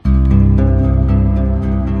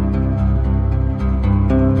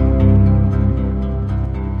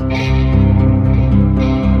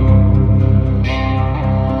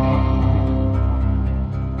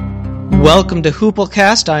welcome to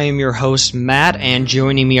Hooplecast. I am your host, Matt, and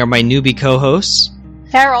joining me are my newbie co-hosts,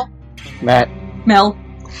 Carol, Matt, Mel,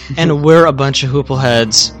 and we're a bunch of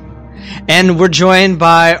Hoopleheads. And we're joined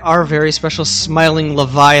by our very special smiling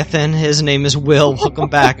Leviathan. His name is Will. Welcome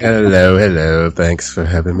back. Hello. Thanks for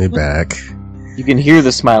having me back. You can hear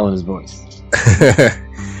the smile in his voice.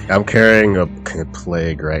 I'm carrying a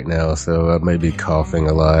plague right now, so I may be coughing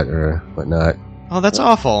a lot or whatnot. Oh, that's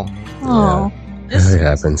awful. Oh, Yeah, it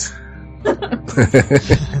happens.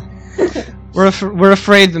 We're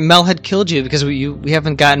afraid that Mel had killed you because we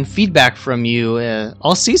haven't gotten feedback from you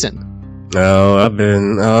all season. No,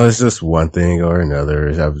 it's just one thing or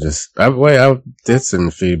another. I did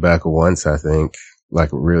some feedback once, I think, like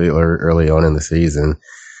really early on in the season.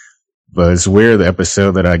 But it's weird, the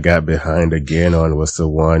episode that I got behind again on was the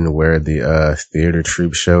one where the theater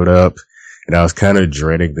troupe showed up. And I was kind of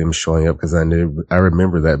dreading them showing up because I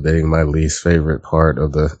remember that being my least favorite part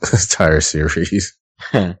of the entire series.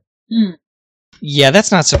 Yeah,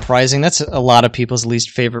 that's not surprising. That's a lot of people's least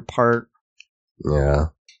favorite part. Yeah.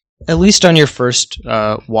 At least on your first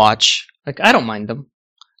watch. Like, I don't mind them.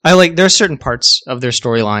 There are certain parts of their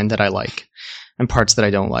storyline that I like, and parts that I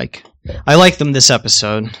don't like. I like them this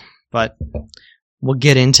episode, but we'll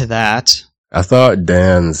get into that. I thought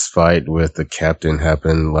Dan's fight with the captain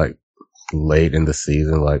happened, like, late in the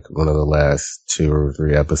season, like one of the last 2 or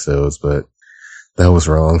 3 episodes, but that was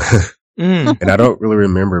wrong. And I don't really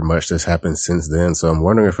remember much that's happened since then, so I'm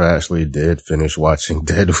wondering if I actually did finish watching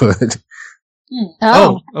Deadwood.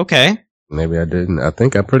 Oh, okay. Maybe I didn't.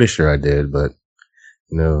 I'm pretty sure I did, but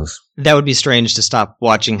who knows? That would be strange to stop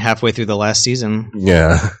watching halfway through the last season.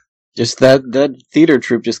 Yeah. Just that theater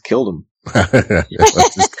troupe just killed him. I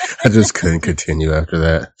just couldn't continue after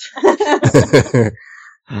that.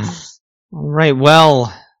 All right,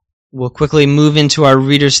 well, we'll quickly move into our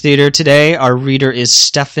Reader's Theater today. Our reader is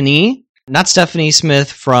Stephanie. Not Stephanie Smith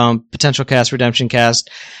from Potential Cast, Redemption Cast.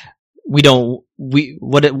 What's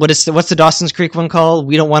the Dawson's Creek one called?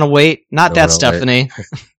 We Don't Want to Wait. Not that Stephanie.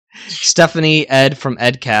 Stephanie Ed from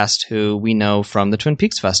Edcast, who we know from the Twin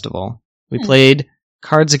Peaks Festival. We played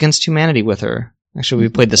Cards Against Humanity with her. Actually, we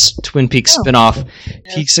played this Twin Peaks spin-off,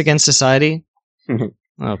 Peaks Against Society.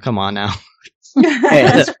 Oh, come on now.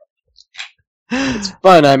 Hey, it's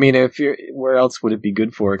fun. I mean, where else would it be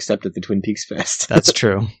good for except at the Twin Peaks Fest? That's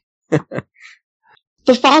true.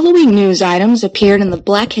 The following news items appeared in the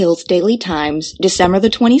Black Hills Daily Times, December the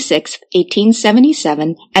 26th,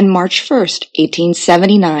 1877, and March 1st,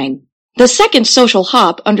 1879. The second social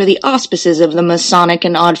hop under the auspices of the Masonic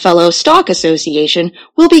and Oddfellow Stock Association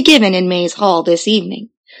will be given in Mays Hall this evening.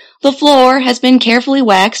 The floor has been carefully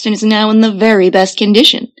waxed and is now in the very best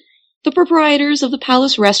condition. The proprietors of the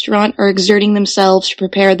Palace Restaurant are exerting themselves to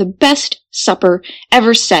prepare the best supper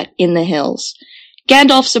ever set in the hills.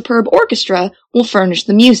 Gandalf's superb orchestra will furnish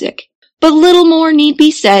the music. But little more need be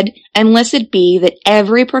said unless it be that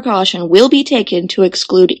every precaution will be taken to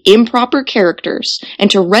exclude improper characters and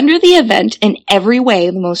to render the event in every way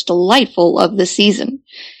the most delightful of the season.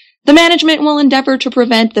 The management will endeavor to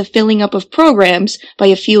prevent the filling up of programs by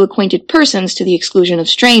a few acquainted persons to the exclusion of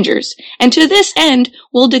strangers, and to this end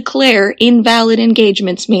will declare invalid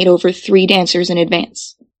engagements made over 3 dancers in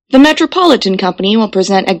advance. The Metropolitan Company will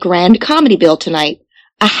present a grand comedy bill tonight.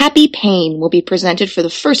 A Happy Pain will be presented for the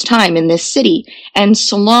first time in this city, and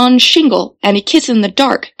Salon Shingle and A Kiss in the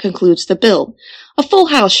Dark concludes the bill. A full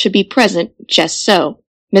house should be present just so.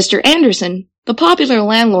 Mr. Anderson, the popular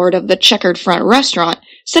landlord of the Checkered Front Restaurant,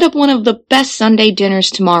 set up one of the best Sunday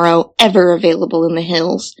dinners tomorrow ever available in the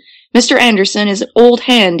hills. Mr. Anderson is an old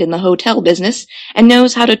hand in the hotel business and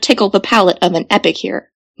knows how to tickle the palate of an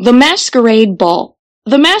epicure. The Masquerade Ball.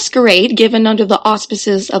 The masquerade, given under the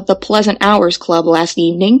auspices of the Pleasant Hours Club last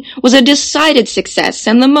evening, was a decided success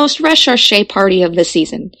and the most recherché party of the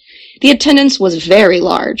season. The attendance was very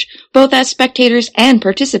large, both as spectators and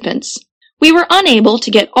participants. We were unable to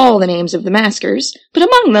get all the names of the maskers, but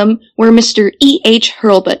among them were Mr. E.H.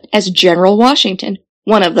 Hurlbut as General Washington,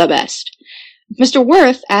 one of the best. Mr.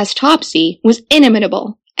 Worth as Topsy was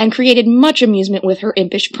inimitable, and created much amusement with her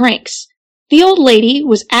impish pranks. The old lady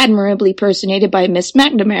was admirably personated by Miss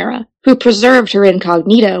McNamara, who preserved her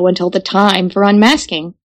incognito until the time for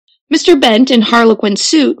unmasking. Mr. Bent in Harlequin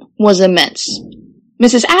suit was immense.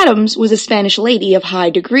 Mrs. Adams was a Spanish lady of high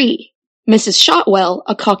degree. Mrs. Shotwell,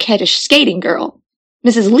 a coquettish skating girl.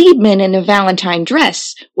 Mrs. Liebman in a Valentine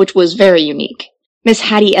dress, which was very unique. Miss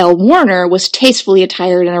Hattie L. Warner was tastefully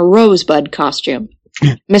attired in a rosebud costume.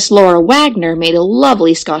 Miss Laura Wagner made a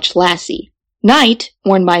lovely Scotch lassie. Night,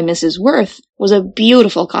 worn by Mrs. Worth, was a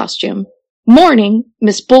beautiful costume. Morning,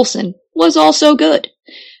 Miss Bolson, was also good.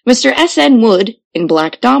 Mr. S.N. Wood, in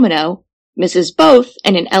Black Domino, Mrs. Both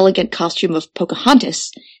in an elegant costume of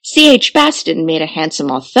Pocahontas, C.H. Baston made a handsome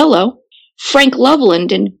Othello, Frank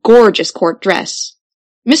Loveland in gorgeous court dress.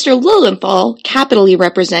 Mr. Lilienthal capitally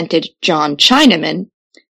represented John Chinaman,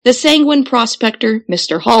 the sanguine prospector,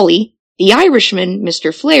 Mr. Hawley, the Irishman,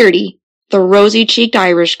 Mr. Flaherty, the rosy-cheeked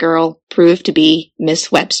Irish girl proved to be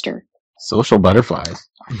Miss Webster. Social butterflies.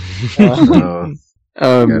 Got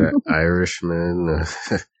an Irishman.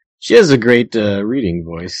 She has a great reading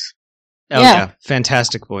voice. Oh, yeah.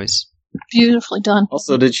 Fantastic voice. Beautifully done.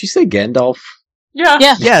 Also, did she say Gandalf? Yeah.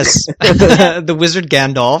 Yes. The wizard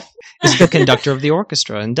Gandalf is the conductor of the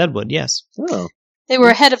orchestra in Deadwood, yes. Oh. They were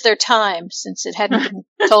ahead of their time since it hadn't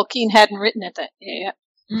been, Tolkien hadn't written it that yet.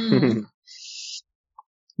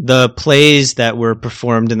 The plays that were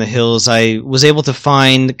performed in the Hills, I was able to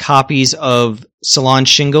find copies of Salon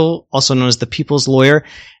Shingle, also known as The People's Lawyer,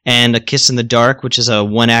 and A Kiss in the Dark, which is a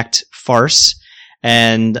one-act farce.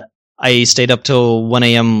 And I stayed up till 1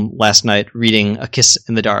 a.m. last night reading A Kiss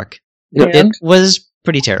in the Dark. Yeah. It was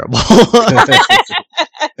pretty terrible.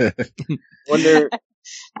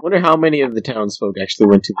 Wonder how many of the townsfolk actually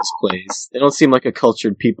went to these plays. They don't seem like a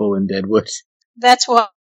cultured people in Deadwood. That's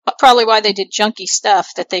probably why they did junky stuff,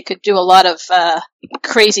 that they could do a lot of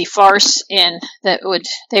crazy farce in that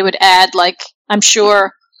they would add, like, I'm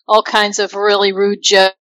sure, all kinds of really rude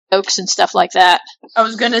jokes and stuff like that. I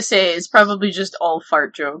was gonna say, it's probably just all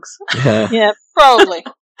fart jokes. Yeah, probably.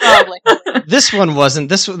 This one wasn't.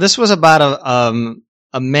 This was about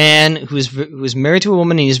a man who's married to a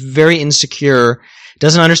woman and he's very insecure,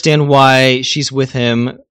 doesn't understand why she's with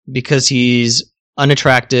him because he's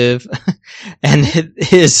unattractive, and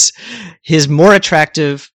his more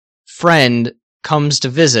attractive friend comes to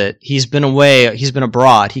visit. He's been away, he's been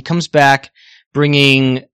abroad. He comes back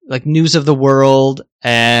bringing like news of the world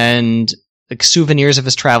and like souvenirs of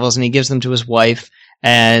his travels, and he gives them to his wife.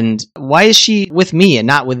 And why is she with me and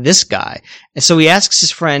not with this guy? And so he asks his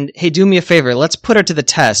friend, hey, do me a favor. Let's put her to the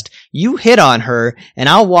test. You hit on her and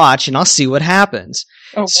I'll watch and I'll see what happens.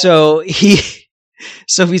 Okay. So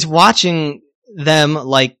he's watching them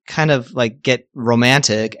like kind of like get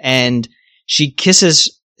romantic, and she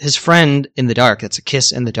kisses his friend in the dark. That's a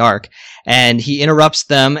kiss in the dark. And he interrupts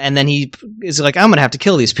them, and then he is like, I'm going to have to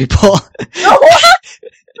kill these people.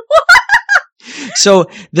 So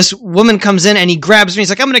this woman comes in and he grabs me. He's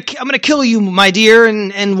like, I'm gonna kill you, my dear,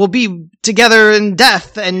 and we'll be together in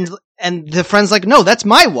death. And the friend's like, no, that's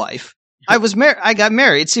my wife. I got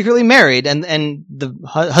married, secretly married. And the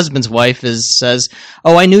husband's wife says,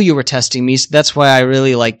 oh, I knew you were testing me. So that's why I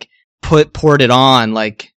really like poured it on,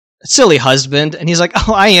 like, silly husband. And he's like,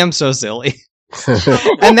 oh, I am so silly.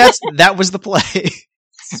 And that was the play.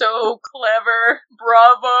 So clever.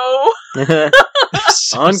 Bravo.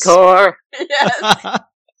 Encore. Yes.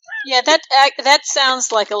 Yeah, that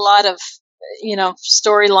sounds like a lot of,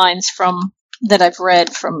 storylines from that I've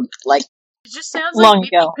read from like it just sounds long like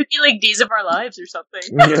ago. It could be like Days of Our Lives or something.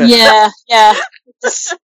 Yeah.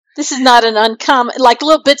 This is not an uncommon, like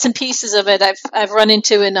little bits and pieces of it I've run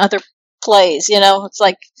into in other plays, it's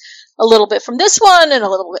like a little bit from this one and a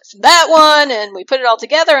little bit from that one, and we put it all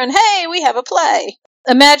together and hey, we have a play.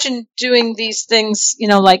 Imagine doing these things,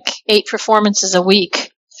 like 8 performances a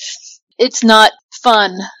week. It's not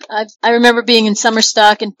fun. I remember being in summer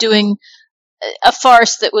stock and doing a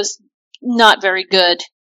farce that was not very good.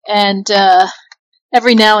 And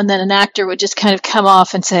every now and then an actor would just kind of come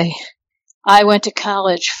off and say, I went to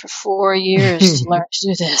college for 4 years to learn to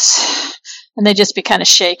do this. And they'd just be kind of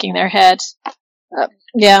shaking their heads.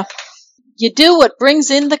 Yeah. You do what brings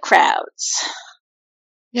in the crowds.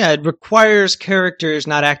 Yeah, it requires characters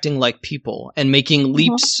not acting like people and making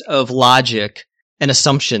leaps of logic and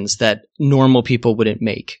assumptions that normal people wouldn't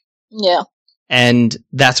make. Yeah. And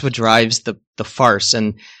that's what drives the farce,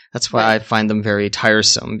 and that's why I find them very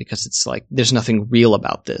tiresome, because it's like, there's nothing real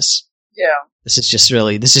about this. Yeah. This is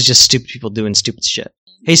just stupid people doing stupid shit.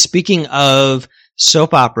 Hey, speaking of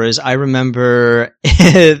soap operas, I remember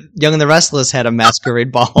Young and the Restless had a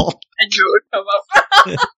masquerade ball. I knew it would come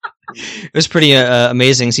up. It was pretty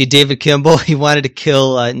amazing. See, David Kimball, he wanted to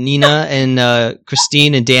kill Nina and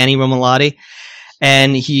Christine and Danny Romalotti,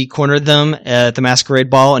 and he cornered them at the masquerade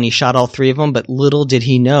ball, and he shot all 3 of them, but little did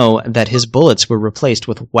he know that his bullets were replaced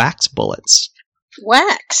with wax bullets.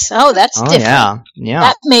 Wax? Oh, that's different.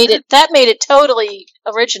 Yeah. That made it totally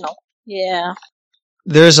original. Yeah.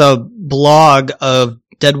 There's a blog of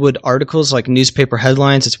Deadwood articles, like newspaper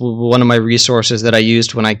headlines. It's one of my resources that I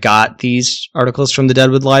used when I got these articles from the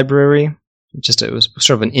Deadwood Library. It was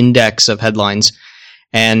sort of an index of headlines,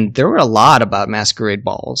 and there were a lot about masquerade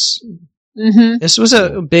balls. Mm-hmm. This was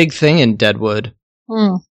a big thing in Deadwood.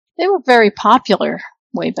 They were very popular.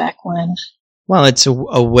 way back when. Well, it's a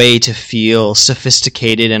way to feel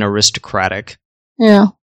sophisticated and aristocratic. Yeah.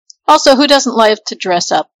 Also, who doesn't like to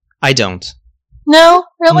dress up? I don't. No?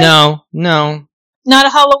 Really? No. Not a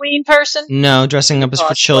Halloween person? No, dressing up is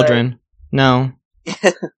for Cosplay. children. No.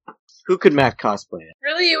 Who could Matt cosplay it?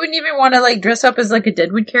 Really? You wouldn't even want to, like, dress up as, like, a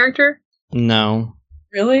Deadwood character? No.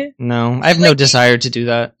 Really? No. I have no desire to do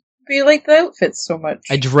that. But you like the outfits so much.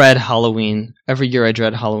 I dread Halloween. Every year I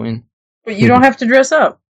dread Halloween. But you don't have to dress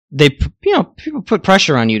up. People put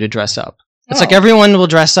pressure on you to dress up. It's Oh. like everyone will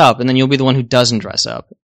dress up, and then you'll be the one who doesn't dress up.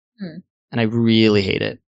 Hmm. And I really hate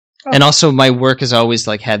it. Oh. And also, my work has always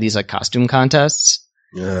like had these like costume contests.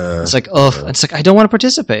 Yeah. It's like, it's like I don't want to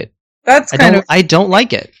participate. That's kind of... I don't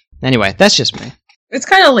like it. Anyway, that's just me. It's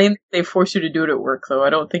kind of lame that they force you to do it at work, though. I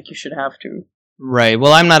don't think you should have to. Right.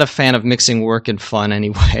 Well, I'm not a fan of mixing work and fun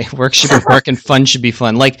anyway. Work should be work and fun should be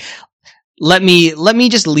fun. Like, let me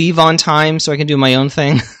just leave on time so I can do my own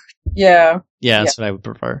thing. Yeah. Yeah, that's what I would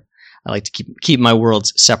prefer. I like to keep my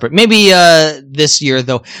worlds separate. Maybe this year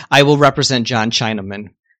though, I will represent John Chinaman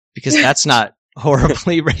because that's not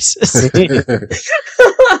horribly racist.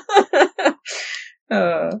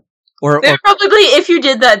 Or They'd probably, if you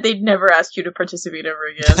did that, they'd never ask you to participate ever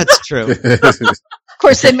again. that's true. Of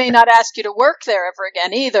course, they may not ask you to work there ever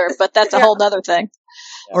again either, but that's a whole other thing.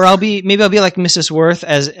 Or maybe I'll be like Mrs. Worth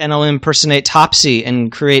and I'll impersonate Topsy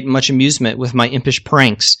and create much amusement with my impish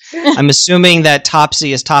pranks. I'm assuming that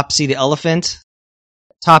Topsy is Topsy the elephant.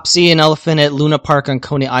 Topsy, an elephant at Luna Park on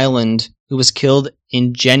Coney Island, who was killed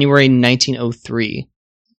in January 1903.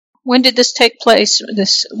 When did this take place?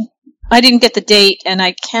 I didn't get the date, and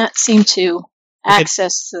I can't seem to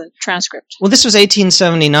access the transcript. Well, this was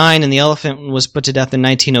 1879, and the elephant was put to death in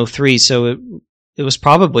 1903, so it was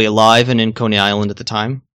probably alive and in Coney Island at the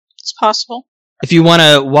time. It's possible. If you want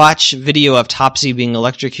to watch video of Topsy being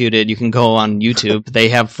electrocuted, you can go on YouTube. They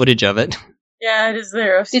have footage of it. Yeah, it is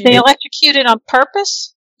there. I've Did seen they it. electrocute it on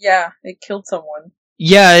purpose? Yeah, it killed someone.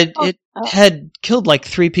 Yeah, it Oh. had killed like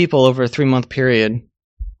 3 people over a 3-month period.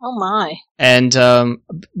 Oh my. And,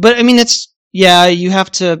 but I mean, you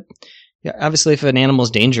have to, obviously if an animal's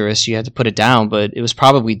dangerous, you have to put it down, but it was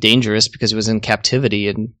probably dangerous because it was in captivity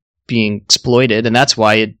and being exploited, and that's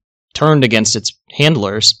why it turned against its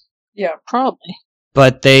handlers. Yeah. Probably.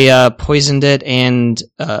 But they poisoned it and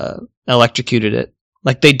electrocuted it.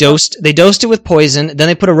 Like they dosed it with poison, then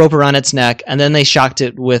they put a rope around its neck, and then they shocked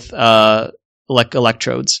it with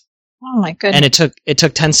electrodes. Oh my goodness. And it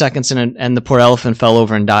took 10 seconds, and the poor elephant fell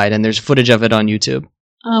over and died. And there's footage of it on YouTube.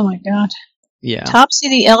 Oh my god. Yeah, Topsy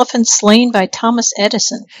the elephant slain by Thomas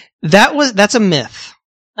Edison. that's a myth.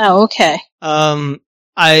 Oh, okay.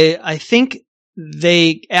 I think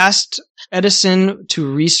they asked Edison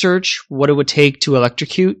to research what it would take to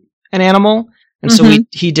electrocute an animal, and so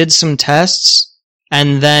he did some tests,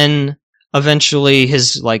 and then eventually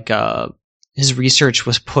his research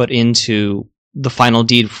was put into the final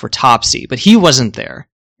deed for Topsy, but he wasn't there.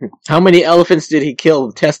 How many elephants did he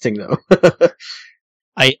kill testing, though?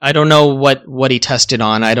 I don't know what he tested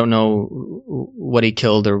on. I don't know what he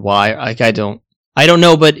killed or why. Like I don't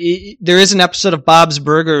know, but there is an episode of Bob's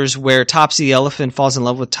Burgers where Topsy the elephant falls in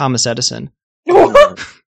love with Thomas Edison.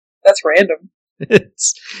 That's random.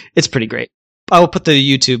 It's pretty great. I will put the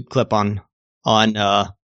YouTube clip on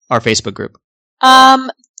our Facebook group.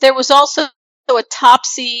 There was also a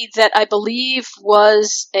Topsy that I believe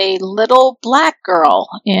was a little black girl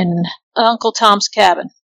in Uncle Tom's Cabin.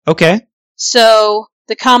 Okay. So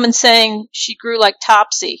the common saying, she grew like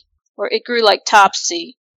Topsy, or it grew like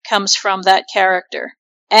Topsy, comes from that character.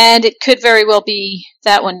 And it could very well be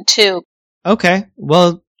that one too. Okay.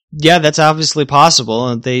 Well, yeah, that's obviously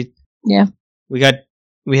possible. Yeah.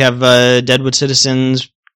 We have Deadwood citizens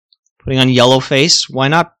putting on yellow face. Why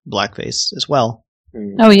not blackface as well?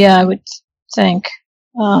 Oh yeah, I would think.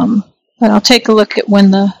 But I'll take a look at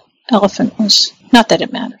when the elephant was. Not that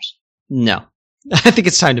it matters. No. I think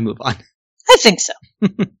it's time to move on. I think so.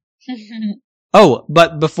 Oh,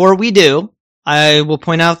 but before we do, I will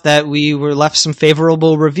point out that we were left some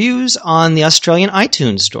favorable reviews on the Australian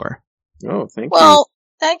iTunes store. Oh, thank you. Well,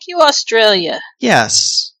 thank you, Australia.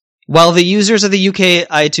 Yes. While the users of the UK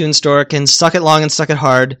iTunes store can suck it long and suck it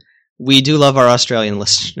hard, we do love our Australian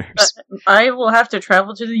listeners. I will have to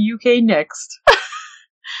travel to the UK next.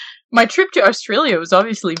 My trip to Australia was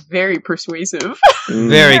obviously very persuasive.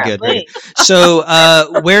 Very good. Apparently.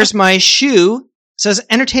 So, Where's My Shoe says,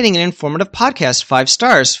 entertaining and informative podcast, 5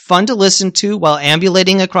 stars. Fun to listen to while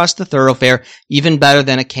ambulating across the thoroughfare, even better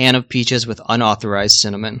than a can of peaches with unauthorized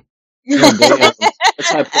cinnamon. Oh, damn. That's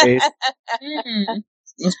high praise.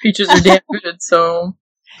 Those peaches are damn good, so...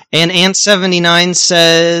 And Ant79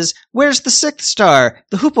 says, "Where's the 6th star?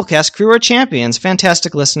 The Hooplecast crew are champions.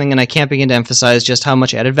 Fantastic listening, and I can't begin to emphasize just how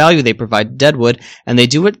much added value they provide to Deadwood, and they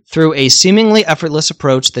do it through a seemingly effortless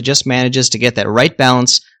approach that just manages to get that right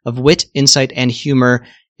balance of wit, insight, and humor.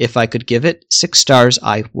 If I could give it 6 stars,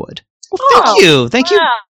 I would." Well, thank you. Thank you.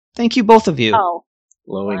 Wow. Thank you, both of you. Oh,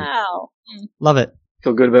 Glowing. wow. Love it.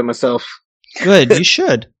 Feel good about myself. Good. You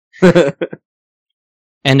should.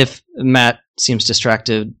 And if Matt seems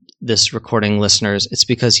distracted this recording, listeners, it's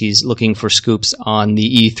because he's looking for scoops on the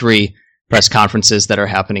E3 press conferences that are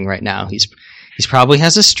happening right now. He's probably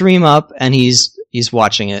has a stream up and he's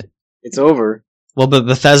watching it. It's over. Well, but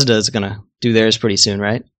Bethesda is going to do theirs pretty soon,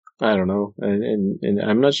 right? I don't know. And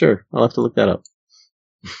I'm not sure. I'll have to look that up.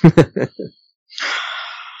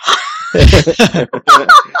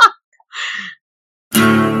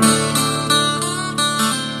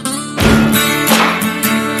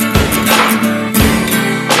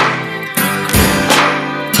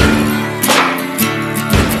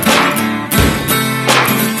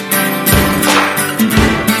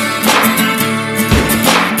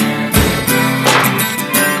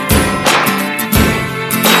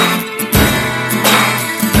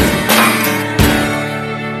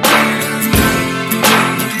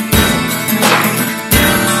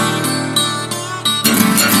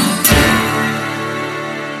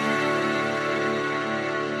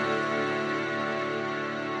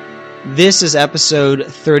 This is episode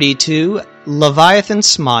 32, Leviathan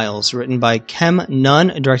Smiles, written by Kem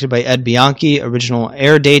Nunn, directed by Ed Bianchi, original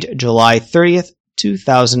air date July 30th,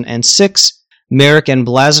 2006. Merrick and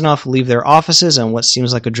Blazanoff leave their offices on what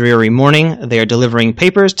seems like a dreary morning. They are delivering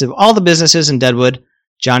papers to all the businesses in Deadwood.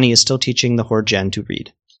 Johnny is still teaching the Horde Gen to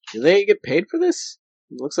read. Do they get paid for this?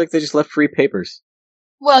 It looks like they just left free papers.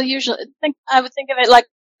 Well, usually, I would think of it like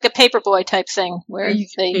a paperboy type thing, where You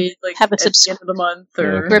they paid, like, have a at the end of the month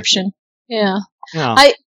or subscription. Yeah. Yeah.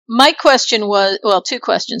 My question was, well, 2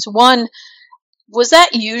 questions. One, was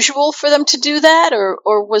that usual for them to do that,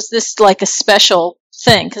 or was this like a special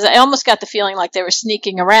thing? Because I almost got the feeling like they were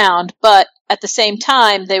sneaking around, but at the same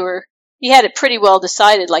time, he had it pretty well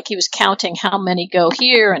decided, like he was counting how many go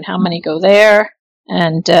here and how many go there,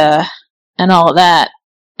 and all of that.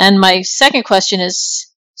 And my second question is,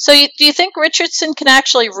 so do you think Richardson can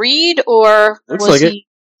actually read, or Looks was like he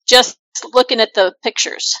just looking at the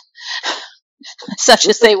pictures? Such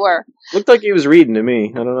as they were. Looked like he was reading to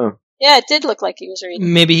me. I don't know. Yeah, it did look like he was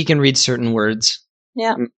reading. Maybe he can read certain words.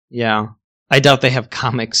 Yeah. Yeah. I doubt they have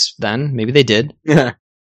comics then. Maybe they did. Yeah.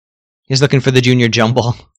 He's looking for the Junior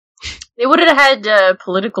Jumble. They would have had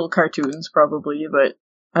political cartoons, probably, but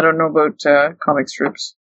I don't know about comic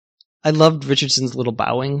strips. I loved Richardson's little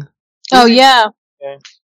bowing. Oh, yeah.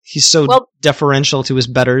 He's so deferential to his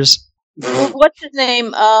betters. Well, what's his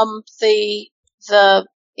name? The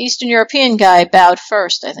Eastern European guy bowed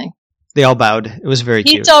first, I think. They all bowed. It was very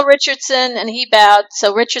He cute. saw Richardson, and he bowed,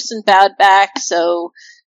 so Richardson bowed back, so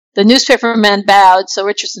the newspaperman bowed, so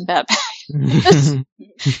Richardson bowed back.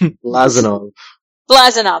 Blazanov.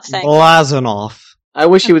 Blazanoff, thank you. Blazanoff. I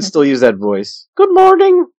wish he would still use that voice. Good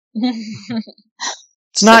morning.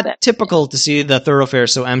 It's not typical to see the thoroughfare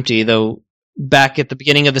so empty, though. Back at the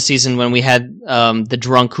beginning of the season when we had the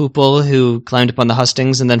drunk Hoople who climbed up on the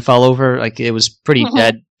hustings and then fell over, like it was pretty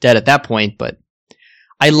dead at that point, but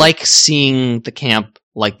I like seeing the camp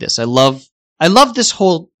like this. I love this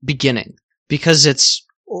whole beginning because it's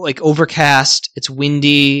like overcast, it's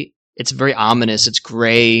windy, it's very ominous, it's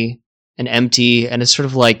gray and empty, and it's sort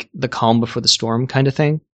of like the calm before the storm kind of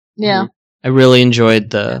thing. Yeah. I really enjoyed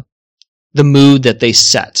the mood that they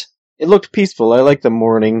set. It looked peaceful. I like the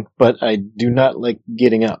morning, but I do not like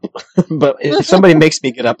getting up. But if somebody makes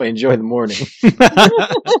me get up, I enjoy the morning. I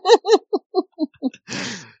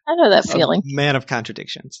know that feeling. Man of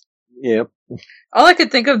contradictions. Yep. All I could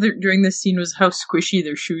think of during this scene was how squishy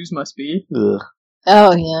their shoes must be. Ugh.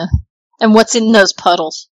 Oh, yeah. And what's in those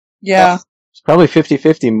puddles? Yeah, It's probably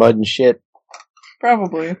 50-50 mud and shit.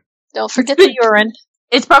 probably. Don't forget the urine.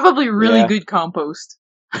 It's probably really Yeah. good compost.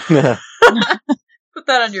 Put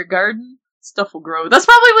that on your garden, stuff will grow. That's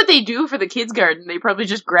probably what they do for the kids' garden. They probably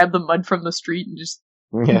just grab the mud from the street and just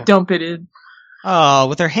Yeah. dump it in. Oh,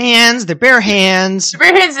 with their hands, their bare hands,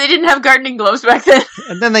 Bare hands, they didn't have gardening gloves back then.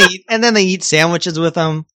 and then they eat sandwiches with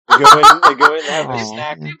them. They go in and have their Aw.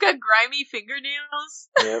 snack. They've got grimy fingernails.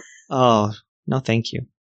 Yep. Oh, no thank you.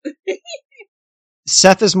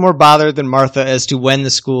 Seth is more bothered than Martha as to when the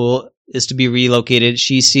school is to be relocated.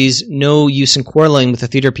 She sees no use in quarreling with the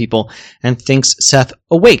theater people and thinks Seth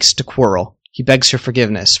awakes to quarrel. He begs her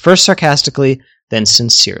forgiveness, first sarcastically, then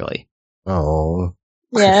sincerely. Oh.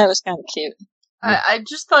 Yeah, that was kind of cute. I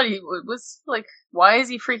just thought he was like, why is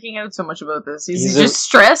he freaking out so much about this? He's He's just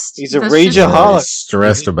stressed. He's a That's just- rageaholic. He's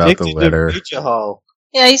stressed He's about the addicted to letter. Rageahol.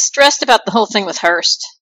 Yeah, he's stressed about the whole thing with Hearst.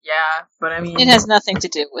 Yeah, but I mean, It has nothing to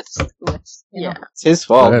do with you yeah. know. It's his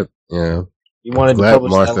fault. Yeah, He wanted to Glad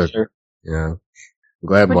publish Martha- that letter. yeah. I'm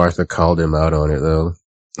glad But- Martha called him out on it though.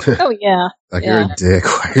 Oh yeah. Like, Yeah. you're a dick.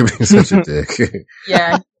 Why are you being such a dick?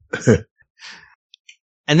 Yeah,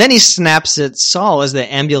 And then he snaps at Saul as they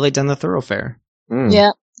ambulate down the thoroughfare. Mm.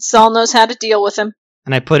 Yeah. Saul knows how to deal with him.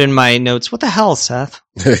 And I put in my notes, what the hell, Seth?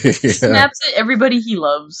 Yeah. snaps at everybody he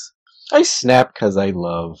loves. I snap because I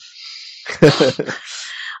love.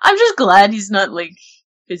 I'm just glad he's not like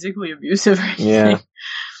physically abusive or anything. Yeah.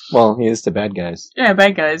 Well, he is to bad guys. Yeah,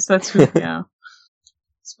 bad guys. That's who. Yeah,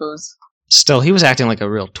 suppose. Still, he was acting like a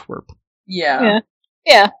real twerp. Yeah. Yeah.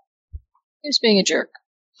 Yeah. He was being a jerk.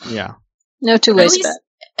 Yeah. No two At ways least, about it.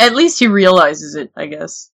 at least he realizes it, I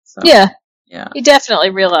guess. So, Yeah. Yeah. He definitely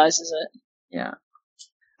realizes it. Yeah.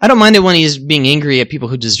 I don't mind it when he's being angry at people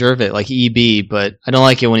who deserve it, like EB, but I don't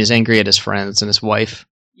like it when he's angry at his friends and his wife.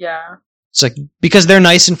 Yeah. It's like, because they're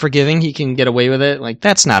nice and forgiving, he can get away with it. Like,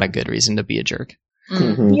 that's not a good reason to be a jerk.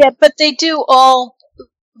 Mm. Mhm. Yeah, but they do all.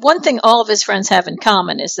 One thing all of his friends have in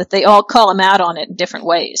common is that they all call him out on it in different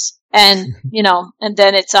ways. And, and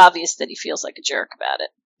then it's obvious that he feels like a jerk about it.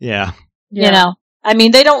 Yeah. Yeah. I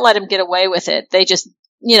mean, they don't let him get away with it. They just,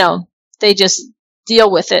 they just deal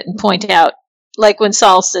with it and point out. Like when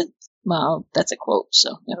Saul said, well, that's a quote,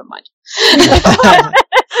 so never mind.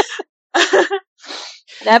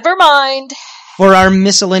 Never mind. For our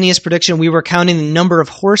miscellaneous prediction, we were counting the number of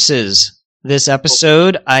horses this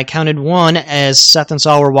episode. I counted one as Seth and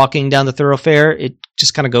Saul were walking down the thoroughfare. It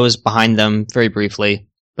just kind of goes behind them very briefly.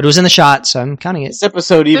 But it was in the shot, so I'm counting it. This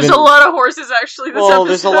episode even. There's a lot of horses actually. This well, episode.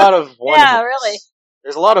 there's a lot of one. Yeah, horse. really.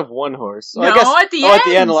 There's a lot of one horse. So No, I guess, at the at the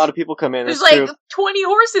end. end, a lot of people come in. There's That's like true. 20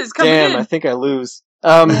 horses coming Damn, in. I think I lose.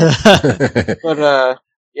 But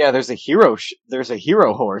yeah, there's a hero. There's a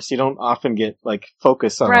hero horse. You don't often get like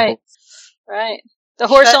focus on. Right. Right. The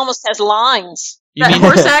horse That- almost has lines. You That mean,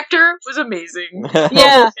 horse actor was amazing.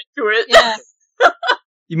 Yeah. To it. Yeah.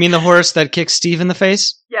 you mean the horse that kicked Steve in the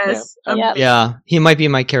face? Yes. Yeah. Yeah, he might be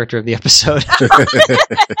my character of the episode.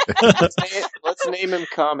 Let's name him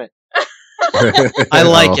Comet. I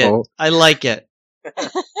like it. Oh. I like it.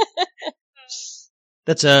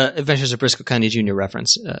 That's a Adventures of Briscoe County Jr.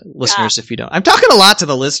 reference, listeners. If you don't, I'm talking a lot to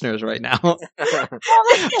the listeners right now. I'm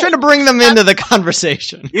trying to bring them into the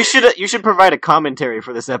conversation. You should provide a commentary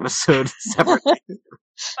for this episode separately.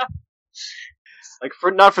 Like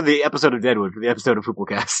not for the episode of Deadwood, for the episode of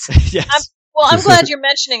Hooplecast. Yes. Well, I'm glad you're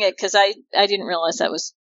mentioning it because I didn't realize that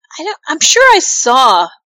was. I'm sure I saw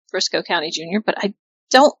Briscoe County Jr., but I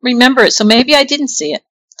don't remember it. So maybe I didn't see it.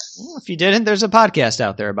 Well, if you didn't, there's a podcast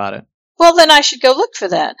out there about it. Well, then I should go look for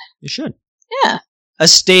that. You should. Yeah. A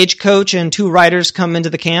stagecoach and two riders come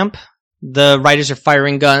into the camp. The riders are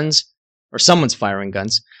firing guns, or someone's firing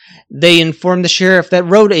guns. They inform the sheriff that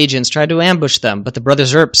road agents tried to ambush them, but the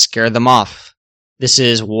brothers Earp scared them off. This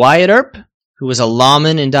is Wyatt Earp, who was a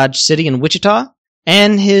lawman in Dodge City and Wichita,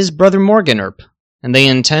 and his brother Morgan Earp, and they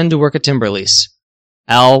intend to work a timber lease.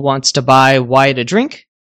 Al wants to buy Wyatt a drink.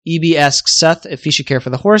 EB asks Seth if he should care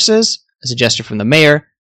for the horses. As a gesture from the mayor,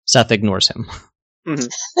 Seth ignores him.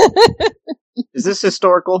 Is this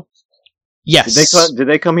historical? Yes. Did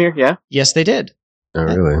they come here? Yeah. Yes, they did. Oh,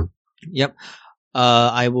 really? Yep.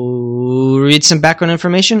 I will read some background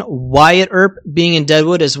information. Wyatt Earp, being in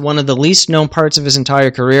Deadwood, is one of the least known parts of his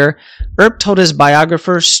entire career. Earp told his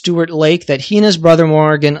biographer, Stuart Lake, that he and his brother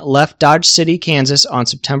Morgan left Dodge City, Kansas on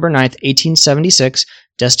September 9th, 1876,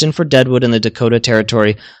 destined for Deadwood in the Dakota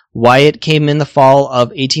Territory. Wyatt came in the fall of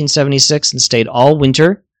 1876 and stayed all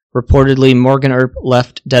winter. Reportedly, Morgan Earp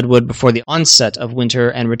left Deadwood before the onset of winter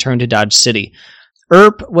and returned to Dodge City.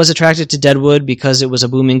 Earp was attracted to Deadwood because it was a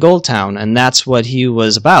booming gold town, and that's what he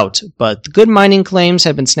was about. But the good mining claims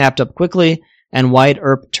had been snapped up quickly, and Wyatt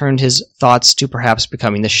Earp turned his thoughts to perhaps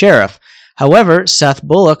becoming the sheriff. However, Seth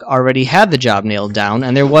Bullock already had the job nailed down,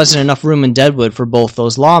 and there wasn't enough room in Deadwood for both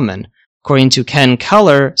those lawmen. According to Ken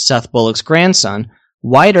Keller, Seth Bullock's grandson,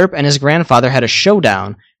 Wyatt Earp and his grandfather had a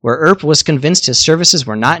showdown where Earp was convinced his services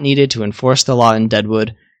were not needed to enforce the law in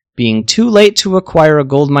Deadwood. Being too late to acquire a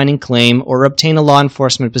gold mining claim or obtain a law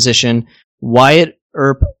enforcement position, Wyatt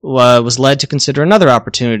Earp was led to consider another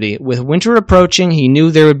opportunity. With winter approaching, he knew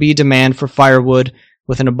there would be demand for firewood.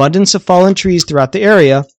 With an abundance of fallen trees throughout the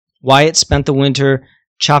area, Wyatt spent the winter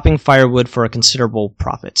chopping firewood for a considerable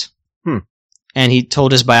profit. And he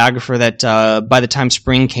told his biographer that by the time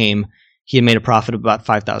spring came, he had made a profit of about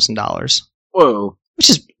 $5,000. Whoa. Which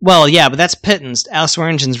is, well, yeah, but that's pittance. Alice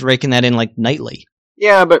Swearengen's raking that in like nightly.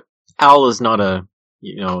 Yeah, but Al is not a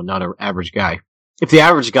average guy. If the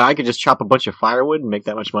average guy could just chop a bunch of firewood and make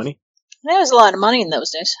that much money. That was a lot of money in those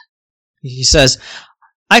days. He says,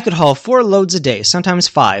 I could haul 4 loads a day, sometimes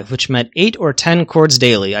 5, which meant 8 or 10 cords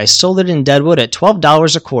daily. I sold it in Deadwood at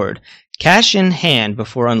 $12 a cord. Cash in hand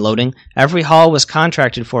before unloading. Every haul was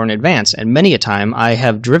contracted for in advance, and many a time I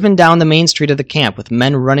have driven down the main street of the camp with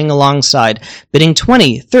men running alongside, bidding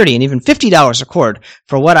 $20, $30, and even $50 a cord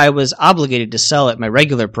for what I was obligated to sell at my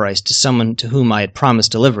regular price to someone to whom I had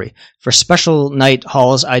promised delivery. For special night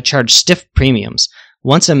hauls, I charged stiff premiums.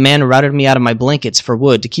 Once a man routed me out of my blankets for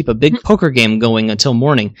wood to keep a big poker game going until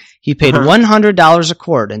morning. He paid $100 a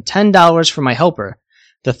cord and $10 for my helper.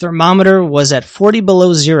 The thermometer was at 40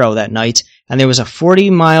 below zero that night, and there was a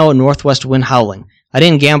 40-mile northwest wind howling. I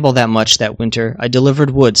didn't gamble that much that winter. I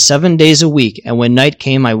delivered wood 7 days a week, and when night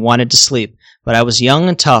came, I wanted to sleep. But I was young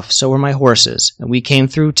and tough, so were my horses, and we came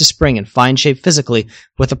through to spring in fine shape physically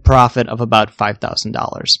with a profit of about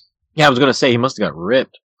 $5,000. Yeah, I was going to say, he must have got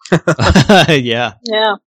ripped. Yeah.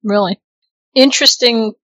 Yeah, really.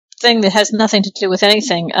 Interesting thing that has nothing to do with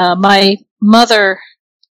anything.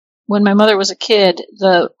 When my mother was a kid,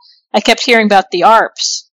 I kept hearing about the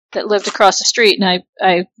ARPs that lived across the street, and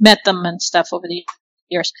I met them and stuff over the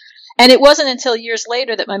years. And it wasn't until years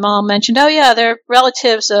later that my mom mentioned, oh yeah, they're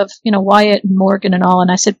relatives of, Wyatt and Morgan and all. And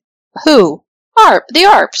I said, who? The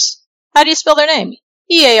ARPs. How do you spell their name?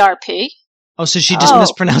 E-A-R-P. Oh, so she just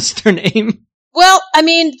mispronounced their name? Well, I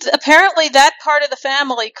mean, apparently that part of the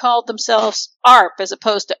family called themselves ARP as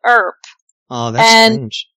opposed to ERP. Oh, that's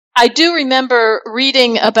strange. I do remember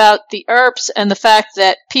reading about the Earps and the fact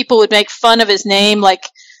that people would make fun of his name, like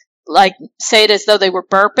say it as though they were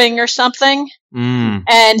burping or something.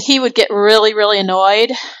 And he would get really, really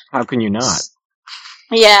annoyed. How can you not?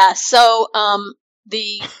 Yeah, so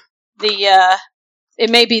it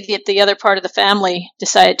may be that the other part of the family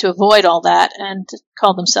decided to avoid all that and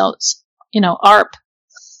call themselves, ARP.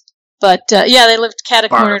 But yeah, they lived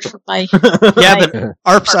cat-cornered from my. Yeah, but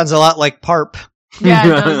ARP sounds a lot like PARP. Yeah,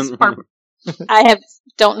 it does. Parp. I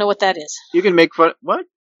don't know what that is. You can make fun.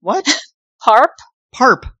 What? Harp?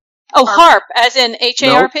 PARP. Oh, harp, as in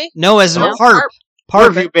H-A-R-P? No, as in harp.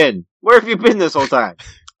 Where have you been? Where have you been this whole time?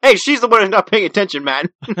 Hey, she's the one who's not paying attention, man.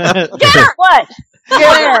 Get her! What?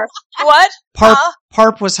 Where? What?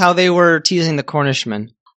 PARP was how they were teasing the Cornishmen.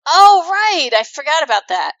 Oh, right. I forgot about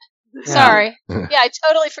that. Sorry. Yeah, I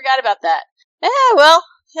totally forgot about that. Yeah, well,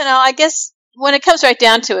 I guess when it comes right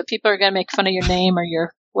down to it, people are going to make fun of your name or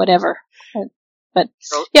your whatever. But,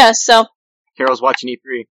 yeah, so. Carol's watching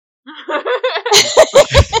E3.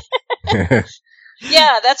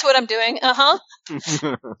 Yeah, that's what I'm doing. Uh-huh.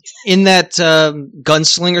 In that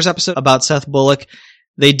Gunslingers episode about Seth Bullock,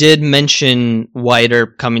 they did mention Wyatt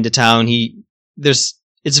Earp coming to town. It's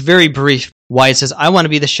very brief. Wyatt says, I want to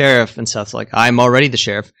be the sheriff. And Seth's like, I'm already the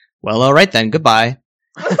sheriff. Well, all right then. Goodbye.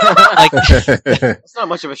 It's not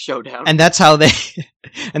much of a showdown. And that's how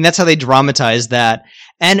they dramatize that.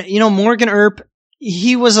 And, Morgan Earp,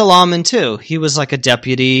 he was a lawman too. He was like a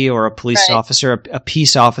deputy or a police officer, a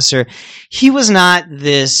peace officer. He was not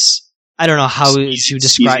this, I don't know how to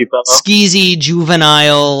describe skeezy,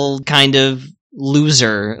 juvenile kind of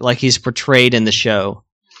loser like he's portrayed in the show.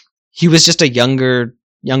 He was just a younger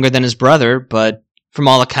than his brother, but from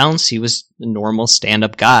all accounts, he was a normal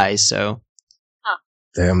stand-up guy, so.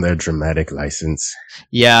 Damn, their dramatic license.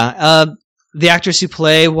 Yeah. The actors who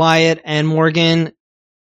play Wyatt and Morgan,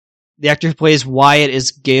 the actor who plays Wyatt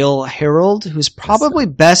is Gail Harold, who's probably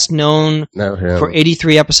best known for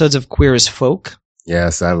 83 episodes of Queer as Folk.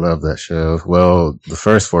 Yes, I love that show. Well, the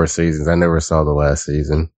first 4 seasons. I never saw the last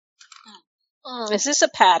season. Is this a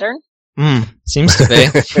pattern? Seems to be.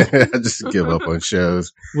 I just give up on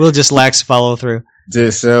shows. We'll just lax follow through.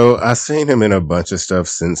 So I've seen him in a bunch of stuff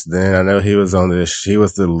since then. I know he was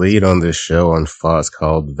the lead on this show on Fox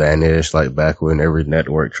called Vanish, like back when every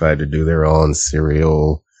network tried to do their own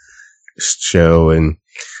serial show, and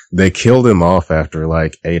they killed him off after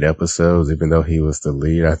like 8 episodes, even though he was the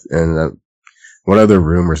lead. One of the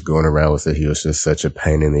rumors going around was that he was just such a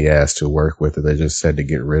pain in the ass to work with that they just had to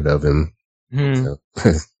get rid of him. So,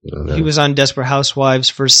 he was on Desperate Housewives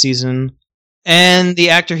first season. And the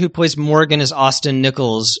actor who plays Morgan is Austin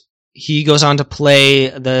Nichols. He goes on to play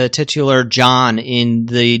the titular John in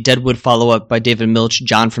the Deadwood follow-up by David Milch,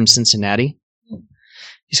 John from Cincinnati.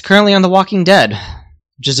 He's currently on The Walking Dead,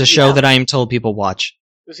 which is a show that I am told people watch.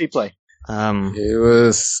 Who does he play? He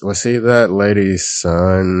was he that lady's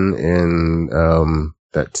son in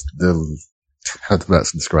the I'm about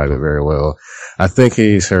to describe it very well. I think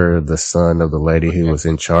he's the son of the lady who was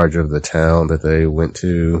in charge of the town that they went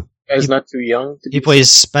to. Guy's not too young. He plays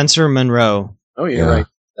Spencer Monroe. Oh, you're right.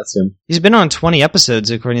 That's him. He's been on 20 episodes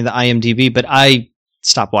according to the IMDb, but I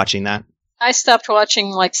stopped watching that. I stopped watching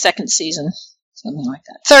like second season, something like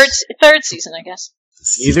that. Third season, I guess.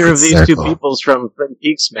 Neither of these two people's from Twin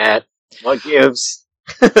Peaks, Matt. What gives?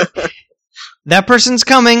 That person's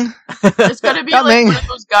coming. It's gonna be like one of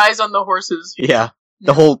those guys on the horses. Yeah.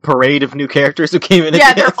 The whole parade of new characters who came in.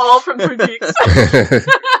 Yeah, they're all from Twin Peaks.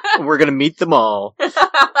 We're gonna meet them all.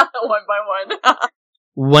 One by one.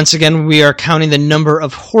 Once again, we are counting the number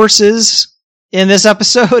of horses in this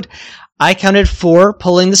episode. I counted 4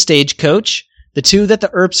 pulling the stagecoach, the 2 that the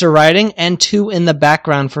Earps are riding, and 2 in the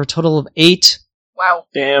background for a total of 8. Wow.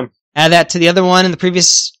 Damn. Add that to the other one in the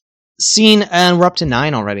previous scene, and we're up to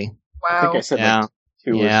 9 already. Wow. I think I said like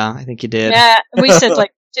 2. Yeah, I think you did. Yeah, we said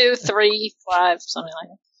like 2, 3, 5, something like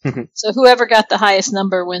that. So whoever got the highest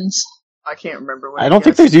number wins. I can't remember what I don't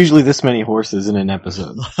think there's usually this many horses in an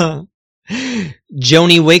episode.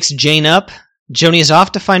 Joni wakes Jane up. Joni is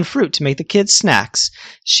off to find fruit to make the kids snacks.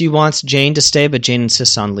 She wants Jane to stay, but Jane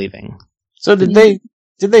insists on leaving. So did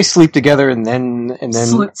they sleep together and then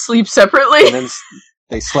sleep separately? And then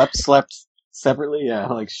they slept separately? Yeah,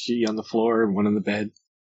 like she on the floor and one on the bed.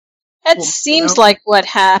 That seems like what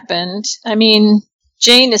happened. I mean,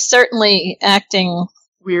 Jane is certainly acting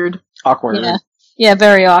weird. Awkward. Yeah,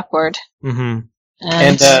 very awkward. Mm-hmm.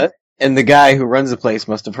 And the guy who runs the place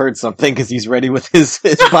must have heard something because he's ready with his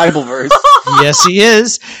Bible verse. Yes, he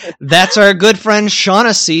is. That's our good friend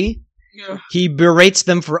Shaughnessy. Yeah. He berates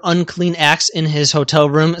them for unclean acts in his hotel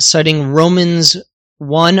room, citing Romans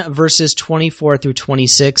 1 verses 24 through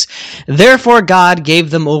 26. Therefore God gave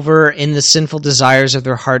them over in the sinful desires of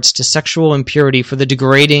their hearts to sexual impurity for the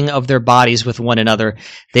degrading of their bodies with one another.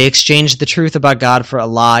 They exchanged the truth about God for a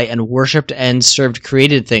lie and worshipped and served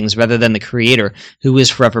created things rather than the Creator, who is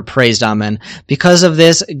forever praised. Amen. Because of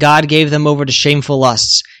this, God gave them over to shameful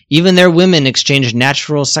lusts. Even their women exchanged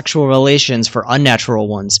natural sexual relations for unnatural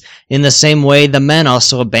ones. In the same way, the men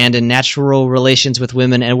also abandoned natural relations with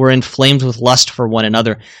women and were inflamed with lust for one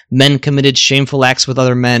another. Men committed shameful acts with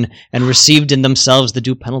other men and received in themselves the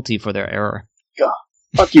due penalty for their error. God.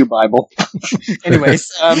 Fuck you, Bible.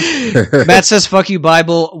 Anyways, Matt says fuck you,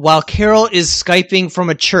 Bible, while Carol is Skyping from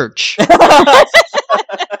a church.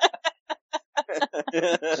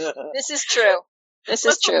 This is true. This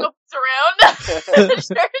is true. Around.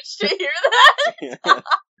 To hear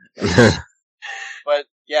that. But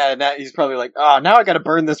yeah, now he's probably like, now I gotta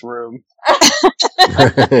burn this room.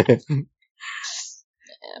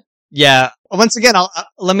 Yeah. Once again,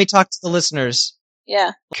 let me talk to the listeners.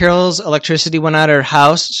 Yeah. Carol's electricity went out of her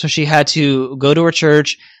house, so she had to go to her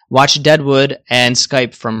church, watch Deadwood, and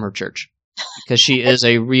Skype from her church. Because she is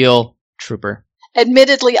a real trooper.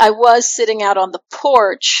 Admittedly, I was sitting out on the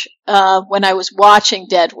porch when I was watching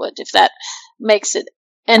Deadwood, if that makes it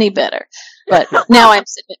any better. But now I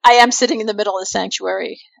am sitting in the middle of the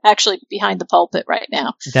sanctuary, actually behind the pulpit right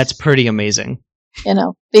now. That's pretty amazing. You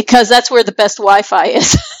know, because that's where the best Wi-Fi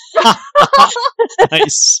is.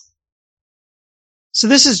 Nice. So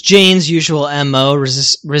this is Jane's usual MO,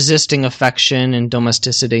 resisting affection and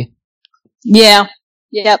domesticity. Yeah.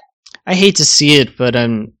 Yep. I hate to see it, but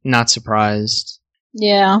I'm not surprised.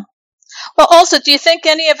 Yeah. Well, also, do you think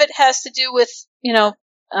any of it has to do with,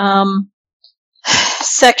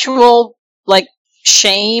 sexual, like,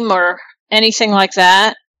 shame or anything like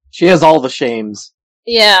that? She has all the shames.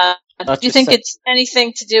 Yeah. Do you think it's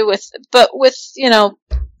anything to do with,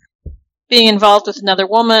 being involved with another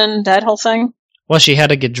woman, that whole thing? Well, she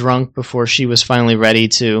had to get drunk before she was finally ready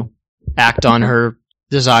to act on her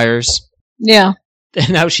desires. Yeah.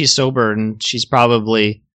 And now she's sober and she's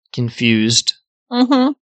probably confused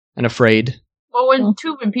Mm-hmm. and afraid. Well, when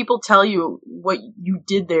people tell you what you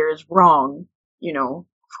did there is wrong, of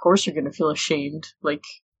course you're going to feel ashamed. Like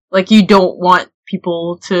you don't want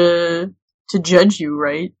people to judge you,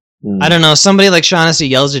 right? I don't know. Somebody like Shaughnessy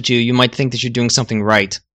yells at you, you might think that you're doing something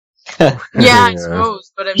right. Yeah, I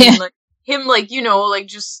suppose. But I mean, him,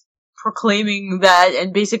 just proclaiming that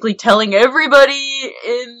and basically telling everybody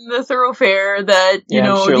in the thoroughfare that,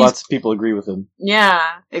 I'm sure lots of people agree with him. Yeah,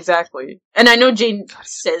 exactly. And I know Jane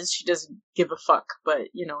says she doesn't give a fuck, but,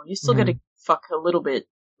 you still gotta fuck a little bit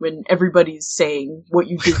when everybody's saying what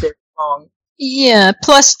you did there wrong. Yeah,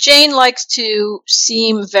 plus Jane likes to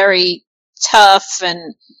seem very tough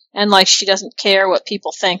and like she doesn't care what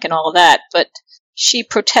people think and all of that, but she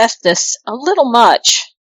protests this a little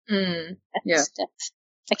much. Yeah.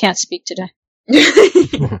 I can't speak today.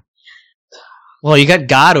 Well, you got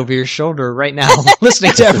God over your shoulder right now,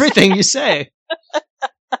 listening to everything you say.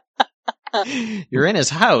 You're in his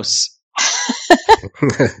house.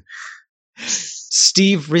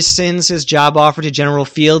 Steve rescinds his job offer to General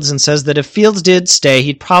Fields and says that if Fields did stay,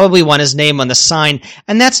 he'd probably want his name on the sign,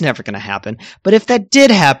 and that's never going to happen. But if that did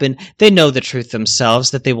happen, they know the truth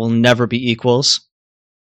themselves, that they will never be equals.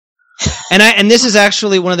 And this is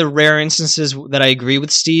actually one of the rare instances that I agree with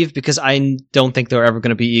Steve, because I don't think they're ever going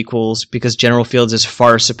to be equals, because General Fields is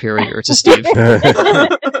far superior to Steve.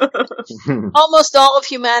 Almost all of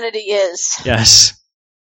humanity is. Yes.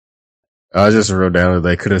 I just wrote down that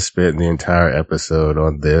they could have spent the entire episode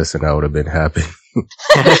on this, and I would have been happy.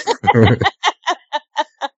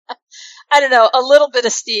 I don't know. A little bit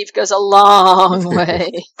of Steve goes a long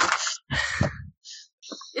way.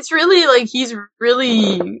 It's really like he's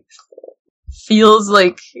really feels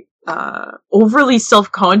like overly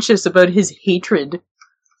self-conscious about his hatred.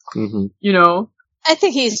 Mm-hmm. You know? I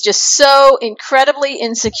think he's just so incredibly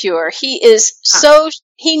insecure. He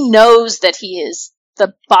knows that he is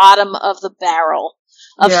the bottom of the barrel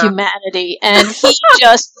of humanity, and he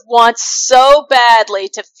just wants so badly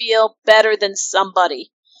to feel better than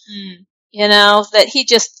somebody. You know, that he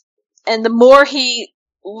just, and the more he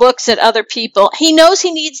looks at other people, he knows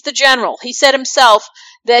he needs the general. He said himself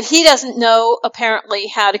that he doesn't know, apparently,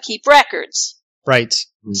 how to keep records. Right.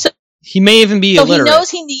 So he may even be illiterate. He knows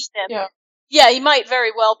he needs him. Yeah, he might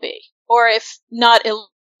very well be. Or if not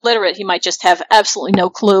illiterate, he might just have absolutely no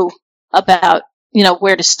clue about, you know,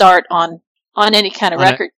 where to start on any kind of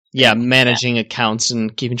record. Managing accounts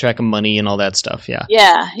and keeping track of money and all that stuff, yeah.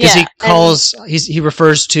 Yeah, Because he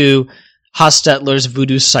refers to Hostetler's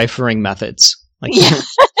voodoo ciphering methods. Like,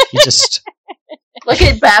 he just... Like,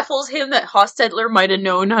 it baffles him that Hostetler might have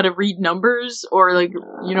known how to read numbers, or, like,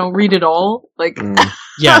 you know, read it all. Like...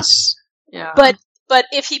 Yes. Yeah. But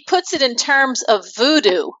if he puts it in terms of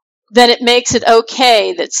voodoo, then it makes it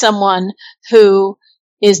okay that someone who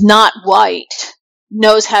is not white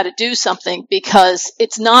knows how to do something, because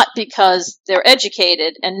it's not because they're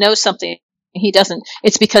educated and know something he doesn't.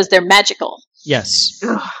 It's because they're magical. Yes.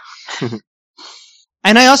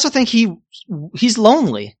 And I also think he's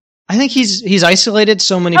lonely. I think he's isolated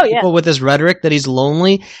so many people with his rhetoric that he's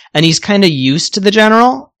lonely, and he's kind of used to the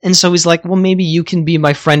general, and so he's like, well, maybe you can be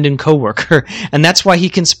my friend and coworker, and that's why he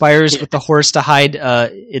conspires with the horse to hide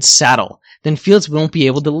its saddle. Then Fields won't be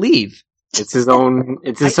able to leave. It's his own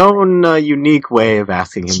unique way of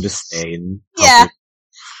asking him to stay and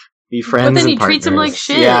be friends. But then he and partners. treats him like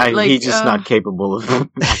shit. Yeah, like, he's just not capable of.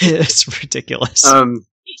 It's ridiculous.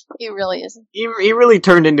 He really isn't. He really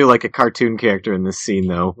turned into like a cartoon character in this scene,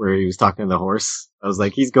 though, where he was talking to the horse. I was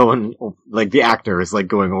like, he's going, like, the actor is like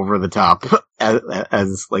going over the top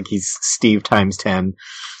as like he's Steve times 10.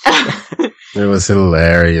 It was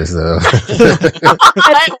hilarious, though.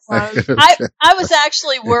 I was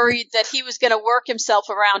actually worried that he was going to work himself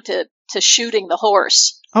around to shooting the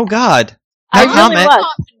horse. Oh, God. I really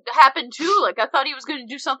was. That happened too. Like, I thought he was going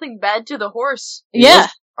to do something bad to the horse. Yeah.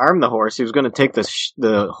 Arm the horse. He was going to take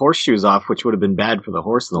the horseshoes off, which would have been bad for the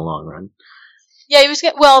horse in the long run. Yeah,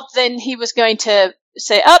 then he was going to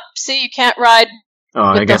say, see, you can't ride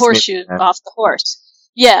with the horseshoe off the horse.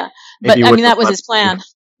 Yeah, but I mean, that was his plan.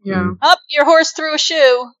 Yeah. Your horse threw a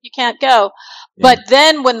shoe. You can't go. Yeah. But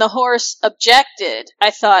then when the horse objected,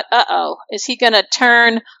 I thought, is he going to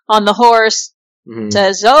turn on the horse,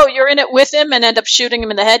 says, you're in it with him, and end up shooting him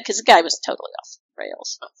in the head? Because the guy was totally off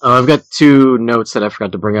rails. I've got two notes that I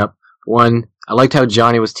forgot to bring up. One, I liked how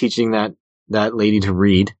Johnny was teaching that lady to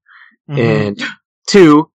read. And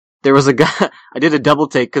two, there was a guy, I did a double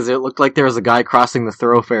take because it looked like there was a guy crossing the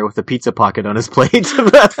thoroughfare with a pizza pocket on his plate.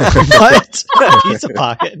 What? Pizza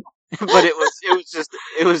pocket? But it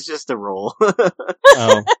was just a roll.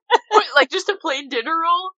 Oh. Like just a plain dinner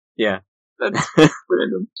roll? Yeah. That's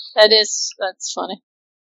random. That's funny.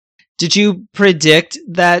 Did you predict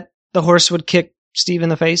that the horse would kick Steve in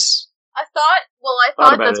the face? I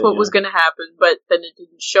thought that's what was going to happen, but then it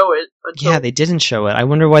didn't show it. Yeah, they didn't show it. I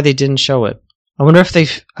wonder why they didn't show it. I wonder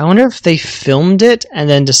if they filmed it and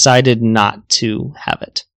then decided not to have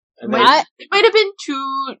it. It might have been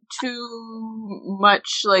too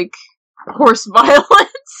much like horse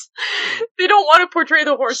violence. They don't want to portray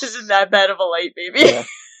the horses in that bad of a light, maybe. Yeah.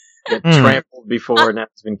 Get trampled before and now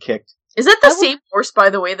it's been kicked. Is that the same horse, by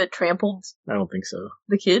the way, that trampled? I don't think so.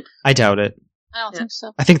 The kid? I doubt it. I don't think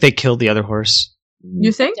so. I think they killed the other horse.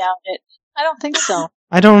 You think? I doubt it. I don't think so.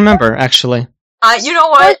 I don't remember, actually. You know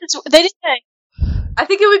what? They didn't say. I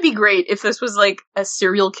think it would be great if this was like a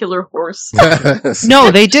serial killer horse.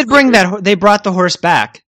 No, they did bring they brought the horse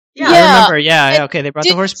back. Yeah. I remember. Yeah, okay, they brought the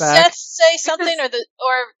Didn't horse back. Seth say something,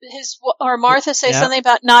 or Martha say something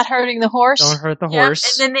about not hurting the horse? Don't hurt the Yeah,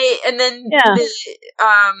 horse. and then Yeah.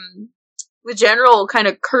 the general kind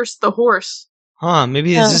of cursed the horse. Huh,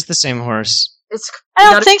 maybe this is the same horse.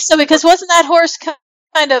 I don't think so, because wasn't that horse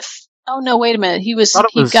kind of? Oh no! Wait a minute. He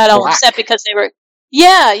got all black. upset because they were.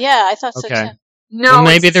 Yeah, I thought so Okay. too. No, Well,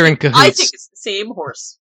 maybe they're in cahoots. I think it's the same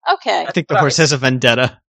horse. Okay. I think the horse has a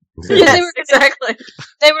vendetta. Yes, exactly.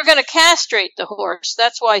 They were going to castrate the horse.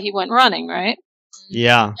 That's why he went running, right?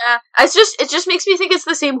 Yeah. Yeah, it just makes me think it's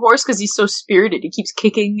the same horse because he's so spirited. He keeps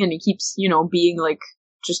kicking and he keeps, being like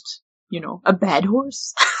just, a bad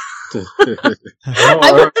horse.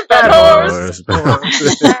 I want the bad horse.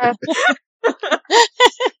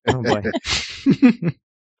 Oh boy.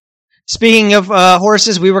 Speaking of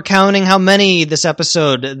horses, we were counting how many this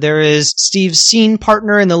episode. There is Steve's scene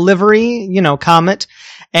partner in the livery, Comet,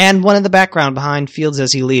 and one in the background behind Fields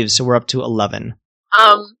as he leaves, so we're up to 11.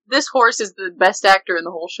 This horse is the best actor in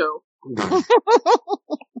the whole show.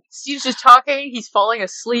 Steve's just talking, he's falling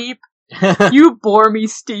asleep. You bore me,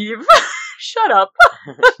 Steve. Shut up.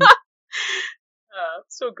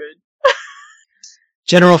 So good.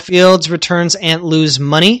 General Fields returns Aunt Lou's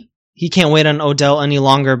money. He can't wait on Odell any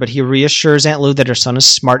longer, but he reassures Aunt Lou that her son is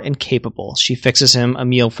smart and capable. She fixes him a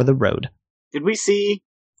meal for the road. Did we see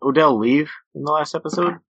Odell leave in the last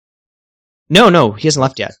episode? No, he hasn't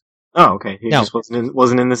left yet. Oh, okay. He No. just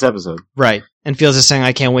wasn't in this episode. Right. And Fields is saying,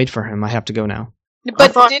 I can't wait for him. I have to go now.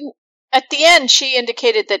 But at the end, she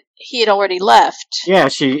indicated that he had already left. Yeah,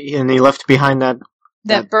 and he left behind that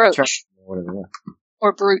brooch. Or whatever.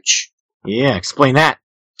 Or brooch. Yeah, explain that.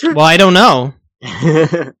 Well, I don't know.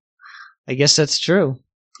 I guess that's true.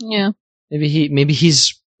 Yeah. Maybe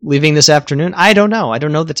he's leaving this afternoon. I don't know. I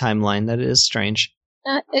don't know the timeline. That is strange.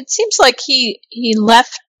 It seems like he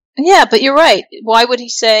left. Yeah, but you're right. Why would he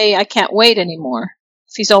say, I can't wait anymore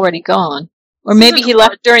if he's already gone? Or maybe he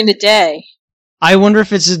left during the day. I wonder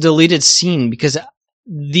if it's a deleted scene, because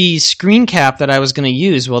the screen cap that I was going to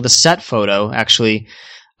use, the set photo, actually,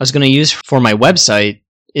 I was going to use for my website,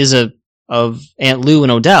 is of Aunt Lou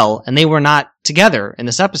and Odell, and they were not together in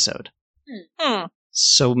this episode.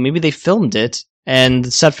 So maybe they filmed it, and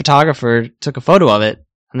the set photographer took a photo of it,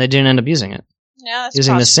 and they didn't end up using it. Yeah, that's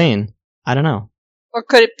using possible. the scene. I don't know. Or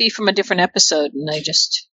could it be from a different episode and they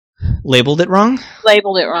just Labeled it wrong?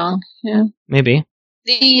 labeled it wrong? Yeah. Maybe.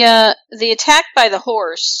 The attack by the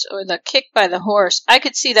horse, or the kick by the horse, I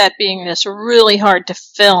could see that being this really hard to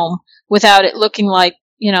film without it looking like,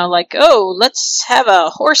 oh, let's have a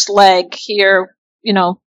horse leg here,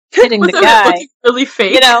 hitting the guy. Really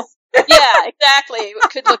fake. Yeah, exactly. It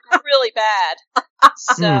could look really bad.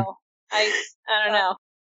 So, I don't know.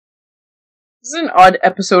 This is an odd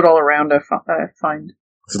episode all around, I find.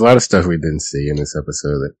 There's a lot of stuff we didn't see in this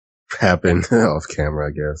episode that happened off camera,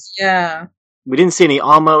 I guess. Yeah. We didn't see any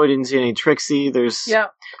Alma, we didn't see any Trixie.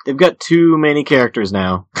 They've got too many characters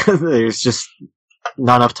now. There's just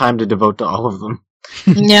not enough time to devote to all of them.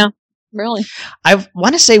 Yeah, really. I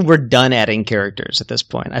want to say we're done adding characters at this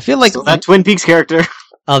point. I feel like... So that Twin Peaks character.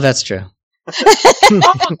 Oh, that's true. And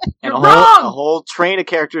a whole train of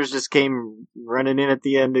characters just came running in at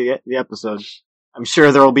the end of the episode. I'm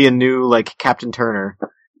sure there will be a new, Captain Turner.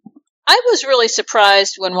 I was really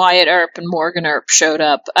surprised when Wyatt Earp and Morgan Earp showed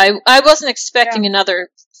up. I wasn't expecting another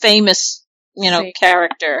famous,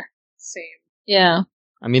 character. Same. Yeah.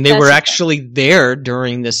 I mean, they were actually there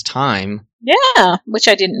during this time. Yeah, which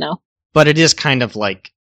I didn't know. But it is kind of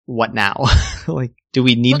like, what now? Do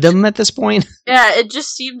we need them at this point? Yeah, it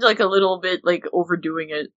just seemed like a little bit overdoing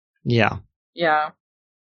it. Yeah. Yeah.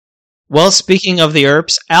 Well, speaking of the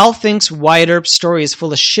Earps, Al thinks Wyatt Earp's story is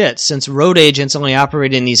full of shit since road agents only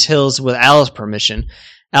operate in these hills with Al's permission.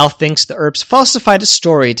 Al thinks the Earps falsified a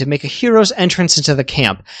story to make a hero's entrance into the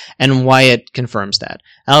camp, and Wyatt confirms that.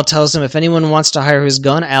 Al tells him if anyone wants to hire his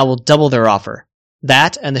gun, Al will double their offer.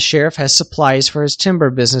 That, and the sheriff has supplies for his timber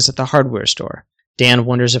business at the hardware store. Dan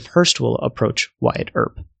wonders if Hearst will approach Wyatt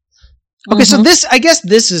Earp. Okay, so I guess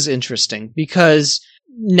this is interesting, because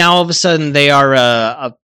now all of a sudden they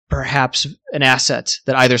are perhaps an asset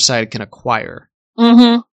that either side can acquire.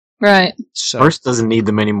 Mm-hmm. Right. So Hearst doesn't need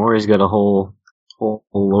them anymore. He's got a whole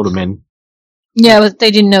load of men. Yeah, but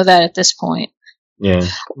they didn't know that at this point. Yeah.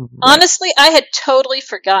 Honestly, I had totally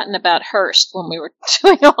forgotten about Hearst when we were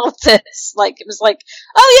doing all of this. It was like,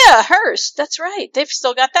 oh yeah, Hearst. That's right. They've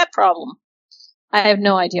still got that problem. I have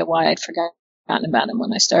no idea why I'd forgotten about him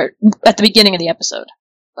when I start at the beginning of the episode.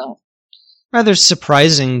 So. Rather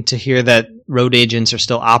surprising to hear that road agents are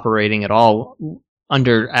still operating at all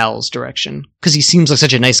under Al's direction, because he seems like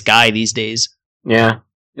such a nice guy these days. Yeah.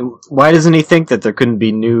 And why doesn't he think that there couldn't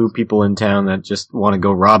be new people in town that just want to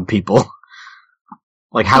go rob people?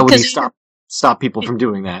 Like, how would he stop people from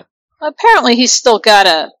doing that? Apparently, he's still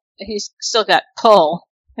got pull.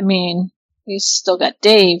 I mean, he's still got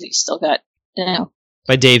Dave. He's still got,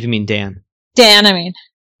 By Dave, you mean Dan. Dan, I mean,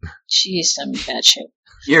 jeez, I'm in bad shape.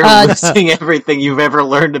 You're listing everything you've ever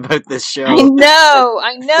learned about this show. I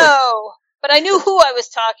know. But I knew who I was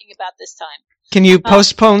talking about this time. Can you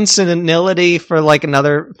postpone senility for like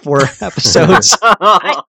another 4 episodes?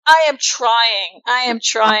 I am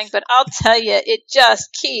trying, but I'll tell you, it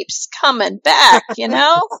just keeps coming back,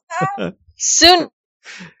 Soon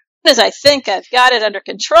as I think I've got it under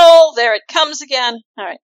control, there it comes again. All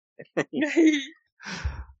right.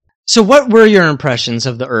 So what were your impressions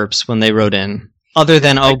of the Earps when they wrote in? Other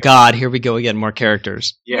than, oh god, here we go again, more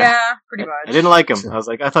characters. Yeah, pretty much. I didn't like them. I was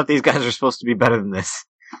like, I thought these guys were supposed to be better than this.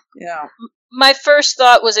 Yeah. My first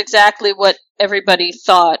thought was exactly what everybody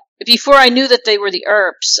thought. Before I knew that they were the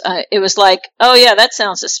Earps, it was like, oh yeah, that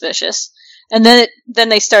sounds suspicious. And then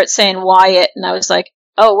they start saying Wyatt, and I was like,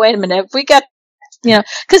 oh, wait a minute, have we got,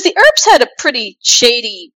 because the Earps had a pretty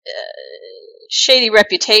shady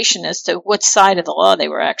reputation as to what side of the law they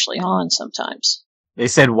were actually on sometimes. They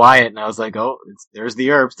said Wyatt, and I was like, oh, there's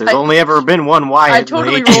the Earps. There's only ever been one Wyatt. I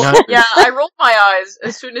totally rolled. Yeah, I rolled my eyes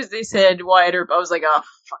as soon as they said Wyatt Earp. I was like, oh,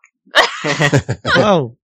 fuck.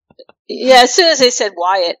 Oh. Yeah, as soon as they said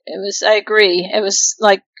Wyatt, I agree. It was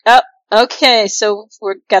like, oh, okay, so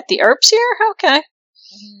we've got the Earps here? Okay.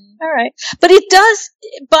 Mm-hmm. All right. But it does,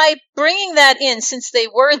 by bringing that in, since they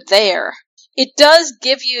were there, it does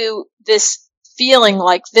give you this feeling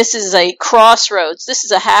like this is a crossroads. This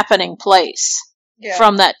is a happening place. Yeah.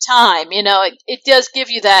 From that time, it does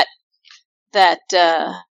give you that,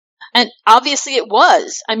 and obviously it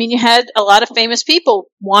was. I mean, you had a lot of famous people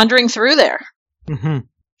wandering through there,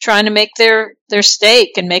 trying to make their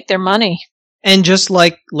stake and make their money. And just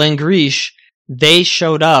like Langrish, they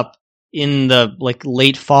showed up in the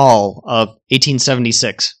late fall of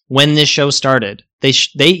 1876 when this show started.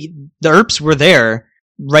 The Earps were there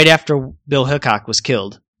right after Bill Hickok was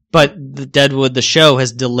killed. But the Deadwood, the show,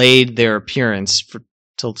 has delayed their appearance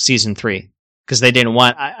till season 3 because they didn't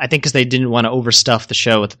want. I think because they didn't want to overstuff the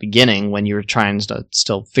show at the beginning when you were trying to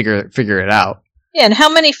still figure it out. Yeah, and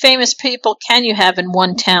how many famous people can you have in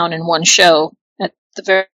one town in one show at the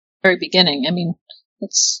very, very beginning? I mean,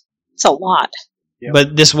 it's a lot. Yep.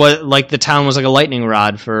 But this was the town was like a lightning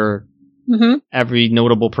rod for every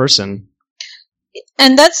notable person.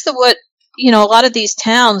 And that's what. A lot of these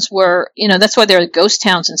towns were, that's why there are ghost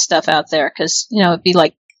towns and stuff out there, because, it'd be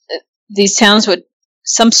like, these towns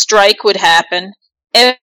some strike would happen,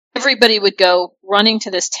 everybody would go running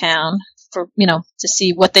to this town for, to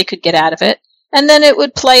see what they could get out of it, and then it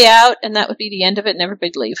would play out, and that would be the end of it, and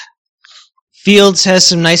everybody'd leave. Fields has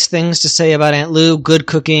some nice things to say about Aunt Lou, good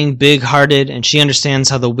cooking, big-hearted, and she understands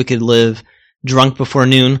how the wicked live, drunk before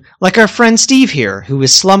noon, like our friend Steve here, who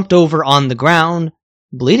is slumped over on the ground,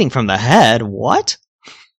 bleeding from the head? What?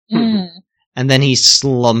 And then he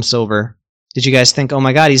slumps over. Did you guys think, oh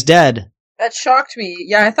my god, he's dead? That shocked me.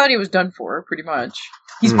 Yeah, I thought he was done for, pretty much.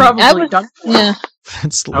 He's probably done for. Yeah. I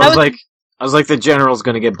was like, the general's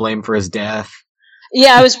gonna get blamed for his death.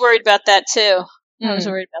 Yeah, I was worried about that too. Yeah,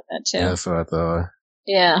 that's what I thought.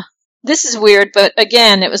 Yeah. This is weird, but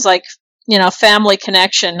again, it was like, family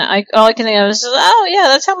connection. All I can think of was, oh yeah,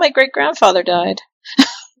 that's how my great-grandfather died.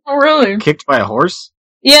 Oh, really? Kicked by a horse?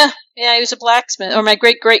 Yeah, he was a blacksmith, or my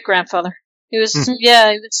great-great-grandfather. He was,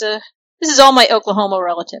 this is all my Oklahoma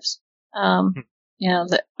relatives.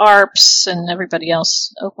 The Arps and everybody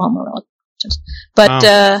else, Oklahoma relatives. But,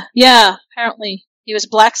 apparently he was a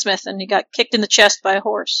blacksmith and he got kicked in the chest by a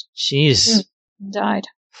horse. Jeez. And died.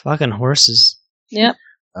 Fucking horses. Yep.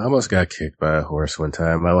 I almost got kicked by a horse one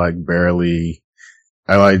time.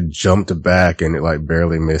 I jumped back and it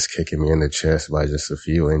barely missed kicking me in the chest by just a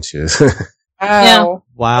few inches. Wow.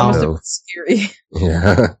 Wow. That must have been scary.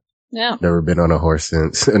 Yeah. Yeah. Never been on a horse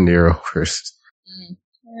since. A Nero horse.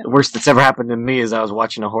 The worst that's ever happened to me is I was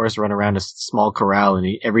watching a horse run around a small corral, and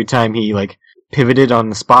every time he pivoted on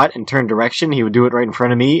the spot and turned direction, he would do it right in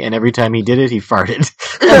front of me, and every time he did it, he farted.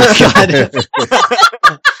 Oh, God.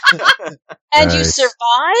 And you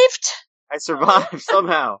survived? I survived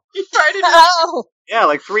somehow. He farted. Oh.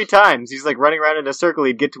 Yeah, 3 times. He's running around in a circle.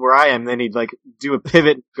 He'd get to where I am, then he'd do a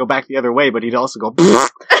pivot, go back the other way, but he'd also go.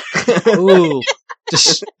 Ooh.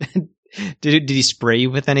 Did he spray you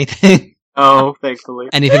with anything? Oh, thankfully.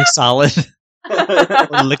 Anything solid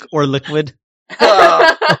or liquid? Gross.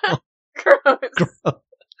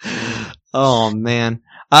 Oh man.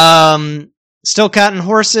 Still counting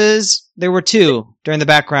horses. There were 2 during the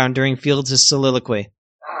background during Fields' soliloquy.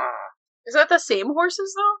 Is that the same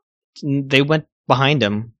horses though? They went behind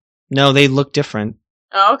him. No, they look different.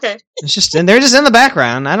 Oh, okay. It's just, and they're just in the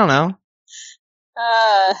background. I don't know.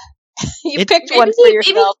 You picked one for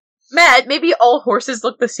yourself. Matt, maybe all horses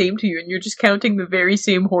look the same to you, and you're just counting the very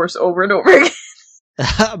same horse over and over again.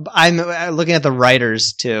 I'm looking at the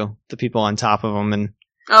riders too, the people on top of them, and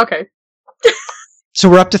Okay. so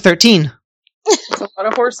we're up to 13. That's a lot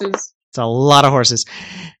of horses. It's a lot of horses.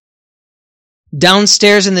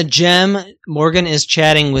 Downstairs in the gem, Morgan is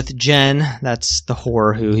chatting with Jen. That's the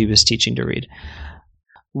whore who he was teaching to read.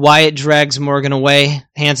 Wyatt drags Morgan away,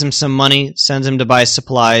 hands him some money, sends him to buy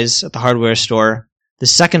supplies at the hardware store. The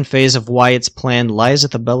second phase of Wyatt's plan lies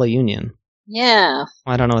at the Bella Union. Yeah.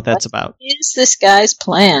 I don't know what that's about. What is this guy's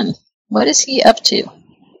plan? What is he up to?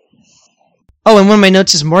 Oh, and one of my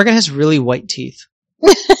notes is Morgan has really white teeth.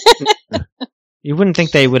 You wouldn't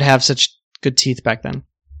think they would have such good teeth back then.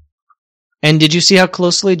 And did you see how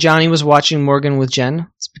closely Johnny was watching Morgan with Jen?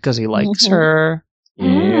 It's because he likes her.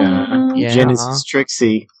 Yeah. Yeah. Jen is his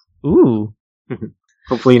Trixie. Ooh.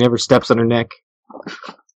 Hopefully he never steps on her neck.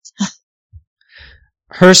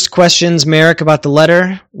 Hearst questions Merrick about the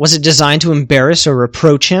letter. Was it designed to embarrass or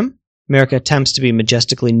reproach him? Merrick attempts to be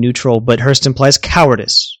majestically neutral, but Hearst implies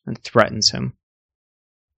cowardice and threatens him.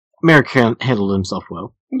 Merrick handled himself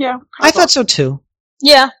well. Yeah. I thought so too.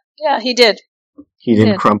 Yeah, he did. He didn't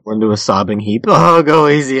Yeah. crumple into a sobbing heap. Oh, go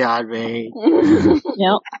easy on me.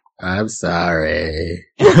 Yep. I'm sorry.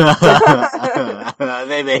 They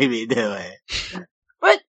made me do it.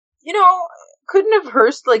 But, couldn't have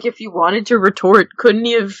Hearst, if he wanted to retort, couldn't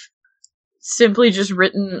he have simply just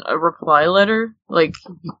written a reply letter?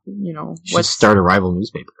 Should start a rival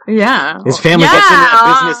newspaper. Yeah. His family gets in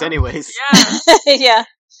that business anyways. Yeah. Yeah.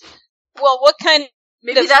 Well, what kind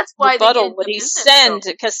Maybe of that's why they rebuttal get would the he business, send?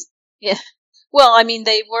 though. Because, well, I mean,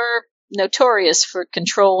 they were notorious for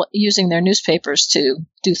using their newspapers to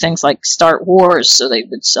do things like start wars, so they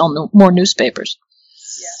would sell more newspapers.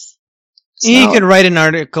 You So- could write an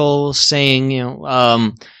article saying,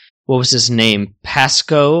 what was his name?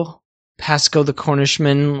 Pasco the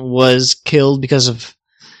Cornishman was killed because of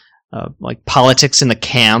politics in the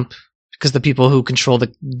camp, because the people who control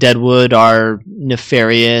the Deadwood are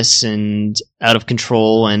nefarious and out of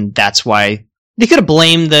control, and that's why they could have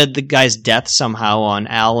blamed the guy's death somehow on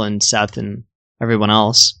Al and Seth and everyone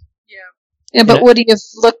else. Yeah, but Yeah. would he have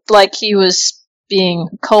looked like he was being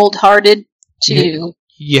cold-hearted to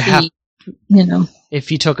You have, be, if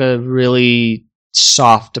he took a really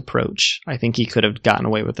soft approach, I think he could have gotten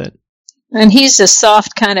away with it. and he's a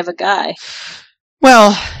soft kind of a guy.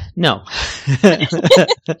 Well, no.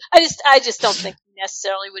 I just don't think he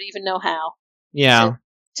necessarily would even know how Yeah.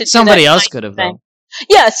 to do Somebody that else kind could of have, thing.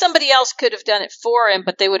 though. Yeah, somebody else could have done it for him,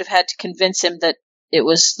 but they would have had to convince him that it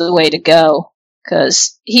was the way to go.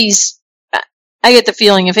 Because I get the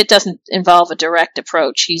feeling if it doesn't involve a direct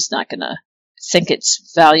approach, he's not going to think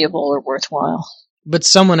it's valuable or worthwhile. But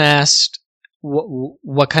someone asked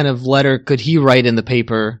what kind of letter could he write in the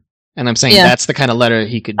paper, and I'm saying Yeah. that's the kind of letter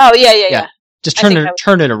he could Oh, yeah. just I turn think it I would-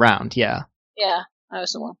 turn it around, yeah. Yeah, I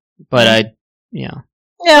was the one. But Yeah.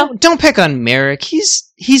 don't pick on Merrick.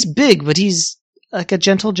 He's big, but he's like a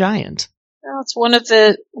gentle giant. Well, it's one of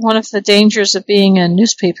the dangers of being a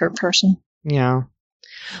newspaper person. Yeah.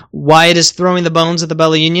 Wyatt is throwing the bones at the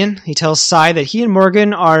Bella Union. He tells Cy that he and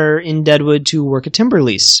Morgan are in Deadwood to work a timber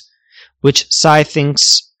lease, which Cy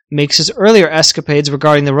thinks makes his earlier escapades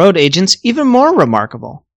regarding the road agents even more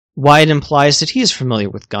remarkable. Wyatt implies that he is familiar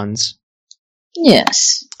with guns.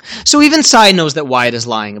 Yes. So even Cy knows that Wyatt is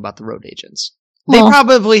lying about the road agents. They Well-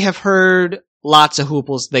 probably have heard lots of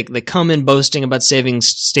hooples. They come in boasting about saving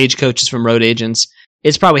stagecoaches from road agents.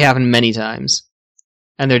 It's probably happened many times.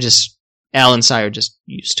 And they're just, Al and Cy are just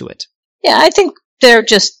used to it. Yeah, I think they're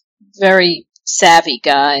just very savvy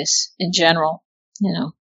guys in general.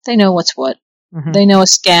 They know what's what. Mhm. They know a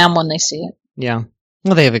scam when they see it. Yeah.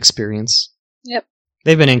 Well, they have experience. Yep.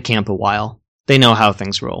 They've been in camp a while. They know how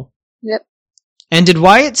things roll. Yep. And did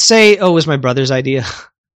Wyatt say, it was my brother's idea?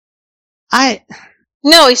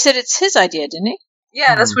 No, he said it's his idea, didn't he?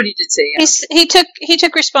 Yeah, that's what he did say. Yeah. He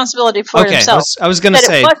took responsibility for it Okay, himself. I was going to That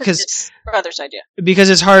say, it wasn't because his brother's idea.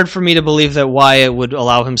 it's hard for me to believe that Wyatt would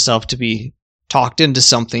allow himself to be talked into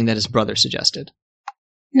something that his brother suggested.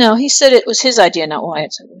 No, he said it was his idea, not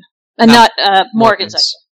Wyatt's idea. And No, not Morgan's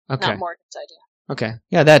idea. Okay. Not Morgan's idea. Okay.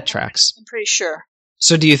 Yeah, that tracks. I'm pretty sure.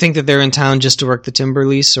 So do you think that they're in town just to work the timber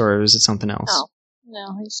lease, or is it something else?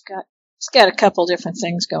 No, he's got a couple different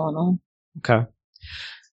things going on. Okay.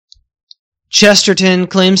 Chesterton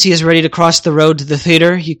claims he is ready to cross the road to the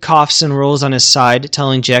theater. He coughs and rolls on his side,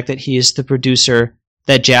 telling Jack that he is the producer,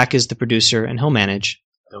 that Jack is the producer, and he'll manage.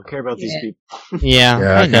 Don't care about these Yeah. people. Yeah, Yeah,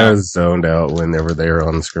 I I kind know. of zoned out whenever they were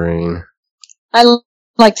on the screen. I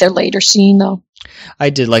like their later scene though. I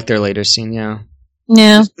did like their later scene, yeah.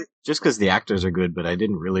 Yeah. Just because the actors are good, but I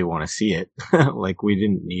didn't really want to see it. Like, we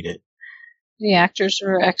didn't need it. The actors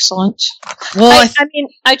were excellent. Well, I mean,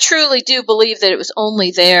 I truly do believe that it was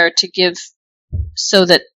only there to give so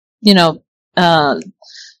that, you know,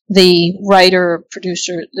 the writer,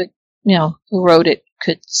 producer, who wrote it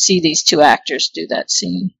could see these two actors do that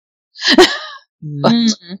scene. But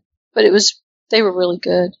they were really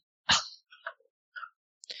good.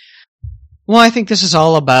 Well, I think this is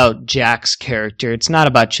all about Jack's character. It's not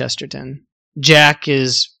about Chesterton. Jack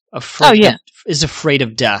is afraid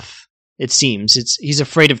of death. It seems he's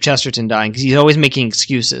afraid of Chesterton dying because he's always making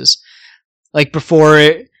excuses. Like before,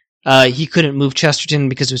 he couldn't move Chesterton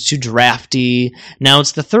because it was too drafty. Now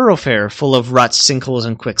it's the thoroughfare full of ruts, sinkholes,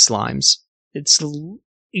 and quick slimes.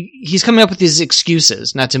 He's coming up with these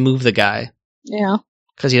excuses not to move the guy. Yeah.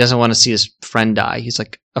 Because he doesn't want to see his friend die. He's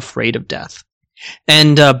like afraid of death.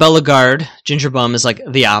 And Bellegarde, Gingerbum, is like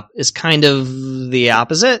is kind of the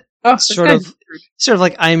opposite. Oh, sort of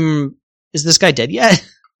like is this guy dead yet?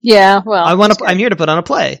 Yeah, well, I'm here to put on a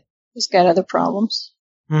play. He's got other problems.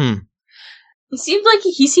 He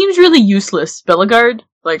seems really useless, Bellegarde.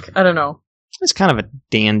 Like, I don't know. It's kind of a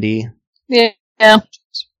dandy. Yeah.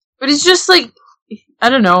 But he's just like, I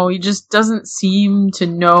don't know, he just doesn't seem to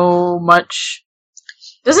know much.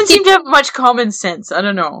 Doesn't seem to have much common sense. I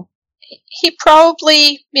don't know. He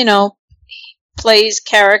probably, plays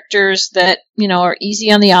characters that, are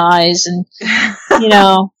easy on the eyes and,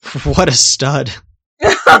 What a stud.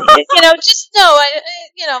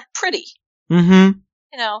 pretty. Mm-hmm.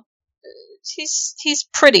 He's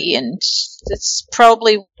pretty, and that's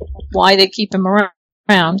probably why they keep him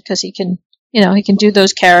around, because he can do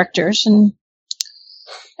those characters, and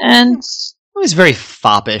Well, he's very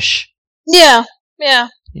foppish. yeah.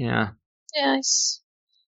 Yeah. He's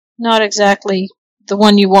not exactly the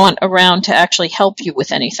one you want around to actually help you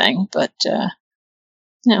with anything, but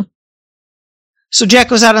yeah. So Jack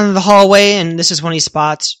goes out into the hallway, and this is when he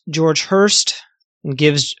spots George Hurst and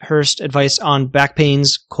gives Hurst advice on back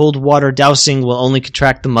pains. Cold water dousing will only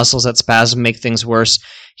contract the muscles that spasm, make things worse.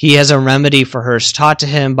 He has a remedy for Hurst, taught to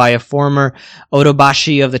him by a former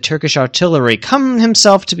Otobashi of the Turkish artillery, come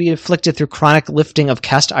himself to be afflicted through chronic lifting of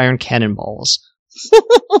cast iron cannonballs.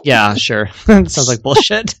 Yeah, sure. Sounds like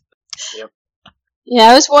bullshit. Yep. Yeah,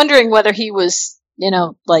 I was wondering whether he was,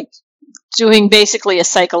 doing basically a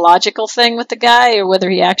psychological thing with the guy, or whether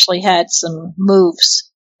he actually had some moves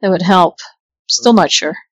that would help. Still not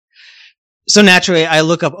sure. So naturally, I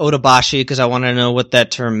look up Otobashi because I want to know what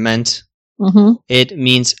that term meant. Mm-hmm. It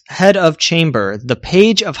means head of chamber, the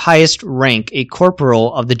page of highest rank, a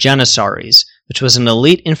corporal of the Janissaries, which was an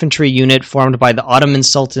elite infantry unit formed by the Ottoman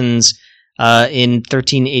sultans in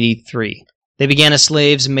 1383. They began as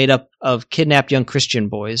slaves made up of kidnapped young Christian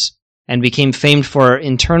boys and became famed for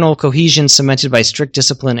internal cohesion cemented by strict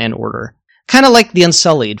discipline and order. Kind of like the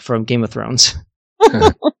Unsullied from Game of Thrones.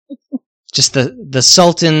 Just the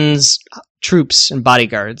Sultan's troops and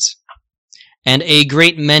bodyguards. And a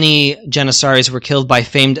great many Janissaries were killed by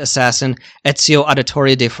famed assassin Ezio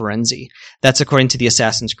Auditore de Firenze. That's according to the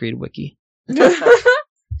Assassin's Creed wiki.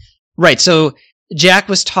 Right, so Jack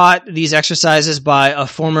was taught these exercises by a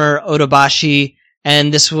former Otobashi,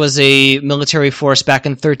 and this was a military force back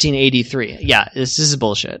in 1383. Yeah, this is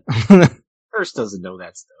bullshit. Hurst doesn't know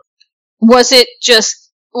that stuff. Was it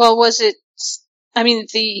just, this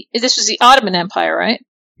was the Ottoman Empire, right?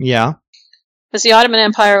 Yeah. Because the Ottoman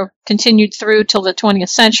Empire continued through till the 20th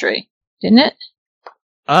century, didn't it?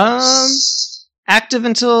 Active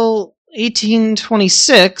until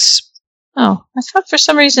 1826. Oh, I thought for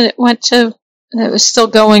some reason it was still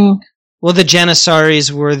going. Well, the Janissaries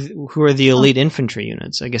who were the elite infantry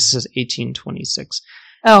units. I guess it says 1826.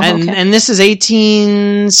 Oh, okay. And this is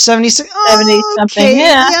 1876. 70 something. Okay.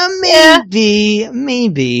 Yeah.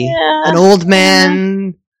 Maybe. Yeah. An old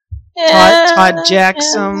man taught Jack yeah.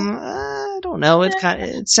 some. I don't know.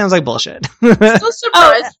 It sounds like bullshit. It still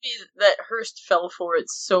surprised me that Hurst fell for it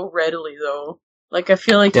so readily, though. Like, I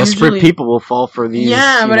feel like desperate people will fall for these.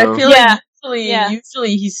 Yeah, but I feel Yeah.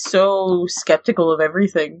 usually he's so skeptical of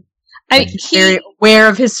everything. He's very aware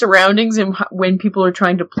of his surroundings and when people are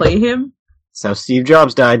trying to play him. That's how Steve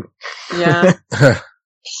Jobs died. Yeah.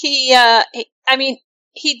 he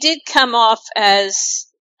did come off as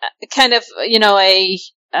kind of,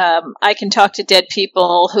 I can talk to dead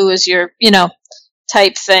people, who is your,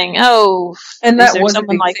 type thing. Oh, and that was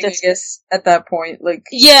someone like thing, this? I guess, at that point. Like,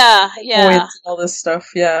 yeah. points and all this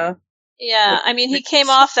stuff, yeah. Yeah, I mean, he came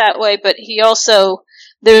off that way, but he also,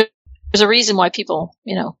 there's a reason why people,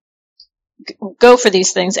 go for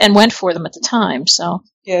these things and went for them at the time. So,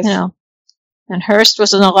 Yes. and Hearst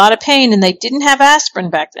was in a lot of pain, and they didn't have aspirin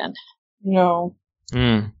back then. No.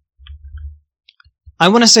 I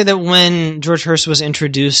want to say that when George Hearst was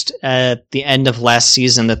introduced at the end of last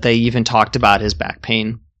season, that they even talked about his back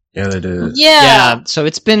pain. Yeah, they did. Yeah. So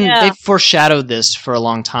it's been, they've foreshadowed this for a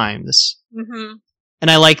long time. Mm-hmm.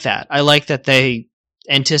 And I like that. I like that they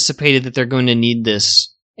anticipated that they're going to need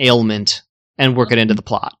this ailment and work it into the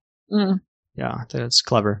plot. Mm. Yeah, that's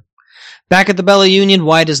clever. Back at the Bella Union,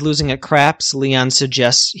 Wyatt is losing at craps. Leon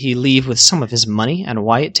suggests he leave with some of his money, and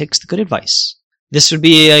Wyatt takes the good advice. This would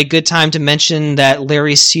be a good time to mention that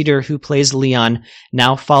Larry Cedar, who plays Leon,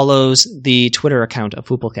 now follows the Twitter account of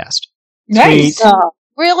Fooplecast. Nice.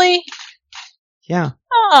 Really? Yeah.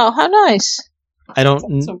 Oh, how nice. I don't...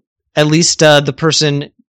 Awesome. At least the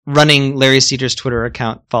person running Larry Cedar's Twitter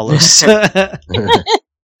account follows.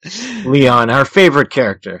 Leon, our favorite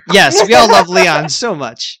character. Yes, we all love Leon so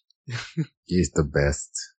much. He's the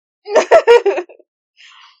best.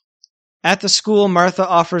 At the school, Martha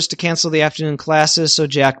offers to cancel the afternoon classes so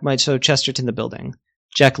Jack might show Chesterton the building.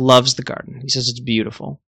 Jack loves the garden. He says it's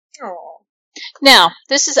beautiful. Oh. Now,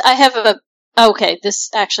 I have okay,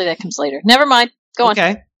 that comes later. Never mind. Go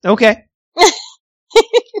on. Okay.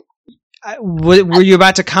 Were you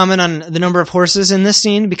about to comment on the number of horses in this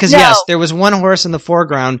scene? Because yes, there was one horse in the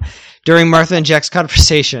foreground during Martha and Jack's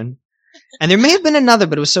conversation. And there may have been another,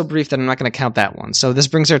 but it was so brief that I'm not going to count that one. So this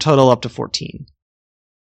brings our total up to 14.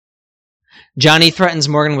 Johnny threatens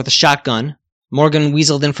Morgan with a shotgun. Morgan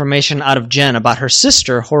weaseled information out of Jen about her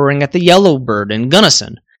sister whoring at the Yellowbird in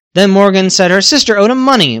Gunnison. Then Morgan said her sister owed him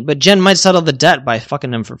money, but Jen might settle the debt by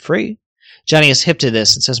fucking him for free. Johnny is hip to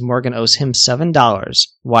this and says Morgan owes him $7.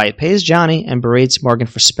 Wyatt pays Johnny and berates Morgan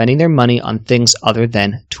for spending their money on things other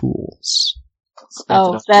than tools.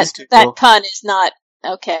 Oh, that pun is not...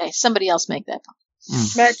 Okay, somebody else make that pun.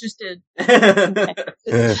 Matt just did. Okay.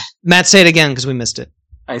 Matt, say it again because we missed it.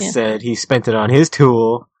 I said he spent it on his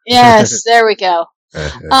tool. Yes, there we go.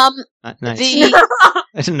 Nice.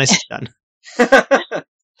 Nice done.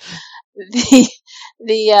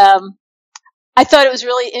 I thought it was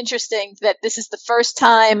really interesting that this is the first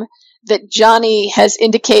time that Johnny has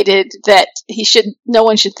indicated that no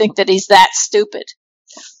one should think that he's that stupid.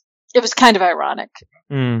 It was kind of ironic.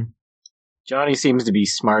 Johnny seems to be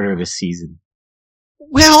smarter this season.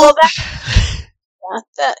 Well,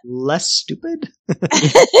 that less stupid.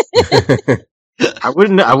 I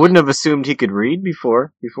wouldn't have assumed he could read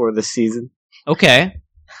before this season. Okay.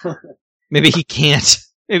 Maybe he can't.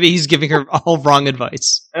 Maybe he's giving her all wrong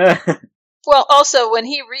advice. Well, also when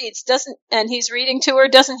he reads, and he's reading to her,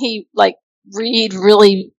 doesn't he read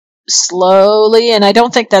really slowly? And I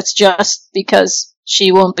don't think that's just because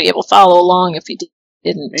she won't be able to follow along if he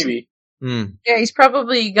didn't. Maybe. Yeah, he's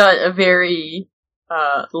probably got a very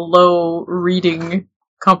low reading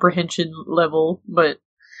comprehension level, but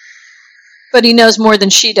he knows more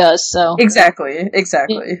than she does. So exactly.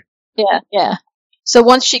 Yeah. So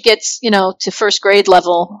once she gets, to first grade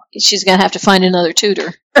level, she's gonna have to find another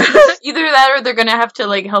tutor. Either that, or they're gonna have to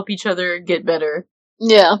help each other get better.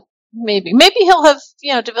 Yeah, maybe he'll have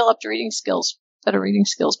developed better reading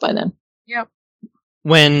skills by then. Yep.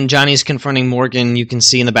 When Johnny's confronting Morgan, you can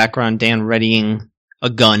see in the background Dan readying a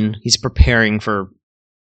gun. He's preparing for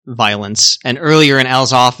violence. And earlier in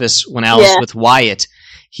Al's office, when Al was with Wyatt,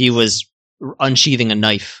 he was unsheathing a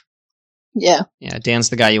knife. Yeah. Yeah, Dan's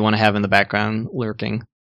the guy you want to have in the background, lurking,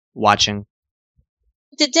 watching.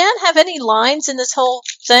 Did Dan have any lines in this whole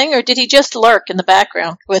thing, or did he just lurk in the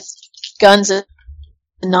background with guns and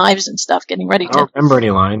knives and stuff, getting ready I don't remember any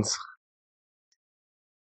lines.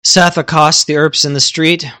 Seth accosts the Earps in the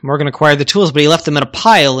street. Morgan acquired the tools, but he left them in a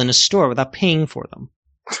pile in a store without paying for them.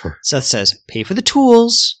 Seth says, pay for the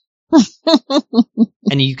tools.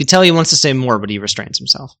 And you could tell he wants to say more, but he restrains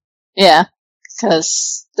himself. Yeah,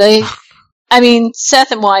 because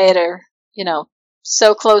Seth and Wyatt are,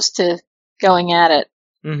 so close to going at it.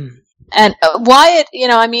 Mm-hmm. And Wyatt,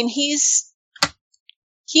 he's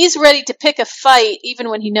ready to pick a fight even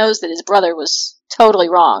when he knows that his brother was totally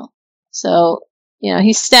wrong. So,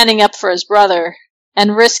 he's standing up for his brother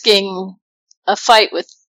and risking a fight with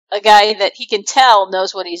a guy that he can tell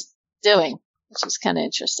knows what he's doing, which is kind of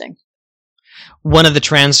interesting. One of the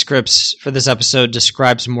transcripts for this episode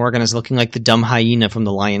describes Morgan as looking like the dumb hyena from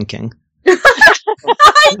The Lion King. He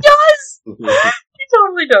does! He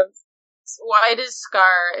totally does. Wyatt is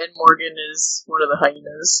Scar and Morgan is one of the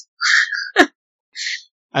hyenas.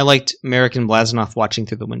 I liked American Blaznoff watching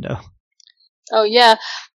through the window. Oh, yeah.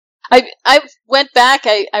 I went back,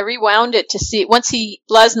 I rewound it to see, once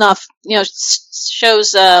Blaznoff,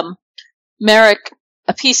 shows Merrick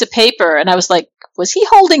a piece of paper, and I was like, was he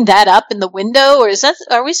holding that up in the window, or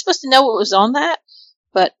are we supposed to know what was on that?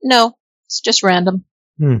 But no, it's just random.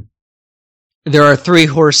 There are 3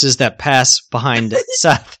 horses that pass behind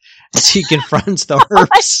Seth as he confronts the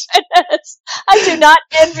hearse. Oh my goodness. I do not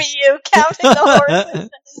envy you counting the horses in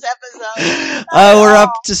this episode. We're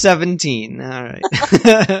up to 17. All right.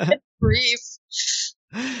 Brief.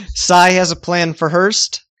 Cy has a plan for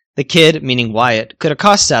Hearst. The kid, meaning Wyatt, could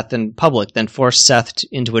accost Seth in public, then force Seth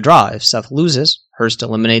into a draw. If Seth loses, Hearst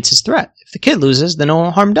eliminates his threat. If the kid loses, then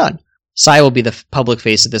no harm done. Cy will be the public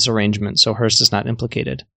face of this arrangement, so Hearst is not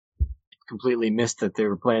implicated. Completely missed that they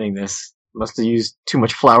were planning this. Must have used too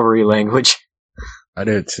much flowery language. I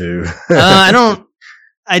did too. I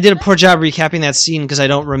did a poor job recapping that scene because I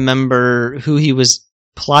don't remember who he was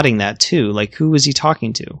plotting that to. Like, who was he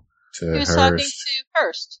talking to? He was talking to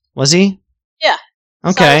Hearst. Was he? Yeah.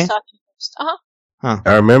 Okay. Cy was talking to Hearst. Uh-huh.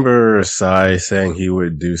 I remember Cy saying he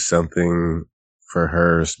would do something for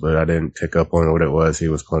Hearst, but I didn't pick up on what it was he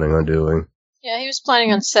was planning on doing. Yeah, he was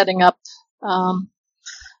planning on setting up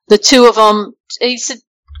the 2 of them.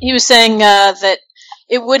 He was saying that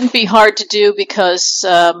it wouldn't be hard to do because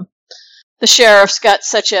the sheriff's got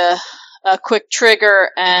such a quick trigger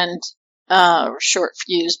and short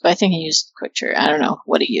fuse, but I think he used quick trigger. I don't know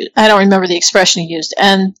what he used. I don't remember the expression he used.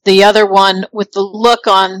 And the other one with the look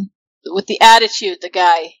on, with the attitude, the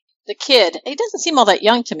kid, he doesn't seem all that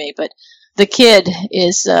young to me, but the kid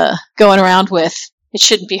is going around with, it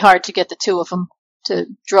shouldn't be hard to get the 2 of them to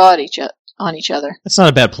draw at on each other. That's not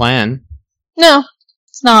a bad plan. No,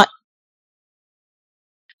 it's not.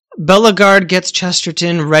 Bellegarde gets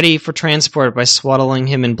Chesterton ready for transport by swaddling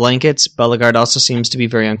him in blankets. Bellegarde also seems to be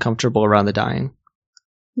very uncomfortable around the dying.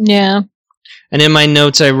 Yeah. And in my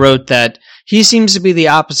notes I wrote that he seems to be the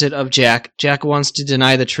opposite of Jack. Jack wants to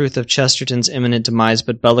deny the truth of Chesterton's imminent demise,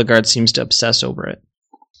 but Bellegarde seems to obsess over it.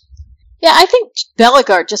 Yeah, I think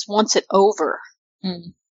Bellegarde just wants it over.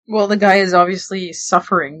 Well, the guy is obviously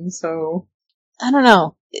suffering, so... I don't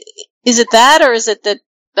know. Is it that, or is it that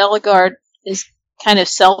Bellegarde is kind of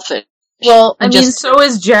selfish? Well, I mean, so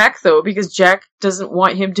is Jack, though, because Jack doesn't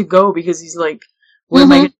want him to go because he's like, what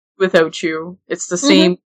am I going to do without you? It's the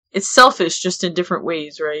same... It's selfish, just in different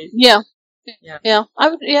ways, right? Yeah. I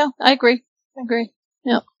agree. Yeah, I agree.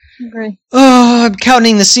 Oh, I'm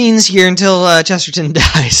counting the scenes here until Chesterton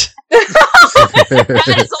dies.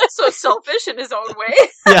 That is also selfish in his own way.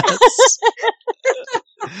 Yes.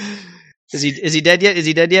 Is he dead yet? Is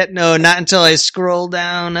he dead yet? No, not until I scroll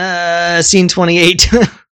down scene 28.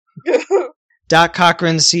 Doc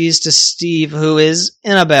Cochran sees to Steve, who is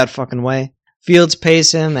in a bad fucking way. Fields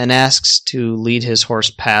pays him and asks to lead his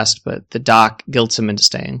horse past, but the doc guilts him into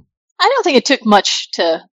staying. I don't think it took much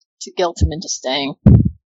to guilt him into staying.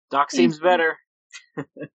 Doc seems better.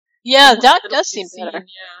 Yeah, Doc does seem better.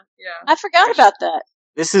 Yeah. I forgot about that.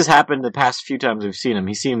 This has happened the past few times we've seen him.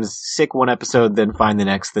 He seems sick one episode, then fine the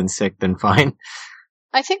next, then sick, then fine.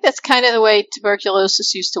 I think that's kind of the way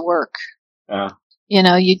tuberculosis used to work. You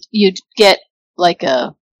know, you'd get like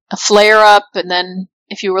a flare up, and then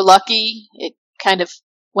if you were lucky, it kind of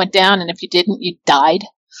went down, and if you didn't, you died.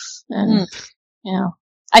 And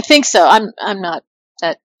I think so. I'm not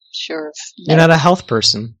that sure of that. You're not a health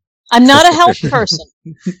person. I'm not a health person.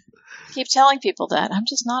 I keep telling people that. I'm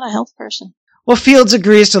just not a health person. Well, Fields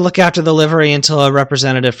agrees to look after the livery until a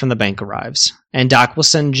representative from the bank arrives. And Doc will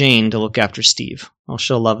send Jane to look after Steve. Oh,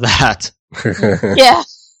 she'll love that. Yeah.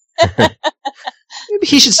 Maybe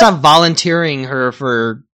he should stop volunteering her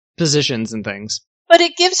for positions and things. But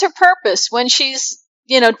it gives her purpose when she's,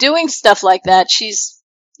 doing stuff like that. She's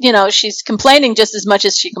complaining just as much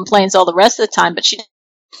as she complains all the rest of the time, but she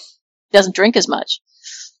doesn't drink as much.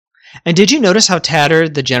 And did you notice how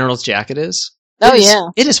tattered the general's jacket is? Yeah.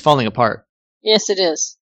 It is falling apart. Yes, it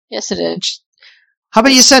is. Yes, it is. How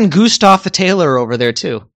about you send Gustav the tailor over there,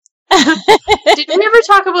 too? Did we ever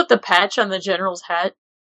talk about the patch on the general's hat?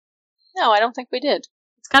 No, I don't think we did.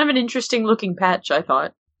 It's kind of an interesting looking patch, I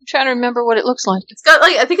thought. I'm trying to remember what it looks like.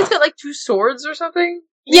 I think it's got like 2 swords or something.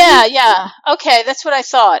 Maybe? Yeah. Okay, that's what I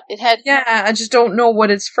thought. It had. Yeah, I just don't know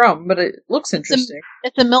what it's from, but it looks interesting.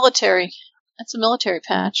 It's a military. It's a military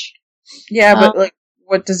patch. Yeah, but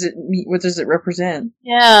what does it mean? What does it represent?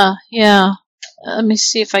 Yeah. Let me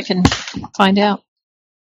see if I can find out.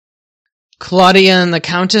 Claudia and the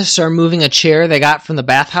Countess are moving a chair they got from the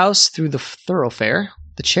bathhouse through the thoroughfare.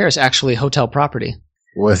 The chair is actually hotel property.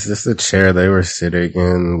 Was this the chair they were sitting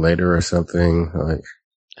in later or something? Like,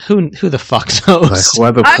 who the fuck knows?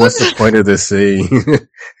 Like, what's the point of this scene?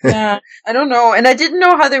 Yeah, I don't know. And I didn't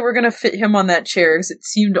know how they were going to fit him on that chair because it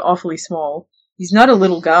seemed awfully small. He's not a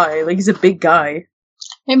little guy. Like, he's a big guy.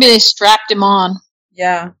 Maybe they strapped him on.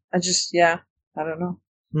 Yeah, I don't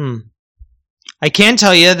know. I can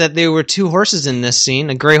tell you that there were 2 horses in this scene,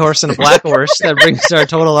 a gray horse and a black horse. That brings our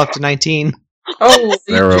total up to 19. Oh,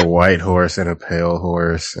 There were a white horse and a pale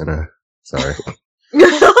horse and a... Sorry.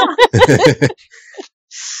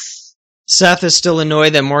 Seth is still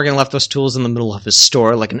annoyed that Morgan left those tools in the middle of his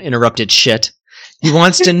store like an interrupted shit. He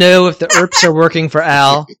wants to know if the ERPs are working for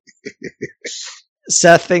Al.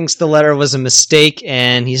 Seth thinks the letter was a mistake,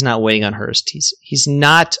 and he's not waiting on Hearst. He's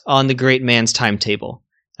not on the great man's timetable.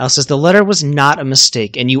 Al says the letter was not a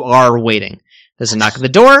mistake, and you are waiting. There's a knock at the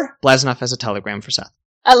door. Blaznoff has a telegram for Seth.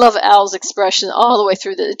 I love Al's expression all the way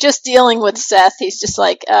through just dealing with Seth. He's just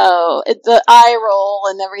like, oh, the eye roll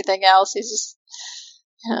and everything else. He's just,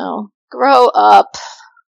 grow up.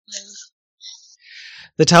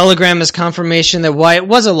 The telegram is confirmation that Wyatt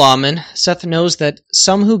was a lawman. Seth knows that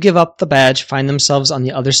some who give up the badge find themselves on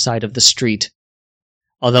the other side of the street.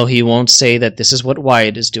 Although he won't say that this is what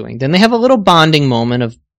Wyatt is doing. Then they have a little bonding moment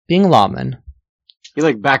of being lawmen.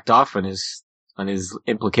 He backed off on his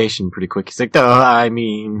implication pretty quick. He's like, I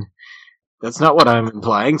mean, that's not what I'm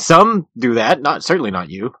implying. Some do that, certainly not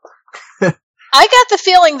you. I got the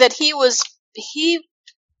feeling that he was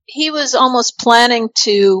almost planning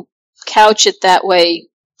to couch it that way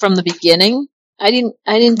from the beginning. I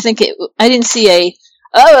didn't see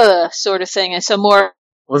a sort of thing. I saw more.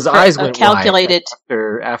 Well, his eyes went calculated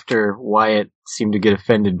wide after Wyatt seemed to get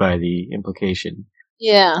offended by the implication.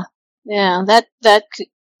 Yeah, that could,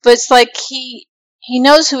 but it's like he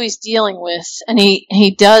knows who he's dealing with, and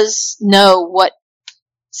he does know what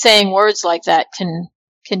saying words like that can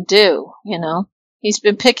do. He's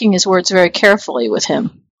been picking his words very carefully with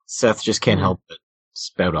him. Seth just can't help but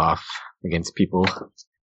spout off against people.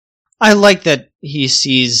 I like that he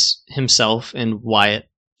sees himself in Wyatt.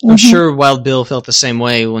 I'm sure Wild Bill felt the same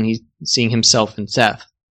way when he's seeing himself in Seth.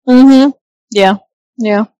 Mm-hmm. Yeah.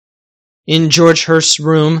 In George Hurst's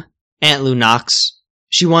room, Aunt Lou knocks.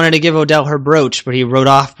 She wanted to give Odell her brooch, but he rode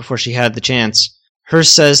off before she had the chance.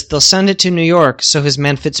 Hurst says they'll send it to New York so his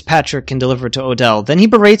man Fitzpatrick can deliver it to Odell. Then he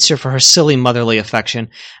berates her for her silly motherly affection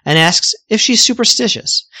and asks if she's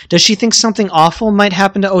superstitious. Does she think something awful might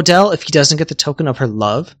happen to Odell if he doesn't get the token of her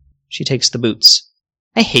love? She takes the boots.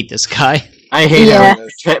 I hate this guy. I hate how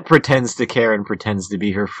he pretends to care and pretends to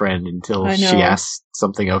be her friend until she asks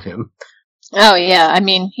something of him. Oh yeah, I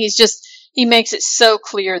mean, he makes it so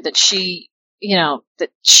clear that she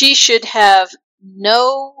should have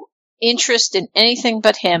no interest in anything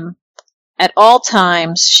but him at all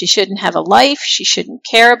times. She shouldn't have a life. She shouldn't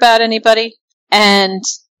care about anybody. And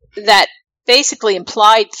that basically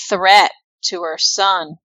implied threat to her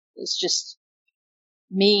son is just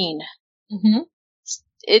mean. Mm-hmm.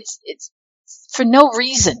 It's for no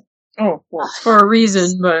reason. Oh, well, it's for a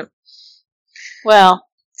reason, but... Well...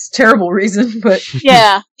 It's a terrible reason, but...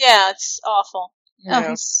 yeah, it's awful.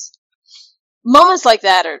 Yeah. Moments like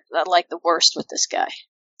that are like the worst with this guy.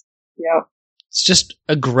 Yeah. It's just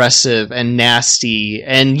aggressive and nasty,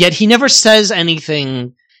 and yet he never says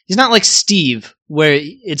anything. He's not like Steve, where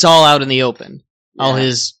it's all out in the open. Yeah. All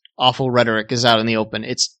his awful rhetoric is out in the open.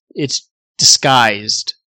 It's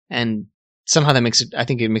disguised, and somehow that makes it, I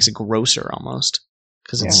think it makes it grosser almost.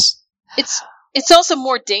 Because it's also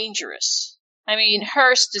more dangerous. I mean,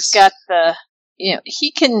 Hearst has got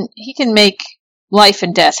he can make life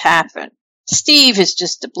and death happen. Steve is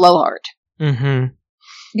just a blowhard. Mm-hmm.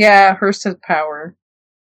 Yeah, Hearst has power.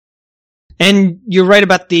 And you're right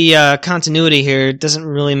about the continuity here. It doesn't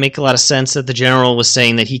really make a lot of sense that the general was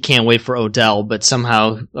saying that he can't wait for Odell, but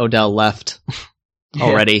somehow Odell left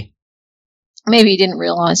already. Maybe he didn't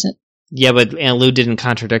realize it. Yeah, but Aunt Lou didn't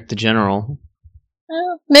contradict the general.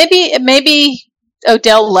 Maybe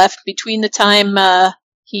Odell left between the time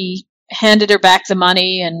he handed her back the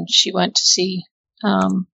money and she went to see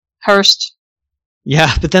Hearst.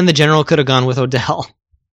 Yeah, but then the general could have gone with Odell.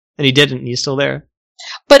 And he didn't. He's still there.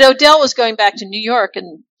 But Odell was going back to New York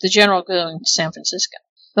and the general going to San Francisco.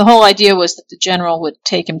 The whole idea was that the general would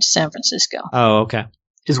take him to San Francisco. Oh, okay.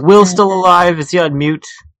 Is Will still alive? Is he on mute?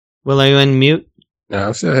 Will, are you on mute? No,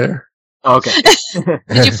 I'm still here. Oh, okay.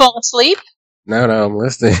 Did you fall asleep? No, I'm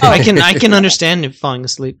listening. Oh. I can understand him falling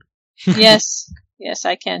asleep. Yes,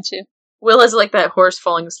 I can too. Will is like that horse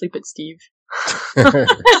falling asleep at Steve.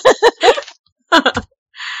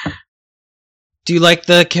 Do you like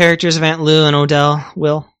the characters of Aunt Lou and Odell,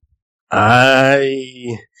 Will?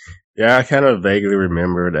 I kind of vaguely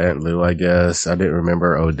remembered Aunt Lou, I guess. I didn't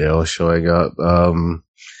remember Odell showing up.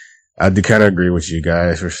 I do kind of agree with you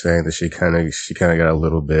guys for saying that she kind of got a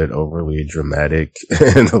little bit overly dramatic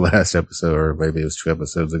in the last episode, or maybe it was 2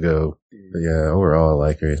 episodes ago. But yeah, overall, I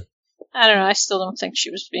like her. I don't know. I still don't think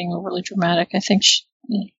she was being overly dramatic. I think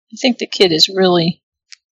the kid is really,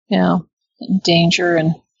 in danger,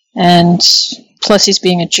 and plus he's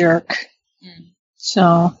being a jerk.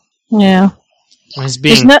 So, yeah. He's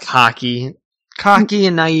being cocky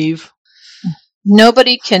and naive.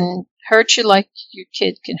 Nobody can hurt you like your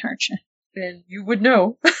kid can hurt you. And you would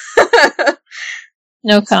know.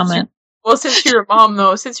 No comment. Well, since you're a mom,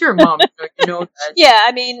 though, you know that. Yeah,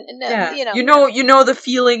 I mean, you know the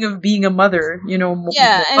feeling of being a mother.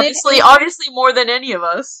 Yeah, and obviously more than any of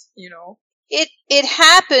us. It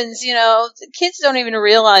happens. The kids don't even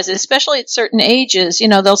realize it, especially at certain ages.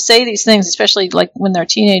 They'll say these things, especially like when they're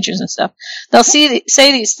teenagers and stuff. They'll say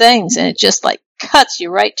these things, and it just like cuts you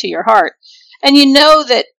right to your heart. And you know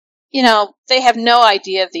that they have no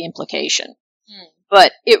idea of the implication,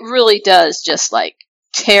 but it really does just like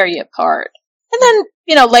tear you apart. And then,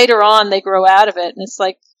 later on they grow out of it and it's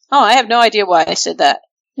like, oh, I have no idea why I said that.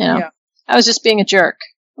 I was just being a jerk.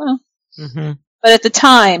 Well, but at the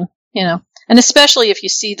time, and especially if you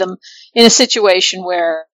see them in a situation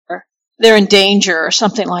where they're in danger or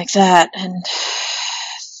something like that. And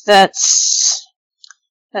that's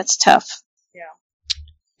tough. Yeah.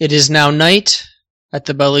 It is now night. At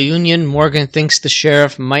the Bella Union, Morgan thinks the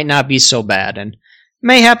sheriff might not be so bad, and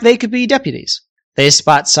mayhap they could be deputies. They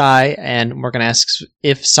spot Cy, and Morgan asks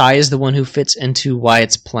if Cy is the one who fits into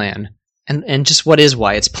Wyatt's plan. And just what is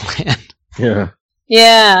Wyatt's plan? Yeah.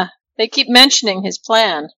 Yeah, they keep mentioning his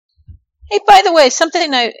plan. Hey, by the way,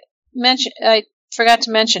 something I forgot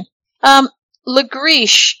to mention.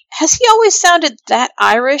 Legrish, has he always sounded that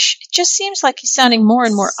Irish? It just seems like he's sounding more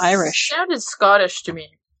and more Irish. Sounded Scottish to me.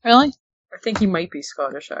 Really? I think he might be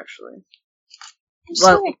Scottish, actually. He's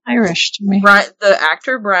sounding Irish to me. The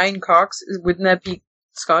actor, Brian Cox, wouldn't that be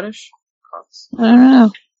Scottish? Cox? I don't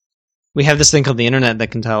know. We have this thing called the internet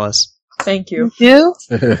that can tell us. Thank you. You?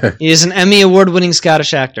 He is an Emmy Award-winning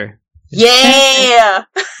Scottish actor. Yeah!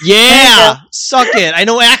 Yeah! Suck it! I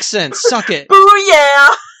know accents! Suck it! Booyah!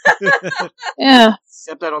 Yeah.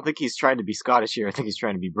 Except I don't think he's trying to be Scottish here. I think he's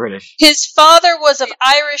trying to be British. His father was of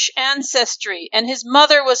Irish ancestry, and his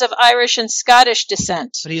mother was of Irish and Scottish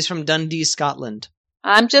descent. But he's from Dundee, Scotland.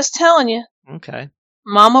 I'm just telling you. Okay.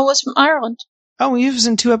 Mama was from Ireland. Oh, he was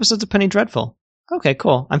in 2 episodes of Penny Dreadful. Okay,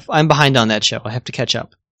 cool. I'm behind on that show. I have to catch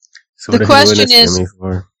up. So the question is,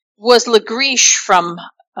 was Legrish from...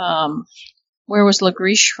 where was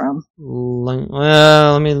Legrish from?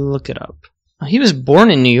 Well, let me look it up. He was born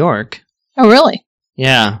in New York. Oh, really?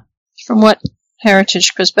 Yeah. From what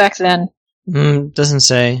heritage? Because back then... doesn't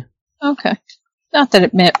say. Okay. Not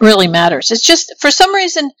that it really matters. It's just, for some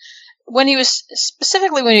reason, when he was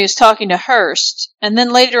talking to Hearst, and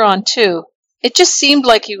then later on too, it just seemed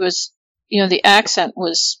like he was, the accent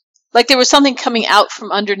was, like there was something coming out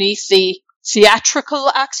from underneath the theatrical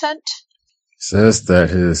accent. Says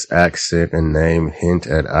that his accent and name hint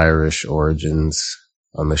at Irish origins.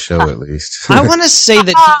 On the show, at least. I want to say that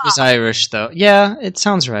he was Irish, though. Yeah, it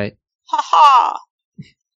sounds right. Ha ha.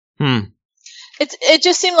 It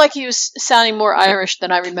just seemed like he was sounding more Irish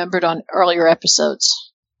than I remembered on earlier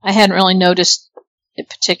episodes. I hadn't really noticed it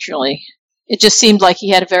particularly. It just seemed like he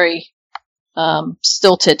had a very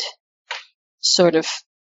stilted sort of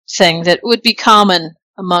thing that would be common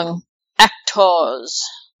among actors.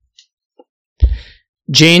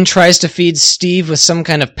 Jane tries to feed Steve with some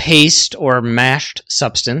kind of paste or mashed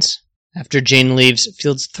substance. After Jane leaves,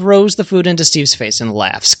 Fields throws the food into Steve's face and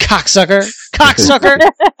laughs. Cocksucker! Cocksucker!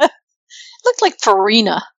 Looked like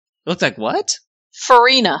farina. Looked like what?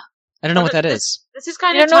 Farina. I don't know what that is. This is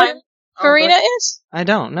kind of time. Know what farina is? I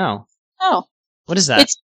don't know. Oh. What is that?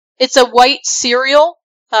 It's a white cereal.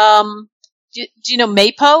 Do you know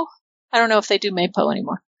Mapo? I don't know if they do Mapo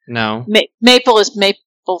anymore. No. Maple is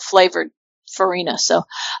maple flavored farina. So,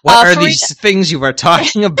 what are these things you are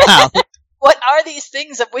talking about? What are these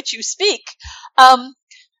things of which you speak?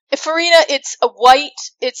 Farina, it's a white.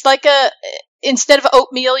 It's like instead of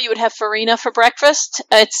oatmeal, you would have farina for breakfast.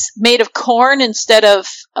 It's made of corn instead of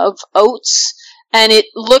oats, and it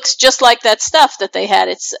looks just like that stuff that they had.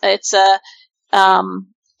 It's a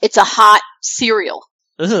hot cereal.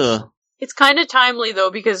 Ugh. It's kind of timely,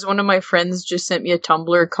 though, because one of my friends just sent me a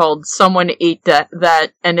Tumblr called Someone Ate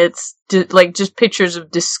That, and it's just pictures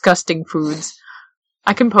of disgusting foods.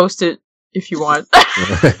 I can post it if you want.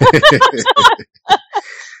 I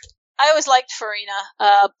always liked farina,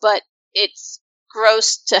 but it's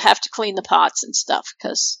gross to have to clean the pots and stuff,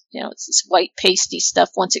 because, it's this white pasty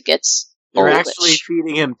stuff once it gets They're oldish. actually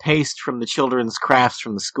feeding him paste from the children's crafts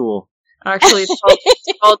from the school. Actually,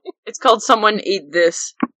 it's called Someone Ate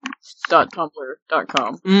This.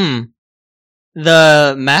 .tumblr.com.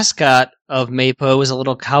 The mascot of Maypo is a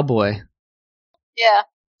little cowboy. Yeah,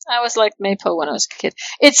 I always liked Maypo when I was a kid.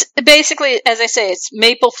 It's basically, as I say, it's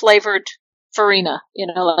maple flavored farina.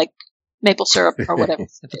 Like maple syrup or whatever.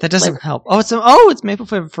 But that doesn't help. It's maple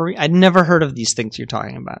flavored farina. I'd never heard of these things you're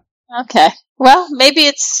talking about. Okay. Well, maybe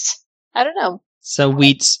it's, I don't know. So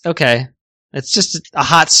wheats. Okay. It's just a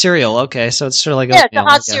hot cereal. Okay, so it's sort of like it's a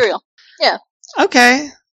hot cereal. Yeah. Okay.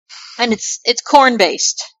 And it's corn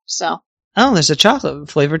based. So. Oh, there's a chocolate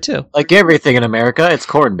flavor too. Like everything in America, it's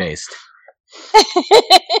corn based.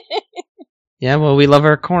 Yeah, well, we love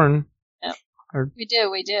our corn. Yeah. We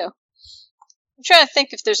do. I'm trying to think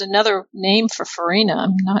if there's another name for farina.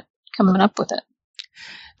 I'm not coming up with it.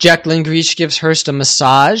 Jacqueline Greach gives Hearst a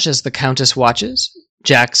massage as the Countess watches.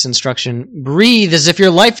 Jack's instruction: breathe as if your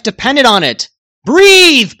life depended on it.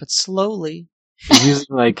 Breathe, but slowly. He's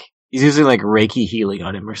using like Reiki healing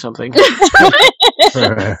on him or something.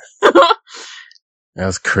 I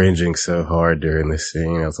was cringing so hard during this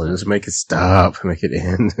scene. I was like, just make it stop, make it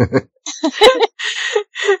end.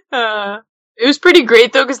 It was pretty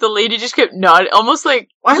great though, because the lady just kept nodding, almost like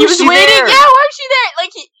why he was was she waiting. there? Yeah, why was she there?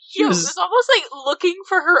 Like he was- was almost like looking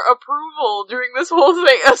for her approval during this whole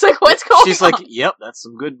thing. I was like, what's going on? She's like, yep, that's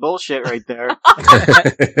some good bullshit right there.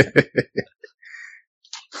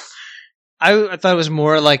 I thought it was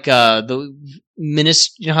more like the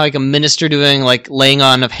minister, how like a minister doing like laying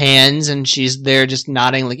on of hands, and she's there just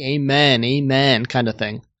nodding like amen, amen kind of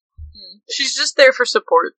thing. She's just there for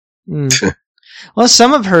support. Mm. Well,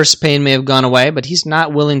 some of Hearst's pain may have gone away, but he's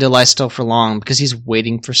not willing to lie still for long because he's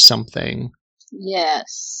waiting for something.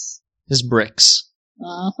 Yes. His bricks.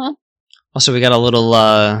 Uh-huh. Also, we got a little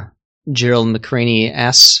Gerald McCraney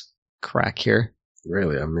ass crack here.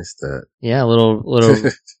 Really, I missed that. Yeah, a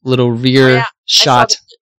little rear Oh, yeah. shot.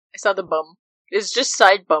 I saw the bum. It's just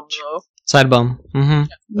side bum though. Side bum.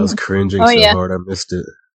 Mm-hmm. I was cringing Oh, so yeah. hard I missed it.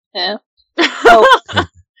 Yeah. Oh,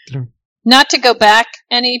 not to go back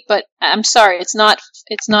any, but I'm sorry, it's not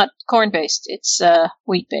corn based. It's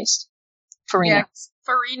wheat based. Farina. Yeah,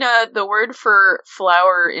 farina. The word for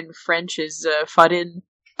flour in French is farin.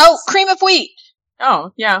 Oh, cream of wheat.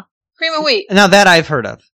 Oh, yeah. Cream of wheat. Now that I've heard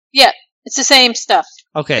of. Yeah, it's the same stuff.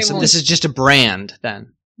 Okay, Cream so of this wheat. is just a brand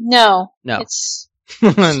then. No. No. It's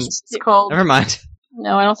It's called. Never mind.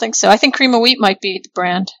 no, I don't think so. I think cream of wheat might be the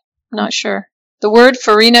brand. I'm not sure. The word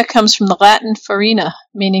farina comes from the Latin farina,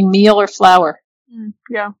 meaning meal or flour.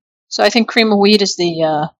 Yeah. So I think cream of wheat is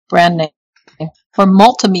the brand name. Or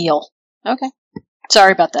Multimeal. Okay.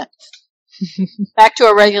 Sorry about that. Back to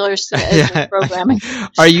our regular Yeah. programming.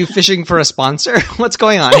 Are you fishing for a sponsor? What's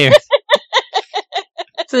going on here?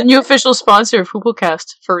 It's the new official sponsor of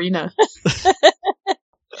Hooplecast, Farina.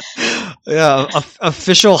 Yeah,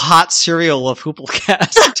 official hot cereal of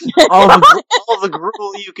Hooplecast. all the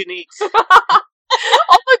gruel you can eat. All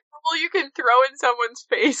the gruel you can throw in someone's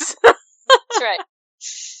face. That's right.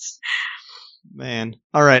 Man.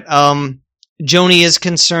 All right. Joni is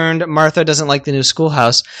concerned Martha doesn't like the new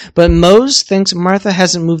schoolhouse, but Mose thinks Martha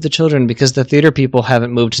hasn't moved the children because the theater people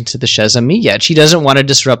haven't moved into the Chez Amis yet. She doesn't want to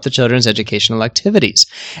disrupt the children's educational activities.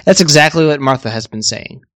 That's exactly what Martha has been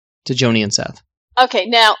saying to Joni and Seth. Okay,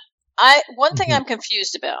 now, one thing I'm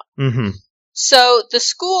confused about. Mm-hmm. So the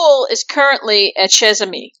school is currently at Chez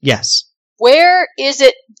Amis. Yes. Where is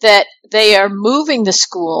it that they are moving the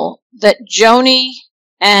school that Joni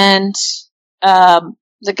and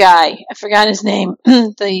the guy, I forgot his name,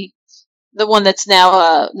 the one that's now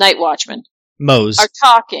a night watchman, Mose. are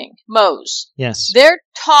talking, Mose. Yes. They're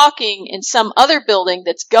talking in some other building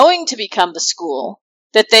that's going to become the school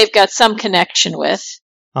that they've got some connection with.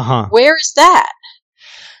 Uh-huh. Where is that?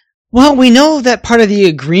 Well, we know that part of the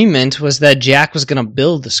agreement was that Jack was going to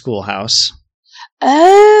build the schoolhouse.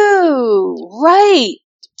 Oh, right.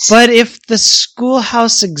 But if the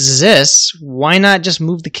schoolhouse exists, why not just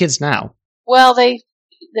move the kids now? Well, they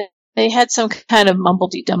had some kind of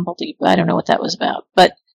mumbledy-dumbledy, but I don't know what that was about.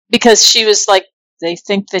 But because she was like, they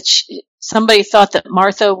think that somebody thought that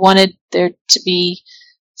Martha wanted there to be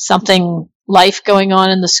something life going on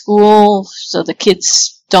in the school, so the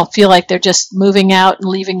kids don't feel like they're just moving out and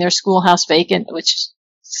leaving their schoolhouse vacant, which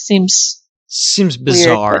seems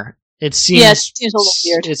bizarre. It seems it seems a little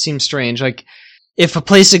weird. It seems strange. Like, if a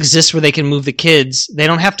place exists where they can move the kids, they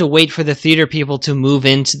don't have to wait for the theater people to move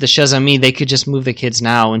into the Chez Amis. They could just move the kids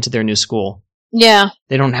now into their new school. Yeah.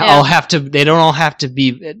 They don't all have to. They don't all have to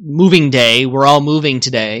be moving day. We're all moving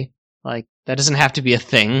today. Like, that doesn't have to be a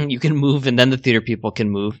thing. You can move, and then the theater people can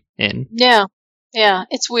move in. Yeah. Yeah.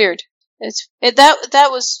 It's weird. That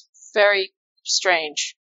was very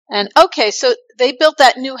strange. And okay, so they built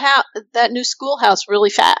that new schoolhouse really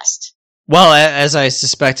fast. Well, as I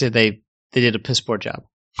suspected, they they did a piss poor job.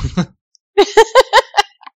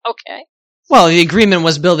 Okay. Well, the agreement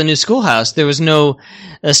was build a new schoolhouse. There was no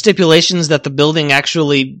stipulations that the building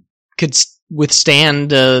actually could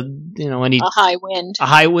withstand, any A high wind. a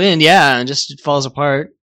high wind. Yeah, and just it falls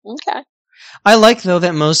apart. Okay. I like though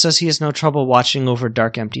that Mo says he has no trouble watching over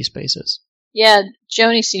dark, empty spaces. Yeah,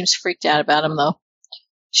 Joni seems freaked out about him, though.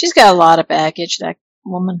 She's got a lot of baggage, that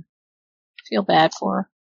woman. Feel bad for her.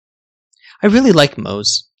 I really like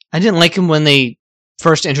Mose. I didn't like him when they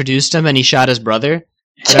first introduced him and he shot his brother.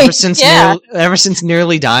 But ever since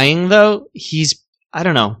nearly dying, though, I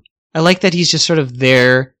don't know. I like that he's just sort of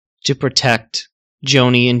there to protect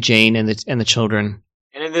Joni and Jane and the children.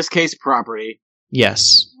 And in this case, property.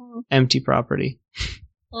 Yes. Empty property.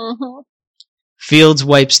 Mm-hmm. Fields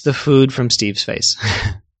wipes the food from Steve's face.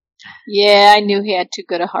 Yeah, I knew he had too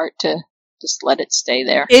good a heart to just let it stay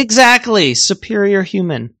there. Exactly. Superior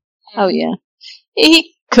human. Oh, yeah.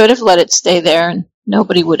 He could have let it stay there and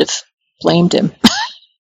nobody would have blamed him.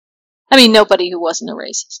 I mean, nobody who wasn't a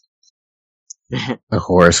racist. A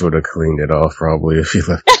horse would have cleaned it off probably if he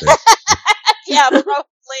left it there. Yeah, probably.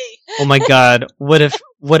 Oh my god. What if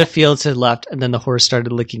Fields had left and then the horse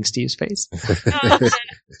started licking Steve's face?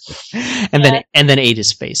 and then ate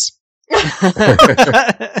his face. It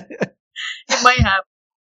might happen.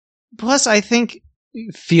 Plus, I think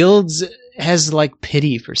Fields has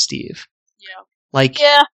pity for Steve. Yeah.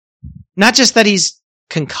 Yeah. Not just that he's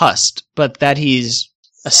concussed, but that he's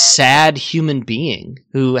a sad human being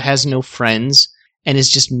who has no friends and is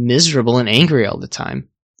just miserable and angry all the time.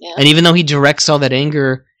 Yeah. And even though he directs all that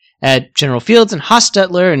anger at General Fields and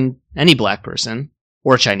Hostetler and any black person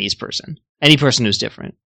or Chinese person, any person who's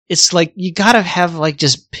different, it's you gotta have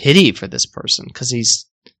just pity for this person because he's.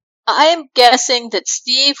 I'm guessing that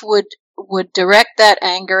Steve would direct that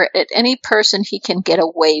anger at any person he can get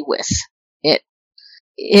away with it.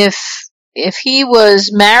 If he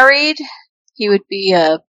was married, he would be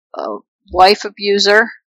a wife abuser.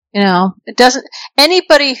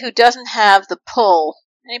 Anybody who doesn't have the pull,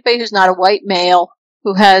 anybody who's not a white male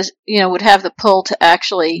who has, would have the pull to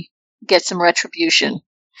actually get some retribution,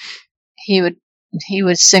 he would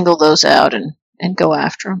single those out and go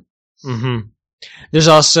after them. Mm-hmm. There's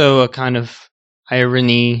also a kind of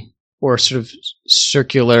irony or sort of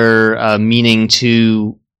circular meaning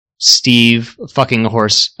to Steve fucking a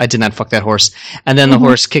horse. I did not fuck that horse. And then the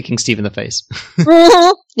horse kicking Steve in the face.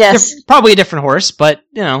 Mm-hmm. Yes. Probably a different horse, but,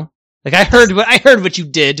 I heard what you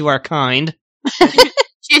did to our kind. Do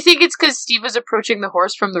you think it's because Steve was approaching the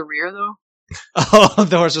horse from the rear, though? Oh,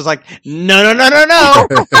 the horse was like, no,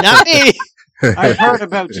 not me. I've heard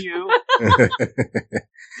about you.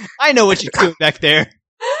 I know what you're doing back there.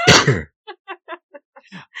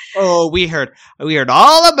 Oh, we heard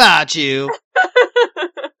all about you.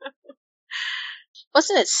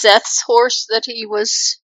 Wasn't it Seth's horse that he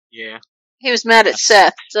was? Yeah. He was mad at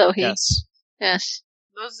Seth, so he. Yes. Yes.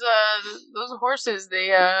 Those horses, they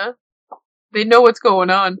know what's going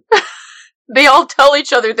on. They all tell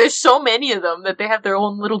each other. There's so many of them that they have their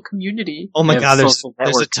own little community. Oh my They god, have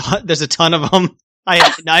there's a ton of them.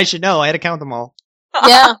 I should know. I had to count them all.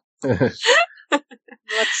 Yeah. Let's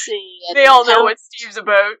see. They all know what Steve's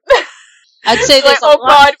about. I'd say It's there's like, a oh lot.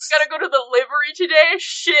 god, we gotta go to the livery today?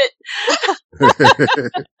 Shit.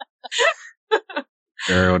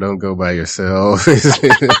 Girl, don't go by yourself.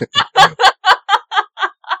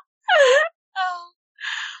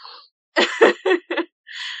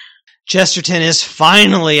 Chesterton is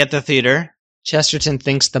finally at the theater. Chesterton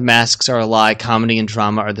thinks the masks are a lie, comedy and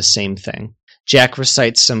drama are the same thing. Jack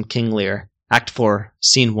recites some King Lear. Act 4,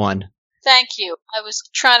 Scene 1. Thank you. I was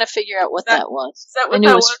trying to figure out what that was. Is that I what knew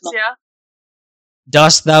that it was? was Yeah.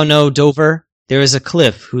 Dost thou know, Dover? There is a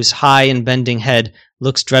cliff whose high and bending head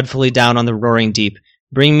looks dreadfully down on the roaring deep.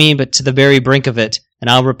 Bring me but to the very brink of it, and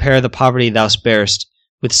I'll repair the poverty thou sparest.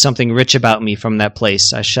 With something rich about me from that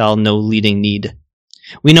place, I shall no leading need.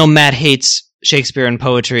 We know Matt hates Shakespeare and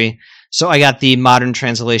poetry, so I got the modern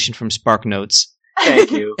translation from Spark Notes.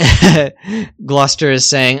 Thank you. Gloucester is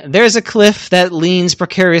saying, there's a cliff that leans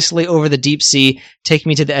precariously over the deep sea. Take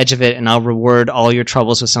me to the edge of it, and I'll reward all your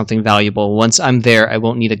troubles with something valuable. Once I'm there, I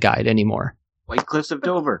won't need a guide anymore. White Cliffs of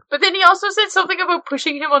Dover. But then he also said something about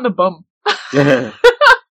pushing him on the bum. Yeah.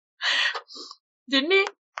 Didn't he?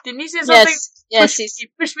 Didn't he say something? Yes. He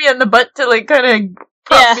pushed me on the butt to kind of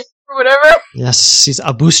prop me or whatever. Yes,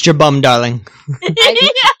 I'll boost your bum, darling. Yeah, what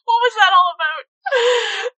was that all about?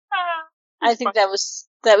 I think that was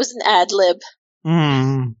an ad lib.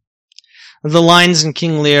 The lines in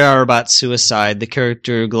King Lear are about suicide. The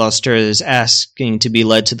character Gloucester is asking to be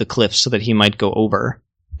led to the cliff so that he might go over.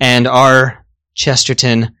 And our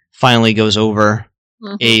Chesterton finally goes over.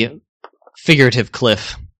 Mm-hmm. A figurative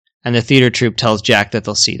cliff, and the theater troupe tells Jack that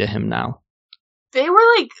they'll see to him now. They were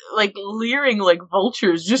like leering like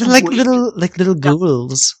vultures, just They're like waiting. little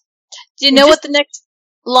ghouls. Do you know what the next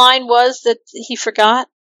line was that he forgot?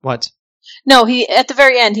 What? No, he at the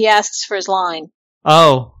very end he asks for his line.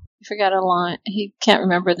 Oh, He forgot a line. He can't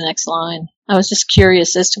remember the next line. I was just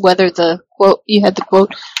curious as to whether the quote you had the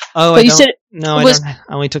quote. oh, But I you don't. said No, it I was- don't.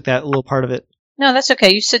 I only took that little part of it. No, that's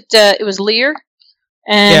okay. You said it was Lear.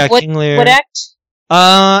 And Yeah, what King Lear. what act?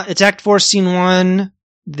 It's Act 4, Scene 1.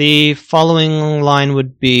 The following line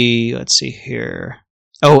would be, let's see here.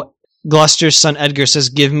 Oh, Gloucester's son Edgar says,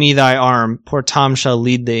 "Give me thy arm. Poor Tom shall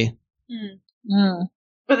lead thee." Mm.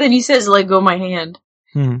 But then he says, "Let go my hand."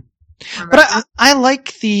 Hmm. But I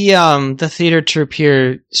like the theater troupe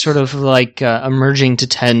here, sort of like emerging to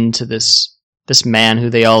tend to this man who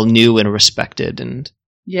they all knew and respected, and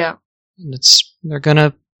Yeah. they're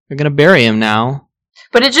gonna bury him now.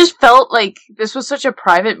 But it just felt like this was such a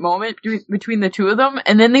private moment between the two of them,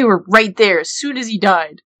 and then they were right there as soon as he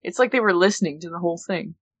died. It's like they were listening to the whole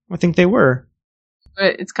thing. I think they were.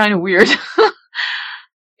 But it's kind of weird.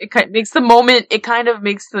 It kind of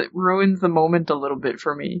ruins the moment a little bit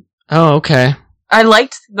for me. Oh, okay. I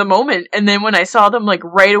liked the moment, and then when I saw them like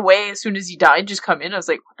right away as soon as he died just come in, I was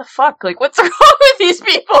like, what the fuck? Like, what's wrong with these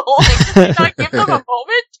people? Like, did we not give them a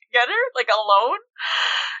moment together? Like, alone?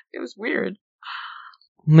 It was weird.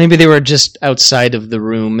 Maybe they were just outside of the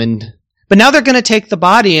room, but now they're going to take the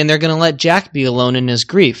body and they're going to let Jack be alone in his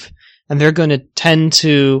grief, and they're going to tend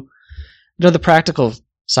to the practical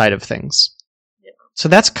side of things. Yeah. So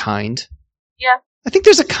that's kind. Yeah. I think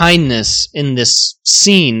there's a kindness in this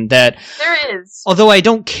scene that, There is. although I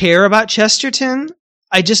don't care about Chesterton,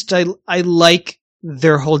 I like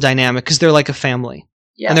their whole dynamic because they're like a family.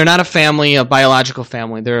 Yeah. And they're not a biological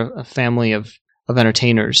family. They're a family of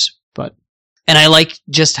entertainers. And I like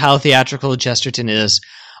just how theatrical Chesterton is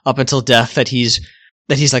up until death, that he's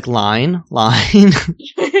like line.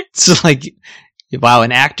 So like, wow,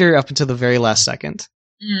 an actor up until the very last second.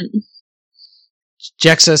 Mm.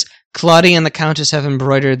 Jack says, Claudia and the Countess have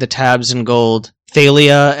embroidered the tabs in gold.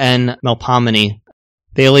 Thalia and Melpomene.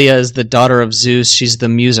 Thalia is the daughter of Zeus. She's the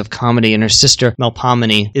muse of comedy, and her sister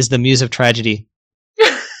Melpomene is the muse of tragedy.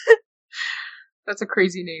 That's a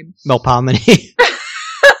crazy name. Melpomene.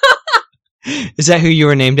 Is that who you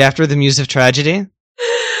were named after, the muse of tragedy?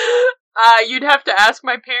 You'd have to ask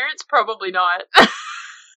my parents. Probably not.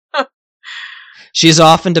 She is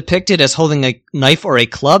often depicted as holding a knife or a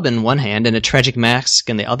club in one hand and a tragic mask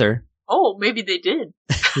in the other. Oh, maybe they did.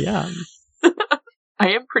 Yeah. I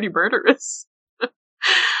am pretty murderous.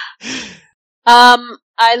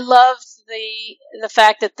 I loved the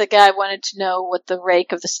fact that the guy wanted to know what the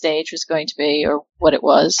rake of the stage was going to be, or what it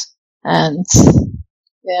was, and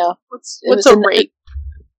yeah, What's was a an- rake?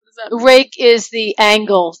 What does that mean? rake is the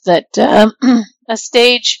angle that a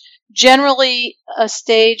stage. Generally, a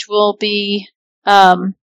stage will be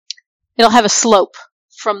it'll have a slope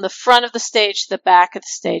from the front of the stage to the back of the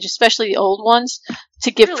stage, especially the old ones,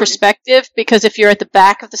 to give Really? perspective. Because if you're at the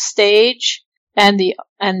back of the stage and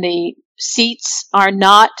the seats are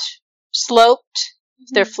not sloped,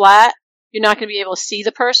 they're flat, you're not going to be able to see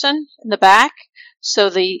the person in the back. So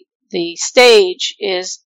the stage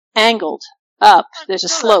is angled up. There's a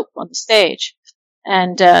slope on the stage,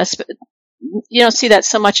 and you don't see that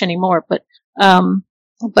so much anymore. But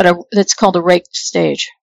it's called a raked stage.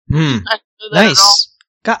 Hmm. I don't know that at all. Nice.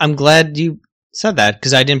 God, I'm glad you said that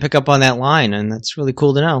because I didn't pick up on that line, and that's really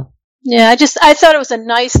cool to know. Yeah, I thought it was a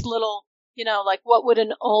nice little, like what would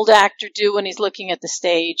an old actor do when he's looking at the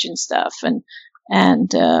stage and stuff, and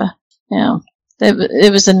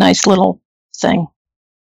it was a nice little thing.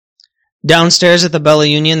 Downstairs at the Bella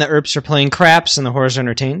Union, the Earps are playing craps and the whores are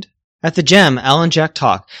entertained. At the Gem, Al and Jack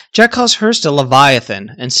talk. Jack calls Hurst a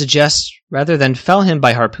Leviathan and suggests, rather than fell him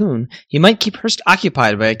by harpoon, he might keep Hurst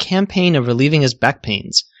occupied by a campaign of relieving his back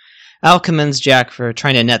pains. Al commends Jack for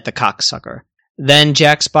trying to net the cocksucker. Then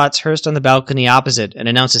Jack spots Hurst on the balcony opposite and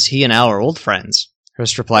announces he and Al are old friends.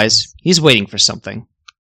 Hurst replies, he's waiting for something.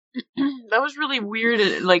 That was really weird.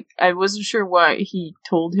 And, like, I wasn't sure why he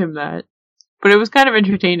told him that, but it was kind of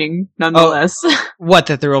entertaining nonetheless. What,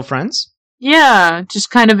 that they're old friends? Yeah, just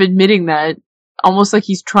kind of admitting that, almost like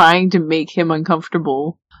he's trying to make him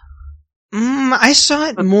uncomfortable. I saw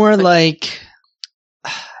it more like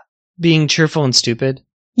being cheerful and stupid.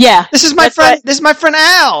 Yeah, This is my That's friend. right. This is my friend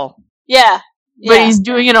Al. yeah. But he's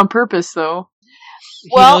doing it on purpose, though. He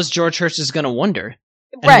Well- knows George Hurst is going to wonder,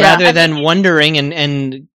 and right. rather I than mean, wondering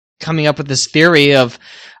and coming up with this theory of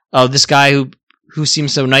this guy who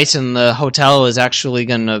seems so nice in the hotel is actually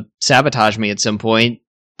going to sabotage me at some point,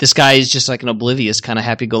 this guy is just like an oblivious kind of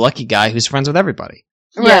happy-go-lucky guy who's friends with everybody.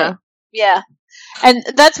 Yeah. Yeah. And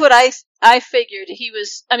that's what I figured. He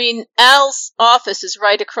was, I mean, Al's office is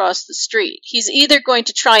right across the street. He's either going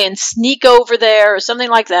to try and sneak over there or something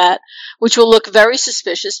like that, which will look very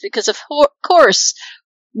suspicious because, of course,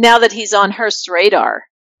 now that he's on Hearst's radar,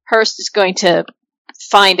 Hearst is going to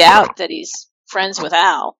find out that he's friends with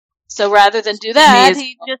Al. So rather than do that,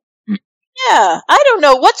 he just, I don't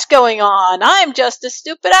know what's going on. I'm just a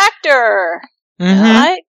stupid actor.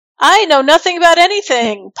 Mm-hmm. I know nothing about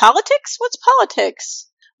anything. Politics? What's politics?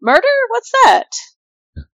 Murder? What's that?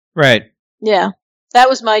 Right. Yeah. That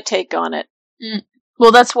was my take on it.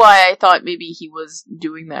 Well, that's why I thought maybe he was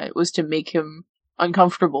doing that. It was to make him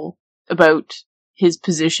uncomfortable about his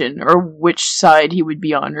position or which side he would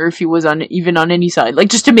be on, or if he was even on any side. Like,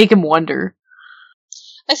 just to make him wonder.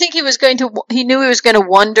 I think he knew he was going to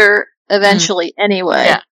wonder eventually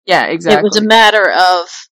anyway. Yeah, exactly. It was a matter of,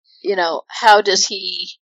 how does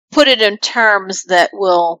he put it in terms that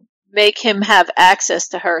will make him have access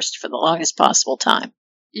to Hearst for the longest possible time.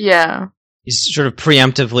 Yeah. He's sort of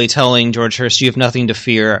preemptively telling George Hearst, you have nothing to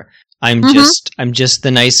fear. I'm just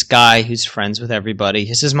the nice guy who's friends with everybody.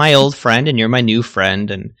 This is my old friend and you're my new friend,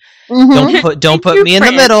 and don't put me in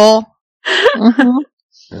the middle. Mm-hmm.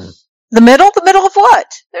 The middle? The middle of what?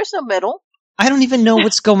 There's no middle. I don't even know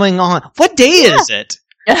what's going on. What day is it?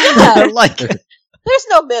 Yeah. Like, there's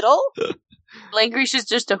no middle. Langrish is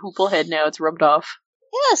just a hooplehead now. It's rubbed off.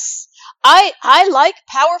 Yes. I like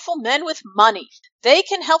powerful men with money. They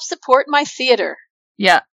can help support my theater.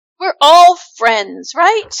 Yeah. We're all friends,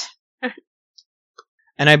 right?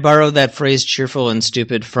 And I borrowed that phrase cheerful and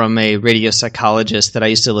stupid from a radio psychologist that I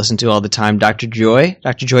used to listen to all the time, Dr. Joy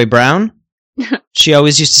Brown. She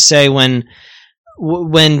always used to say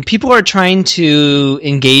when people are trying to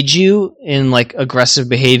engage you in like aggressive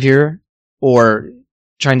behavior or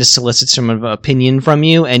trying to solicit some of an opinion from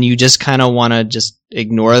you, and you just kind of want to just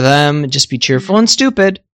ignore them, just be cheerful and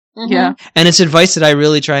stupid. Mm-hmm. Yeah. And it's advice that I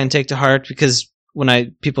really try and take to heart, because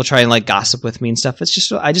when people try and like gossip with me and stuff, it's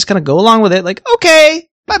just, I just kind of go along with it. Like, okay,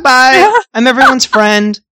 bye-bye. I'm everyone's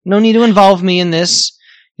friend. No need to involve me in this.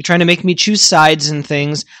 You're trying to make me choose sides and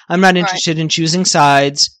things. I'm not interested in choosing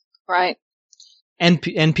sides. Right. And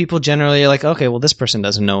people generally are like, okay, well, this person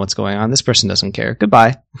doesn't know what's going on. This person doesn't care.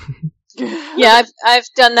 Goodbye. Yeah, I've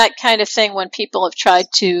done that kind of thing when people have tried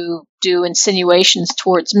to do insinuations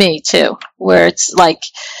towards me too, where it's like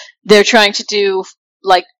they're trying to do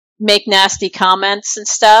like make nasty comments and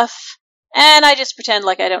stuff, and I just pretend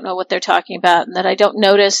like I don't know what they're talking about and that I don't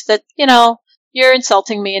notice that, you're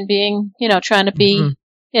insulting me and being, trying to be,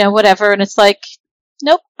 whatever, and it's like,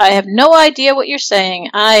 nope, I have no idea what you're saying.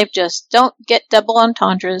 I just don't get double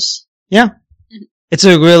entendres. Yeah. It's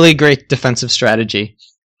a really great defensive strategy.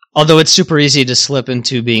 Although it's super easy to slip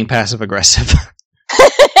into being passive-aggressive.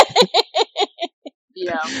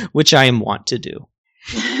 Yeah. Which I am wont to do.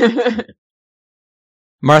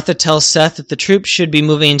 Martha tells Seth that the troops should be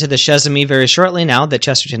moving into the Chesapeake very shortly now that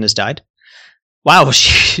Chesterton has died. Wow,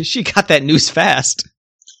 she got that news fast.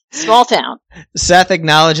 Small town. Seth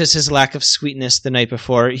acknowledges his lack of sweetness the night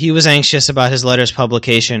before. He was anxious about his letter's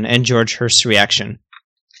publication and George Hearst's reaction.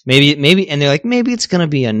 Maybe, and they're like, maybe it's gonna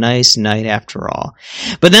be a nice night after all.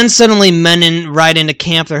 But then suddenly men ride into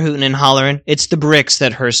camp, they're hooting and hollering. It's the bricks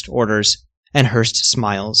that Hearst orders, and Hearst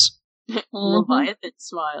smiles. Leviathan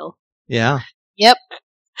smile. Yeah. Yep.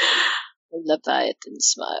 Leviathan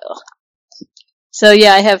smile. So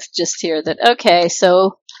yeah, I have just here that, okay,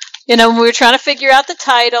 so, we were trying to figure out the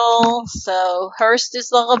title, so Hearst is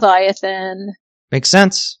the Leviathan. Makes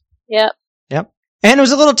sense. Yep. And it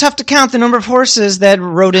was a little tough to count the number of horses that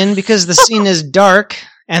rode in because the scene is dark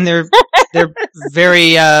and they're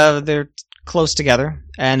very they're close together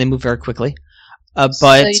and they move very quickly. But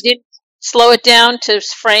so you didn't slow it down to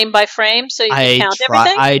frame by frame so you can count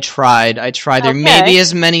everything? I tried. There may be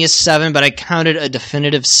as many as 7, but I counted a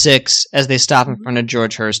definitive 6 as they stop in front of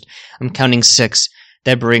George Hearst. I'm counting 6.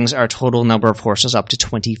 That brings our total number of horses up to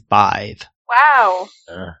 25. Wow.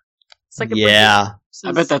 It's like yeah.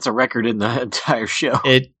 I bet that's a record in the entire show.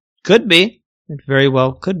 It could be. It very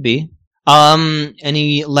well could be.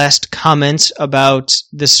 Any last comments about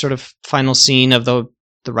this sort of final scene of the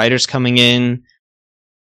writers coming in?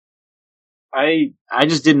 I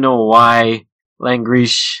just didn't know why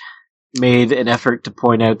Langrish made an effort to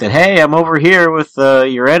point out that, hey, I'm over here with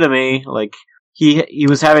your enemy. Like, he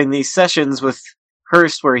was having these sessions with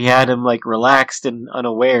Hearst where he had him, like, relaxed and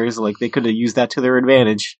unawares. Like, they could have used that to their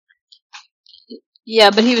advantage.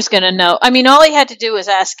 Yeah, but he was going to know. I mean, all he had to do was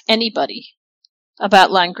ask anybody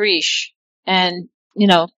about Langrish, and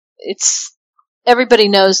everybody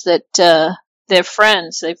knows that they're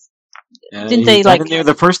friends. Didn't he they was like in there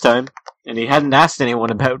the first time, and he hadn't asked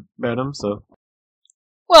anyone about him. So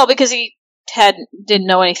well, because he didn't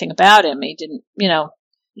know anything about him. He didn't, he didn't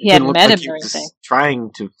hadn't look met like him he or was anything.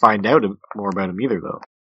 trying to find out more about him either, though.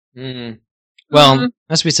 Mm. Well,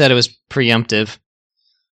 as we said, it was preemptive.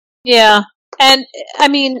 Yeah, and I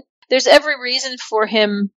mean, there's every reason for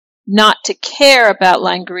him not to care about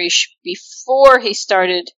Langrishe before he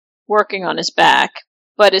started working on his back,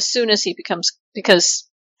 but as soon as because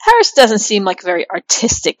Harris doesn't seem like a very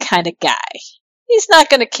artistic kind of guy. He's not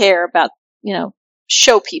going to care about,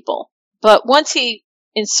 show people. But once he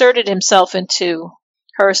inserted himself into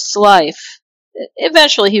Hearst's life,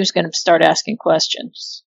 eventually he was going to start asking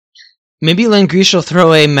questions. Maybe Langrishe will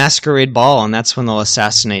throw a masquerade ball, and that's when they'll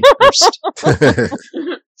assassinate Hearst.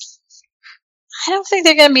 I don't think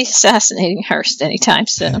they're going to be assassinating Hearst anytime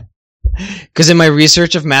soon. Because in my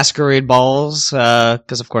research of masquerade balls,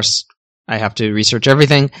 because of course I have to research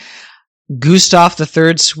everything, Gustav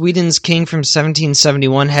III, Sweden's king from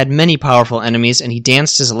 1771, had many powerful enemies, and he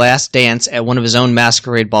danced his last dance at one of his own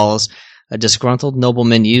masquerade balls. A disgruntled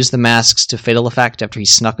nobleman used the masks to fatal effect after he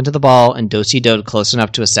snuck into the ball and do-si-doed close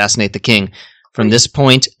enough to assassinate the king. From this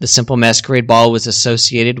point, the simple masquerade ball was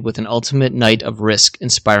associated with an ultimate night of risk,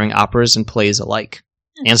 inspiring operas and plays alike.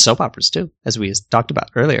 And soap operas, too, as we talked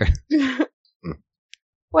about earlier.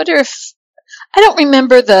 Wonder if... I don't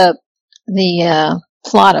remember the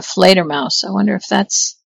plot of Fledermaus. I wonder if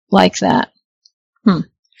that's like that.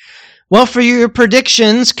 Well, for your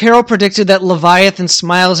predictions, Carol predicted that Leviathan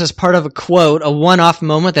smiles as part of a quote, a one-off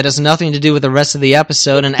moment that has nothing to do with the rest of the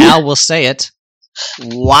episode, and Al will say it.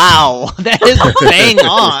 Wow, that is bang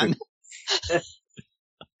on.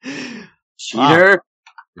 Cheater.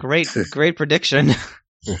 Wow. Great prediction.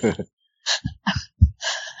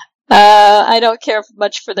 I don't care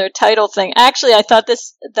much for their title thing. Actually, I thought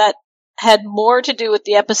that had more to do with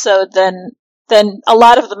the episode than a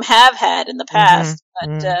lot of them have had in the past.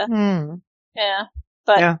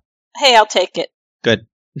 But hey, I'll take it. Good.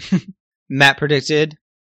 Matt predicted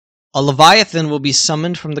a Leviathan will be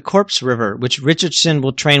summoned from the Corpse River, which Richardson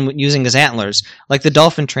will train using his antlers, like the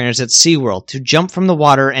dolphin trainers at SeaWorld, to jump from the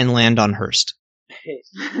water and land on Hearst.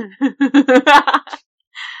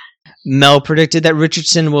 Mel predicted that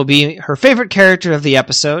Richardson will be her favorite character of the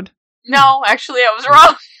episode. No, actually, I was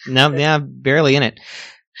wrong. No, yeah, barely in it.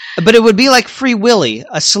 But it would be like Free Willy,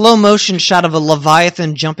 a slow motion shot of a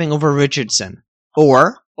Leviathan jumping over Richardson.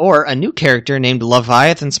 Or a new character named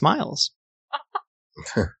Leviathan Smiles.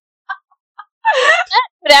 That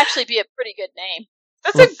would actually be a pretty good name.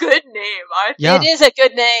 That's a good name. I think. Yeah. It is a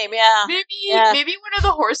good name, yeah. Maybe one of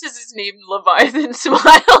the horses is named Leviathan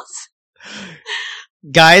Smiles.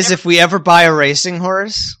 Guys, if we ever buy a racing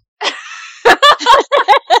horse... Together,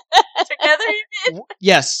 you mean?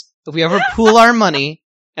 Yes, if we ever pool our money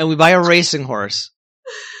and we buy a racing horse...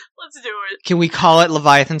 Let's do it. Can we call it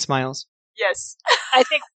Leviathan Smiles? Yes. I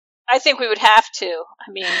think we would have to.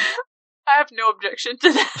 I mean... I have no objection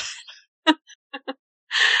to that.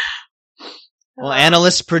 Well,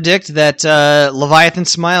 analysts predict that Leviathan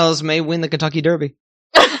Smiles may win the Kentucky Derby.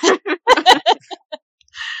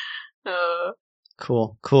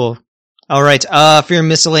 Cool. All right, for your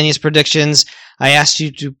miscellaneous predictions, I asked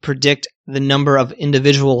you to predict the number of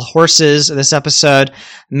individual horses this episode.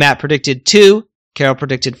 Matt predicted 2, Carol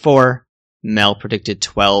predicted 4, Mel predicted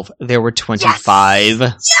 12. There were 25.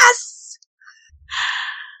 Yes!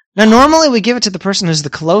 Now, normally we give it to the person who's the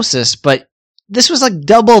closest, but this was like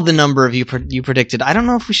double the number of you predicted. I don't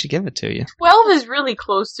know if we should give it to you. 12 is really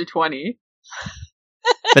close to 20.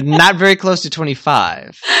 But not very close to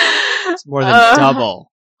 25. It's more than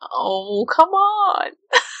double. Oh, come on.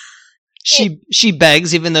 She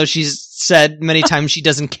begs, even though she's said many times she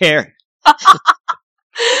doesn't care.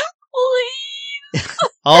 Please.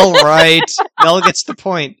 All right. Mel gets the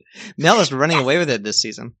point. Mel is running away with it this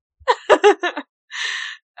season.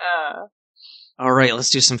 All right, let's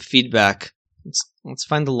do some feedback. Let's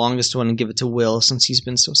find the longest one and give it to Will, since he's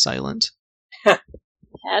been so silent.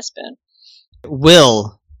 Has been.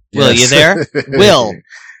 Will, Yes. you there? Will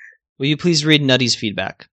you please read Nutty's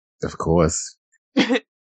feedback? Of course.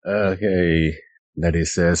 Okay. Nutty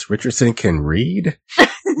says, Richardson can read?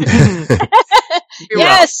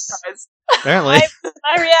 Yes! Apparently.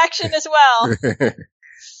 My reaction as well.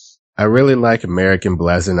 I really like Merrick and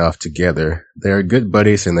Blazinoff together. They are good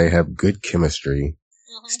buddies and they have good chemistry.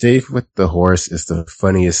 Mm-hmm. Steve with the horse is the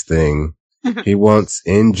funniest thing. He wants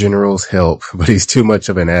In General's help, but he's too much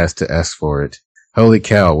of an ass to ask for it. Holy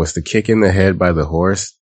cow, was the kick in the head by the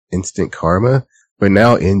horse instant karma? But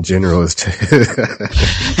now In General is...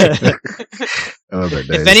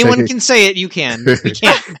 If anyone can say it, you can. We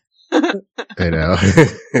can't. Hey now.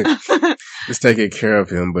 Just taking care of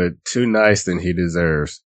him, but too nice than he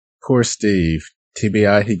deserves. Poor Steve.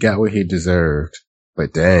 TBI, he got what he deserved.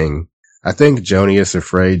 But dang. I think Joni is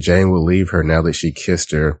afraid Jane will leave her now that she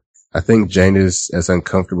kissed her. I think Jane is as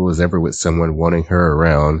uncomfortable as ever with someone wanting her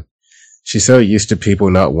around. She's so used to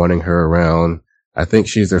people not wanting her around. I think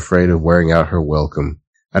she's afraid of wearing out her welcome.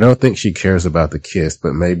 I don't think she cares about the kiss,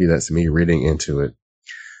 but maybe that's me reading into it.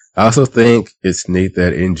 I also think it's neat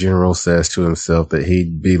that In General says to himself that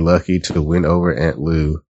he'd be lucky to win over Aunt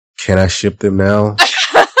Lou. Can I ship them now?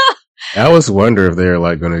 I always wonder if they're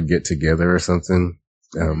like going to get together or something.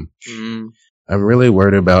 I'm really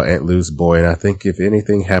worried about Aunt Lou's boy, and I think if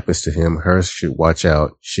anything happens to him, hers should watch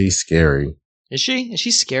out. She's scary. Is she? Is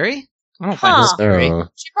she scary? I don't find her scary.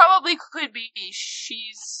 She probably could be.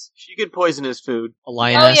 She could poison his food. A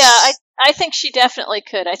lioness. Oh yeah, I think she definitely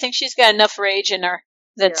could. I think she's got enough rage in her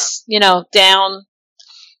that's down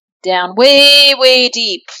way, way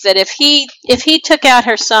deep. That if he took out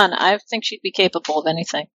her son, I think she'd be capable of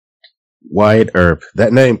anything. Wyatt Earp.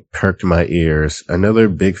 That name perked my ears. Another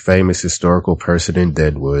big famous historical person in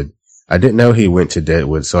Deadwood. I didn't know he went to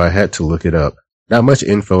Deadwood, so I had to look it up. Not much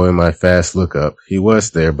info in my fast lookup. He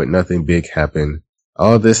was there, but nothing big happened.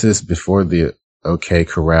 All of this is before the OK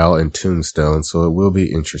Corral and Tombstone, so it will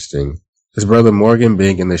be interesting. His brother Morgan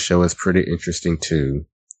being in the show is pretty interesting too.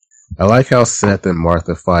 I like how Seth and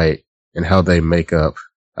Martha fight and how they make up.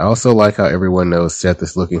 I also like how everyone knows Seth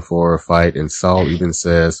is looking for a fight, and Saul even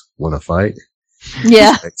says, "Wanna fight?"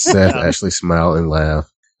 Yeah. Makes Seth actually smile and laugh.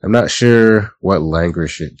 I'm not sure what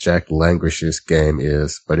Jack Langrish's game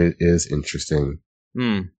is, but it is interesting.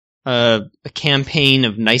 A campaign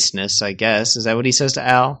of niceness, I guess. Is that what he says to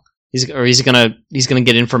Al? He's gonna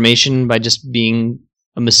get information by just being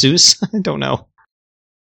a masseuse? I don't know.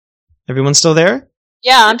 Everyone still there?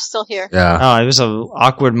 Yeah, I'm still here. Yeah. Oh, it was an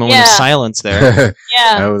awkward moment of silence there.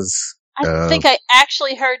 Yeah. I think I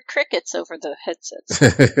actually heard crickets over the headsets.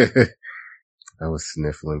 I was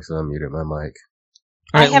sniffling, so I muted my mic.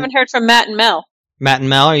 I haven't heard from Matt and Mel. Matt and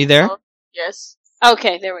Mel, are you there? Oh, yes.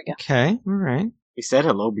 Okay, there we go. Okay, all right. We said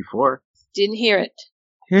hello before. Didn't hear it.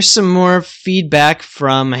 Here's some more feedback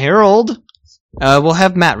from Harold. We'll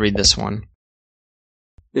have Matt read this one.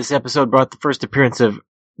 This episode brought the first appearance of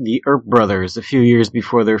the Earp brothers a few years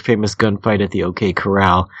before their famous gunfight at the OK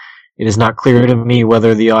Corral. It is not clear to me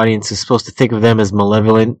whether the audience is supposed to think of them as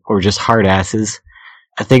malevolent or just hard asses.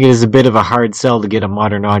 I think it is a bit of a hard sell to get a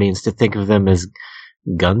modern audience to think of them as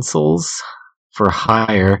gunsels for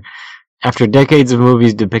hire. After decades of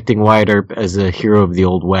movies depicting Wyatt Earp as a hero of the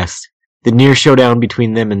Old West, the near showdown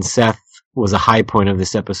between them and Seth was a high point of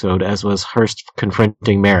this episode, as was Hearst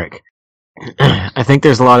confronting Merrick. I think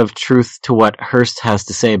there's a lot of truth to what Hearst has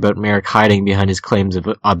to say about Merrick hiding behind his claims of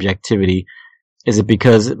objectivity. Is it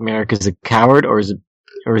because Merrick is a coward, or is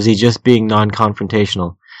he just being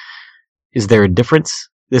non-confrontational? Is there a difference?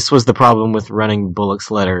 This was the problem with running Bullock's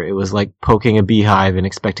letter. It was like poking a beehive and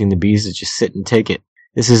expecting the bees to just sit and take it.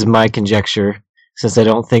 This is my conjecture, since I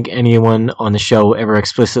don't think anyone on the show ever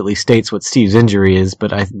explicitly states what Steve's injury is,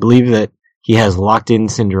 but I believe that he has locked-in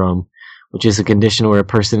syndrome, which is a condition where a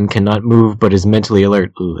person cannot move but is mentally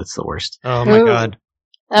alert. Ooh, that's the worst. Oh my god.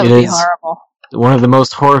 That would be horrible. One of the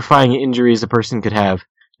most horrifying injuries a person could have.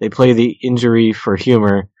 They play the injury for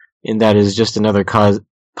humor, and that is just another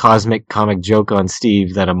cosmic comic joke on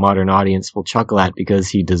Steve that a modern audience will chuckle at because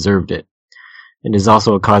he deserved it. It is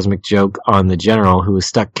also a cosmic joke on the general who was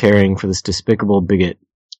stuck caring for this despicable bigot.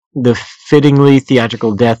 The fittingly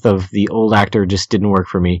theatrical death of the old actor just didn't work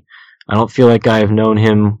for me. I don't feel like I have known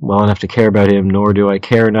him well enough to care about him, nor do I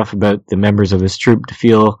care enough about the members of his troupe to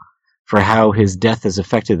feel for how his death has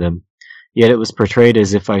affected them. Yet it was portrayed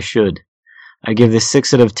as if I should. I give this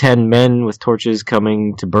 6 out of 10 men with torches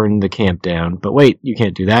coming to burn the camp down. But wait, you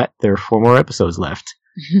can't do that. There are 4 more episodes left.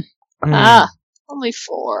 Only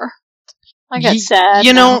 4. I got sad.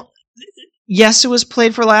 You know, yes, it was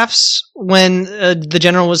played for laughs when the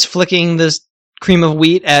general was flicking the cream of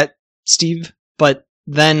wheat at Steve, but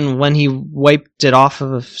then when he wiped it off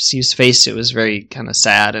of Steve's face, it was very kind of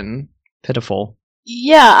sad and pitiful.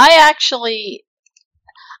 Yeah, I actually,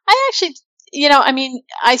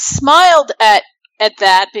 I smiled at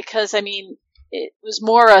that because, it was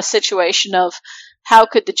more a situation of how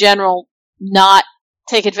could the general not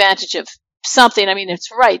take advantage of something. It's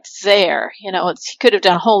right there. He could have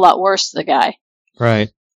done a whole lot worse to the guy. Right.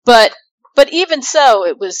 But even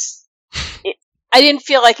so, I didn't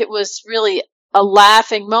feel like it was really a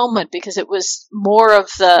laughing moment because it was more of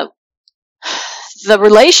the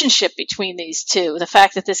relationship between these two. The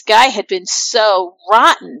fact that this guy had been so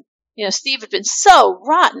rotten. Steve had been so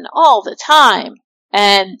rotten all the time.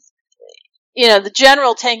 And the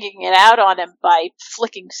general taking it out on him by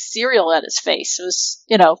flicking cereal at his face was,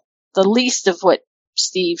 the least of what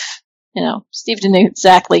Steve didn't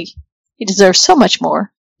exactly, he deserves so much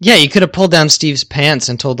more. Yeah, you could have pulled down Steve's pants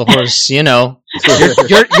and told the horse,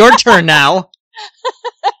 your turn now.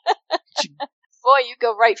 Boy, you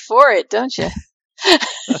go right for it, don't you?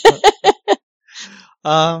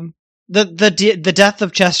 The death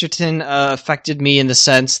of Chesterton affected me in the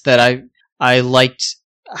sense that I liked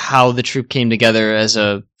how the troop came together as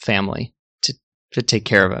a family to take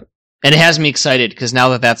care of it, and it has me excited because now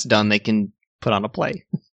that that's done, they can put on a play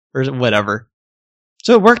or whatever.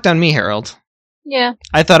 So it worked on me, Harold. Yeah,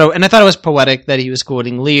 I thought it was poetic that he was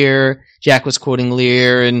quoting Lear, Jack was quoting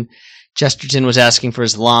Lear, and Chesterton was asking for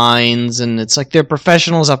his lines, and it's like they're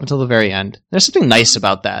professionals up until the very end. There's something nice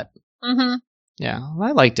about that. Mm-hmm. Yeah,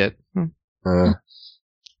 I liked it.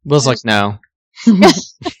 Will's like, no.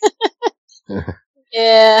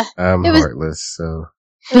 Yeah. I'm heartless, so.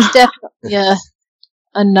 It was definitely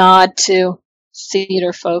a nod to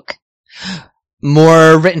theater folk.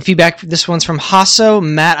 More written feedback. This one's from Hasso.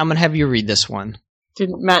 Matt, I'm going to have you read this one.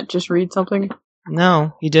 Didn't Matt just read something?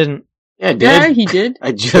 No, he didn't. Yeah, I did. Yeah, he did.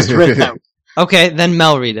 I just read that. Okay, then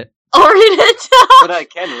Mel read it. I'll read it. But I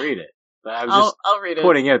can read it. But I was I'll read it.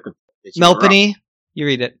 pointing out that you were Melpany, you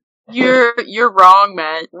read it. You're wrong,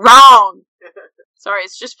 Matt. Wrong. Sorry,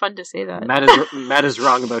 it's just fun to say that. Matt is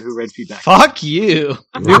wrong about who read feedback. Fuck you.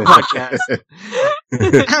 New podcast.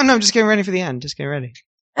 No, I'm just getting ready for the end. Just getting ready.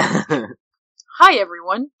 Hi,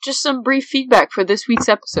 everyone. Just some brief feedback for this week's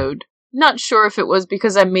episode. Not sure if it was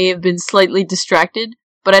because I may have been slightly distracted,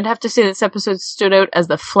 but I'd have to say this episode stood out as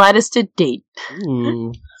the flattest to date.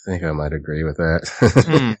 Ooh. I think I might agree with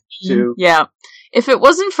that. Two. Yeah. If it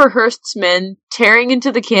wasn't for Hearst's men tearing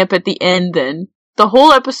into the camp at the end, then the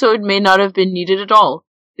whole episode may not have been needed at all.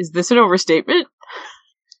 Is this an overstatement?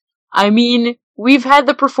 I mean, we've had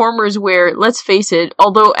the performers where, let's face it,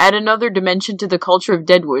 although add another dimension to the culture of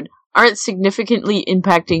Deadwood, aren't significantly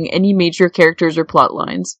impacting any major characters or plot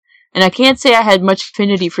lines. And I can't say I had much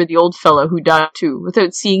affinity for the old fellow who died too,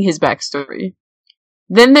 without seeing his backstory.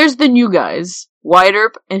 Then there's the new guys, Wyatt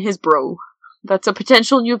Earp and his bro. That's a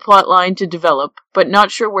potential new plot line to develop, but not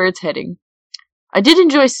sure where it's heading. I did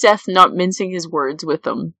enjoy Seth not mincing his words with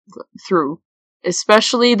them through,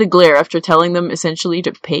 especially the glare after telling them essentially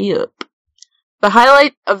to pay up. The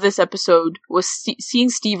highlight of this episode was seeing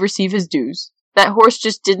Steve receive his dues. That horse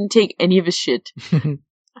just didn't take any of his shit.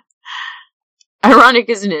 Ironic,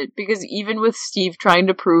 isn't it? Because even with Steve trying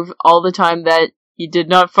to prove all the time that he did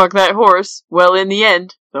not fuck that horse, well, in the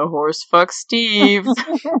end, the horse fucks Steve.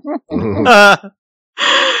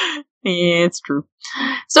 Yeah, it's true.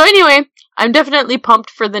 So anyway, I'm definitely pumped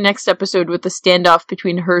for the next episode with the standoff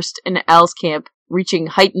between Hearst and Al's camp reaching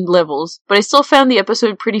heightened levels, but I still found the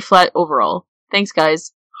episode pretty flat overall. Thanks,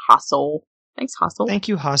 guys. Hassel. Thanks, Hassel. Thank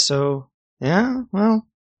you, Hasso. Yeah, well,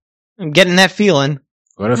 I'm getting that feeling.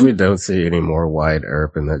 What if we don't see any more Wyatt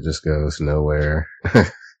Earp and that just goes nowhere?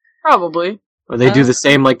 Probably. Or they do the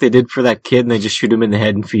same like they did for that kid and they just shoot him in the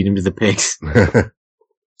head and feed him to the pigs.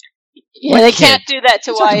 Yeah, they can't do that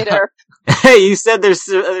to Wyatt Earp. Hey, you said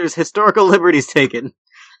there's historical liberties taken.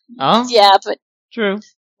 Oh? Yeah, but True.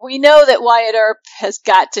 we know that Wyatt Earp has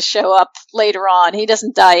got to show up later on. He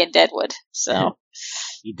doesn't die in Deadwood, so.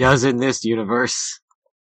 He does in this universe.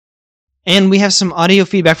 And we have some audio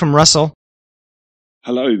feedback from Russell.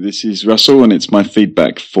 Hello, this is Russell, and it's my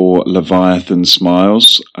feedback for Leviathan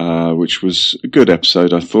Smiles, which was a good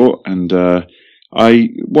episode, I thought. And I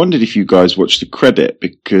wondered if you guys watched the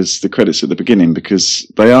credits at the beginning,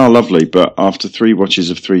 because they are lovely. But after 3 watches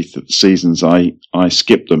of 3 seasons, I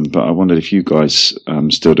skipped them. But I wondered if you guys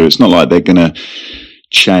still do. It's not like they're going to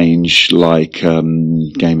change like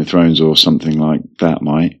Game of Thrones or something like that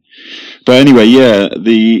might. But anyway, yeah,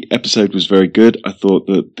 the episode was very good. I thought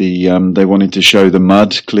that they wanted to show the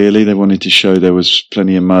mud, clearly. They wanted to show there was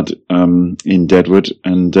plenty of mud in Deadwood.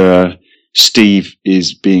 And Steve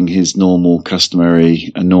is being his normal,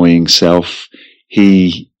 customary, annoying self.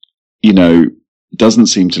 He, doesn't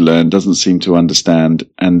seem to learn, doesn't seem to understand,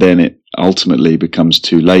 and then it ultimately becomes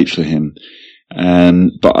too late for him.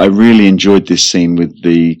 But I really enjoyed this scene with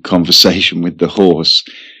the conversation with the horse.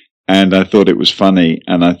 And I thought it was funny,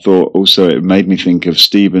 and I thought also it made me think of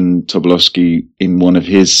Stephen Tobolowsky in one of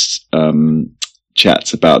his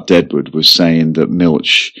chats about Deadwood was saying that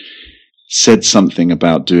Milch said something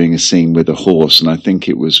about doing a scene with a horse, and I think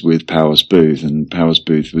it was with Powers Booth, and Powers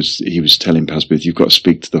Booth was telling Powers Booth, you've got to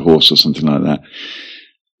speak to the horse or something like that.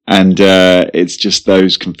 And it's just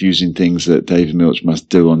those confusing things that David Milch must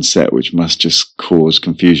do on set, which must just cause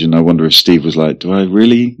confusion. I wonder if Steve was like, do I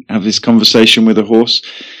really have this conversation with a horse?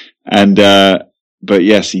 And, but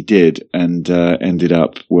yes, he did, and ended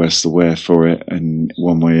up worse the wear for it in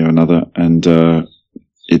one way or another. And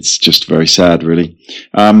it's just very sad, really.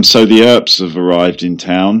 So the Earps have arrived in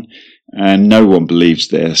town, and no one believes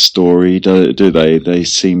their story, do they? They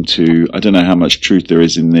seem to. I don't know how much truth there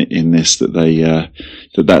is in this that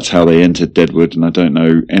that's how they entered Deadwood, and I don't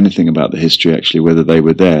know anything about the history actually, whether they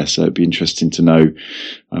were there. So it'd be interesting to know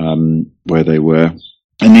where they were.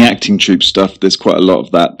 And the acting troupe stuff, there's quite a lot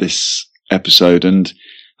of that this episode, and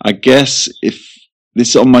I guess if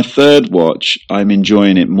this is on my third watch, I'm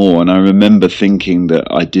enjoying it more, and I remember thinking that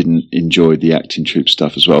I didn't enjoy the acting troupe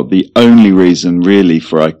stuff as well. The only reason really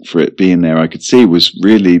for it being there I could see was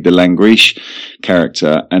really the Langrishe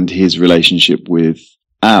character and his relationship with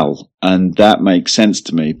Al, and that makes sense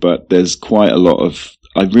to me, but there's quite a lot of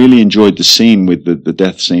I really enjoyed the scene with the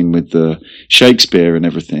death scene with the Shakespeare and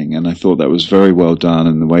everything, and I thought that was very well done,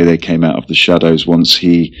 and the way they came out of the shadows once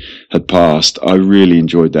he had passed, I really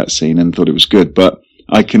enjoyed that scene and thought it was good. But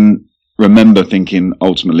I can remember thinking,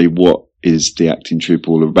 ultimately, what is the acting troupe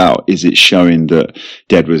all about? Is it showing that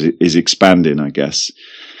Deadwood is expanding, I guess?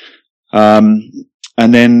 And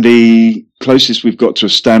then the closest we've got to a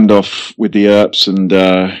standoff with the Earps and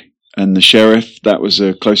the sheriff, that was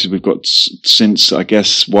the closest we've got since, I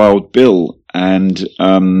guess, Wild Bill. And,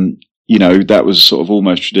 that was sort of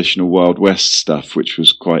almost traditional Wild West stuff, which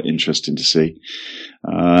was quite interesting to see.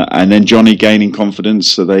 And then Johnny gaining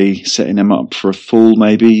confidence. So they setting him up for a fall,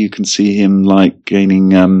 maybe. You can see him like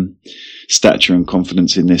gaining, stature and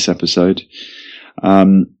confidence in this episode.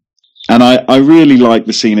 And I really like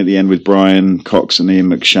the scene at the end with Brian Cox and Ian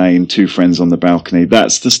McShane, two friends on the balcony.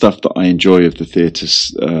 That's the stuff that I enjoy of the theatre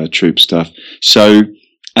troupe stuff. So,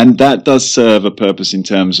 and that does serve a purpose in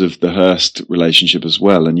terms of the Hearst relationship as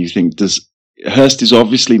well. And you think, Hearst is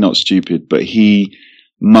obviously not stupid, but he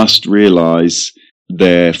must realise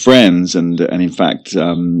they're friends. And in fact,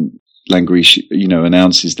 Langrishe,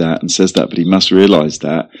 announces that and says that, but he must realise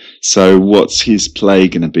that. So what's his play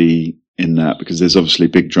going to be in that? Because there's obviously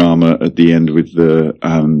big drama at the end with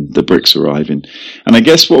the bricks arriving. And I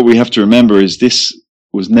guess what we have to remember is this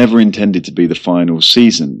was never intended to be the final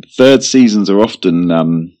season. Third seasons are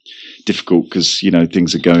often difficult because,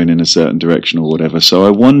 things are going in a certain direction or whatever. So I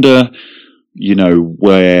wonder,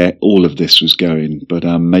 where all of this was going. But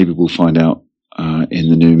maybe we'll find out in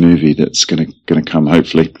the new movie that's going to come,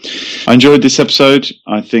 hopefully. I enjoyed this episode.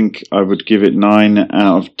 I think I would give it 9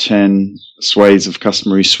 out of 10 swathes of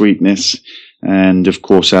customary sweetness, and of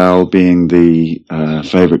course Al being the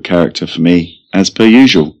favourite character for me, as per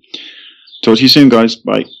usual. Talk to you soon, guys.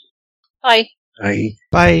 Bye. Bye. Bye.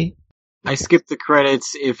 Bye. I skip the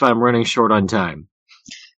credits if I'm running short on time.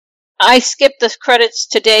 I skipped the credits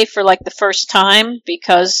today for like the first time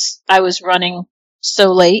because I was running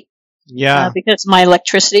so late. Yeah. Because of my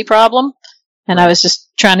electricity problem, and I was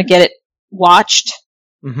just trying to get it watched.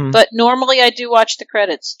 Mm-hmm. But normally I do watch the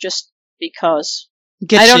credits just because.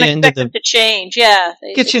 Gets I don't you expect them to change. Yeah.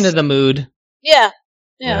 Gets you into the mood. Yeah.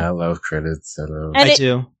 Yeah, I love credits. I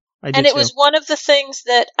do. And it was one of the things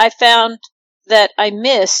that I found that I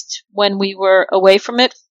missed when we were away from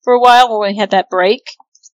it for a while, when we had that break,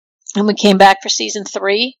 and we came back for season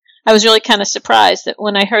 3. I was really kind of surprised that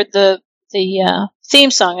when I heard the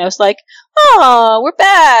theme song, I was like, "Oh, we're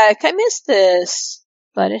back! I missed this."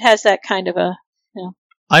 But it has that kind of a,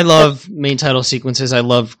 I love main title sequences. I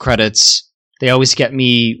love credits. They always get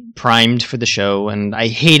me primed for the show, and I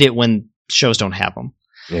hate it when shows don't have them.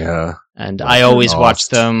 Yeah. And I always watch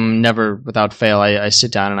them, never without fail. I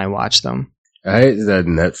sit down and I watch them. I hate that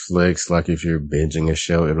Netflix, like if you're binging a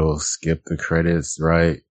show, it'll skip the credits,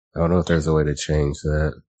 right? I don't know if there's a way to change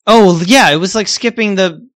that. Oh, yeah, it was like skipping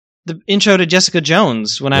the intro to Jessica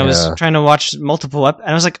Jones when I was trying to watch multiple and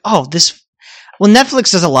I was like, oh,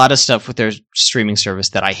 Netflix does a lot of stuff with their streaming service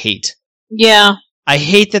that I hate. Yeah. I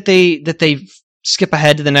hate that they skip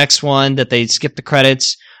ahead to the next one, that they skip the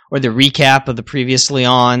credits or the recap of the previously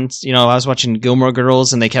on. I was watching Gilmore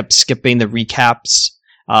Girls and they kept skipping the recaps.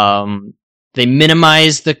 They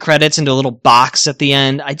minimize the credits into a little box at the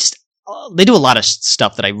end. They do a lot of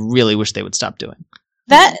stuff that I really wish they would stop doing.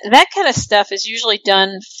 That kind of stuff is usually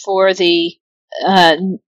done for the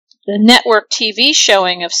network TV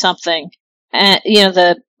showing of something, and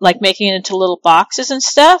like making it into little boxes and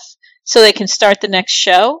stuff, so they can start the next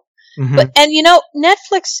show. Mm-hmm. But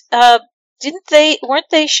Netflix weren't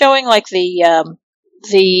they showing like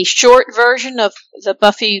the short version of the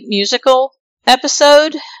Buffy musical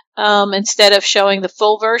episode instead of showing the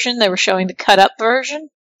full version? They were showing the cut up version.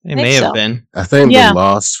 It may have been. I think the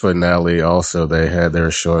Lost finale also, they were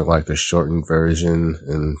showing like the shortened version,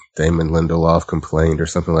 and Damon Lindelof complained or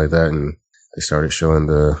something like that, and they started showing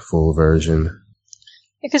the full version.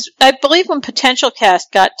 Because I believe when Potential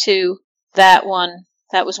Cast got to that one,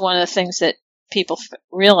 that was one of the things that people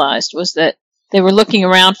realized was that they were looking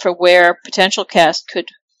around for where Potential Cast could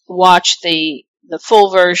watch the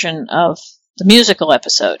full version of the musical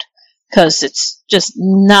episode, because it's just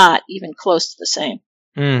not even close to the same.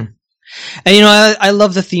 Mm. And you know, I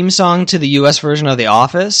love the theme song to the US version of The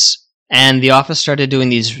Office, and The Office started doing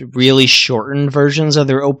these really shortened versions of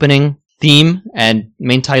their opening theme and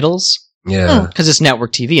main titles. Yeah. Because it's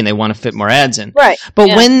network TV and they want to fit more ads in. Right. But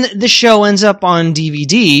when the show ends up on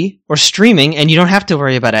DVD or streaming and you don't have to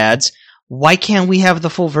worry about ads, why can't we have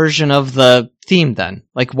the full version of the theme then?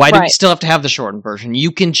 Like, why do we still have to have the shortened version?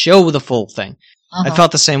 You can show the full thing. I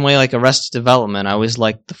felt the same way like Arrested Development. I always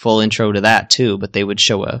liked the full intro to that too, but they would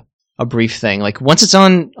show a brief thing. Like, once it's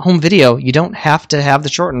on home video, you don't have to have the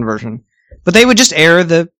shortened version. But they would just air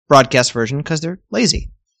the broadcast version because they're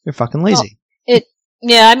lazy. They're fucking lazy.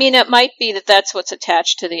 Yeah, I mean, it might be that that's what's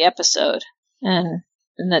attached to the episode, and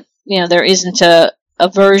that, you know, there isn't a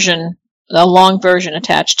long version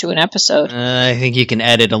attached to an episode. I think you can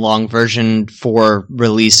edit a long version for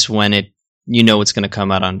release when it's going to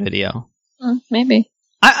come out on video. Maybe.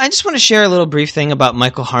 I just want to share a little brief thing about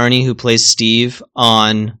Michael Harney, who plays Steve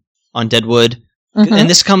on Deadwood. Mm-hmm. And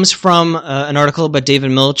this comes from an article about David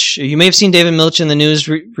Milch. You may have seen David Milch in the news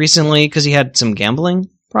recently because he had some gambling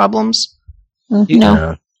problems.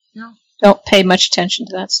 No. Don't pay much attention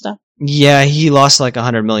to that stuff. Yeah, he lost like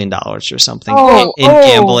 $100 million or something in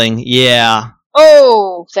gambling. Yeah.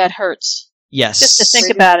 Oh, that hurts. Yes. Just to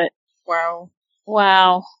think about it.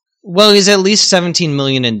 Wow. Well, he's at least $17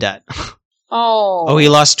 million in debt. Oh, he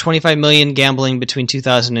lost $25 million gambling between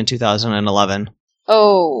 2000 and 2011.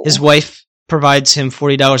 Oh. His wife provides him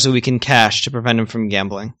 $40 a week in cash to prevent him from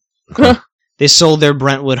gambling. They sold their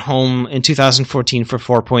Brentwood home in 2014 for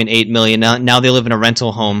 $4.8 million. Now they live in a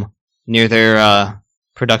rental home near their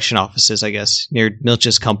production offices, I guess, near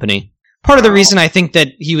Milch's company. Part of the reason I think that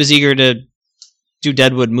he was eager to do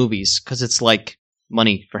Deadwood movies, because it's like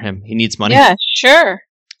money for him. He needs money. Yeah, sure.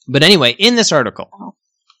 But anyway, in this article,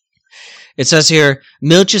 it says here,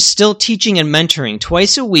 Milch is still teaching and mentoring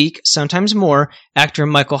twice a week, sometimes more. Actor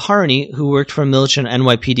Michael Harney, who worked for Milch on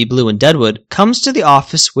NYPD Blue and Deadwood, comes to the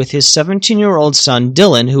office with his 17-year-old son,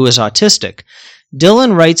 Dylan, who is autistic.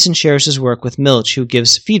 Dylan writes and shares his work with Milch, who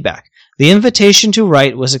gives feedback. The invitation to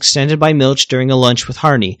write was extended by Milch during a lunch with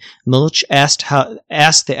Harney. Milch asked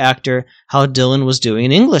the actor how Dylan was doing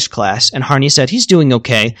in English class, and Harney said he's doing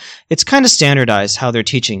okay. It's kind of standardized how they're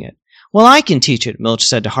teaching it. Well, I can teach it, Milch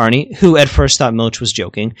said to Harney, who at first thought Milch was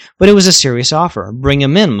joking, but it was a serious offer. Bring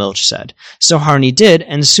him in, Milch said. So Harney did,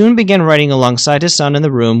 and soon began writing alongside his son in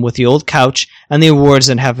the room with the old couch and the awards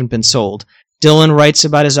that haven't been sold. Dylan writes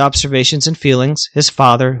about his observations and feelings. His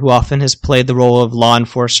father, who often has played the role of law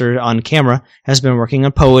enforcer on camera, has been working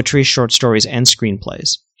on poetry, short stories, and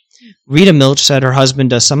screenplays. Rita Milch said her husband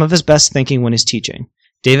does some of his best thinking when he's teaching.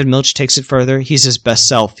 David Milch takes it further. He's his best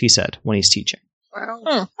self, he said, when he's teaching.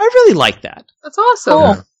 Wow. I really like that. That's awesome. Cool.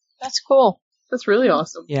 Yeah. That's cool. That's really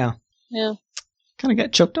awesome. Yeah. Yeah. Kind of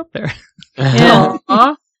got choked up there. Yeah.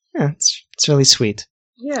 Aw. Yeah, it's really sweet.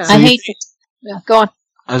 Yeah. I hate it. Yeah, go on.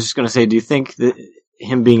 I was just going to say, do you think that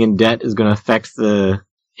him being in debt is going to affect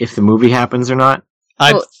if the movie happens or not?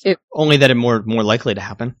 Only that it's more likely to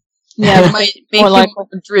happen. Yeah, it might make more him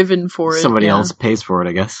likely. driven for it. Somebody yeah. else pays for it,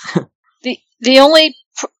 I guess. The only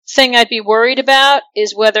thing I'd be worried about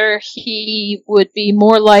is whether he would be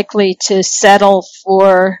more likely to settle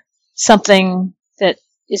for something that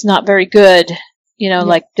is not very good,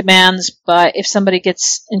 like demands if somebody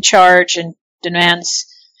gets in charge and demands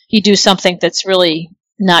he do something that's really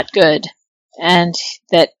not good, and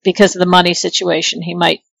that because of the money situation he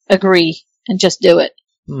might agree and just do it.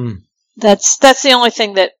 That's the only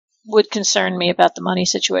thing that would concern me about the money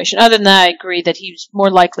situation. Other than that, I agree that he's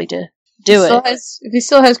more likely to do it. If he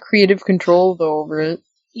still has creative control though over it.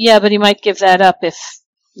 Yeah, but he might give that up if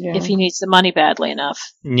he needs the money badly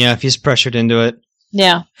enough. Yeah, if he's pressured into it.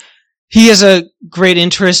 Yeah. He has a great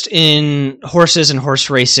interest in horses and horse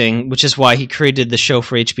racing, which is why he created the show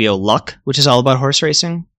for HBO Luck, which is all about horse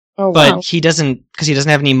racing. Oh, but wow. he doesn't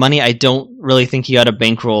have any money. I don't really think he ought to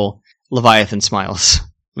bankroll Leviathan Smiles.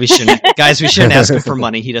 We shouldn't ask him for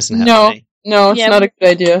money. He doesn't have money. No, it's not a good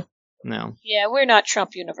idea. No. Yeah, we're not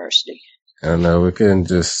Trump University. I don't know. We couldn't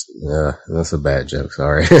just. That's a bad joke.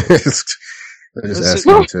 Sorry. Just ask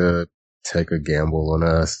him to take a gamble on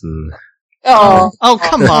us and. Oh,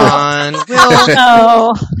 come on,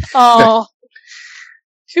 Will. Oh.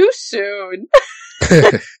 Too soon.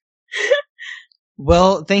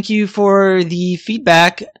 Well, thank you for the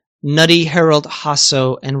feedback, Nutty, Harold,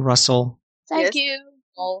 Hasso, and Russell. Thank you.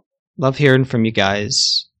 Love hearing from you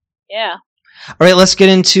guys. Yeah. All right, let's get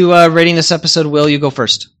into rating this episode. Will, you go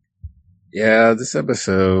first. Yeah, this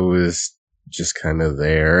episode was just kind of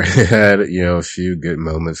there. It had, a few good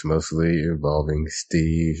moments, mostly involving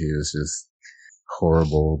Steve. He was just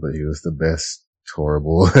horrible, but he was the best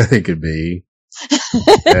horrible he could be.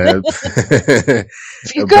 If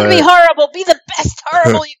you're going to be horrible, be the best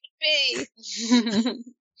horrible you can be.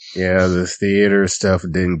 Yeah, the theater stuff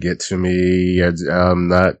didn't get to me. I'm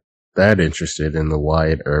not that interested in the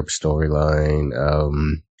Wyatt Earp storyline.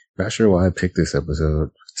 Not sure why I picked this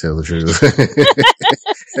episode, to tell the truth.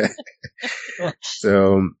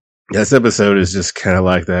 So, this episode is just kind of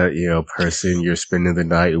like that, person you're spending the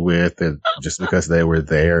night with, and just because they were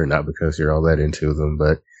there, not because you're all that into them,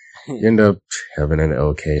 but you end up having an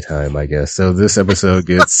okay time, I guess. So this episode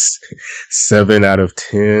gets 7 out of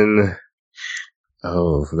 10.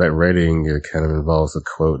 Oh, that rating kind of involves a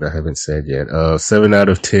quote I haven't said yet. 7 out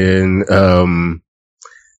of 10,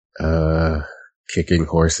 kicking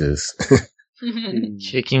horses.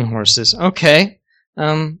 Kicking horses. Okay.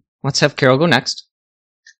 Let's have Carol go next.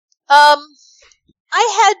 I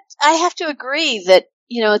have to agree that,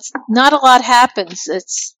 it's not a lot happens.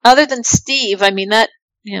 It's other than Steve. I mean, that,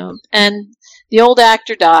 and the old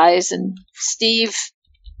actor dies and Steve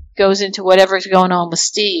goes into whatever's going on with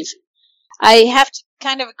Steve. I have to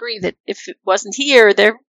kind of agree that if it wasn't here,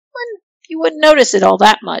 you wouldn't notice it all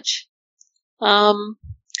that much.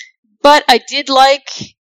 But I did like,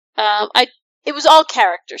 it was all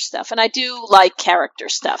character stuff, and I do like character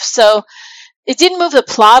stuff. So it didn't move the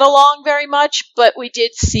plot along very much, but we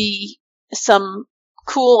did see some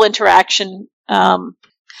cool interaction, and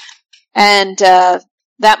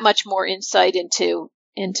that much more insight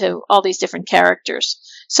into all these different characters.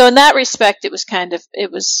 So in that respect, it was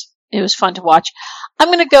fun to watch. I'm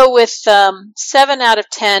going to go with 7 out of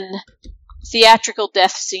 10 theatrical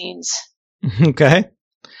death scenes. Okay.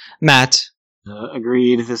 Matt.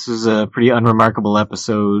 Agreed. This was a pretty unremarkable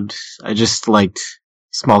episode. I just liked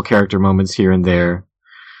small character moments here and there.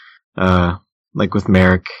 Like with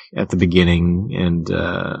Merrick at the beginning, and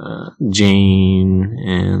Jane,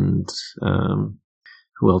 and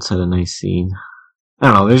who else had a nice scene? I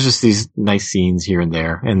don't know, there's just these nice scenes here and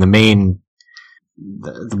there. And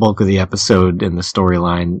the bulk of the episode and the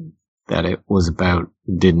storyline that it was about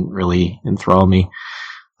didn't really enthrall me.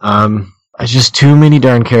 It's just too many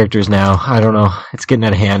darn characters now. I don't know. It's getting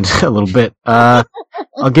out of hand a little bit. I'll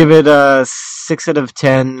give it a 6 out of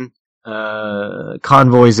 10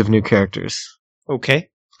 convoys of new characters. Okay.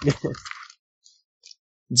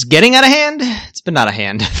 It's getting out of hand. It's been out of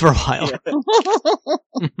hand for a while.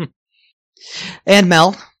 Yeah. And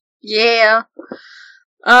Mel. Yeah.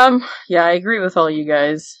 Yeah, I agree with all you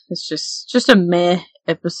guys. It's just a meh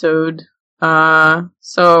episode.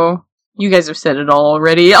 So you guys have said it all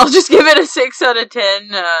already. I'll just give it a 6 out of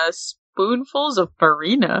 10 spoonfuls of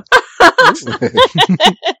farina.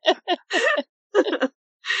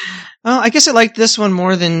 I guess I liked this one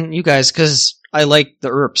more than you guys because I like the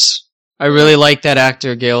Earps. I really like that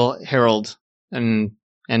actor, Gail Harold, and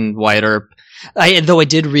Wyatt Earp. Though I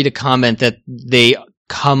did read a comment that they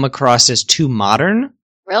come across as too modern.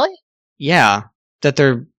 Really? Yeah. That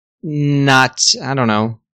they're not, I don't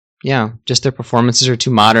know. Yeah, just their performances are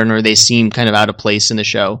too modern, or they seem kind of out of place in the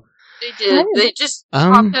show. They did. They just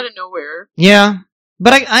popped out of nowhere. Yeah.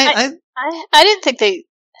 But I didn't think they...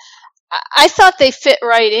 I thought they fit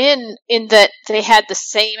right in that they had the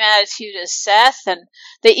same attitude as Seth, and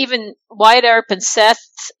they even, Wyatt Earp and Seth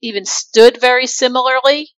even stood very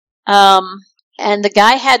similarly. And the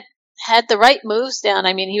guy had the right moves down.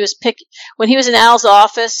 I mean, when he was in Al's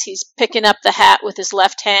office, he's picking up the hat with his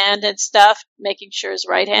left hand and stuff, making sure his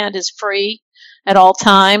right hand is free at all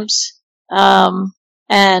times. And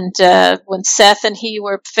when Seth and he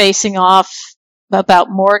were facing off about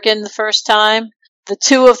Morgan the first time, the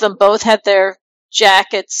two of them both had their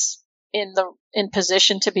jackets in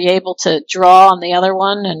position to be able to draw on the other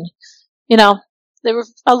one. And, there were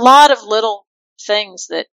a lot of little things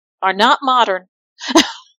that are not modern.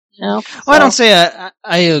 Well, I don't say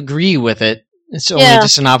I agree with it. It's only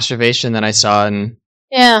just an observation that I saw, and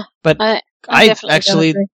but I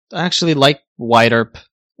actually like Wyatt Earp.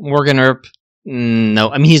 Morgan Earp.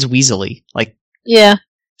 No, I mean he's Weasley.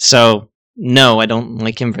 So no, I don't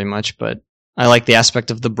like him very much. But I like the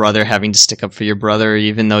aspect of the brother having to stick up for your brother,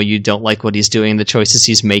 even though you don't like what he's doing, the choices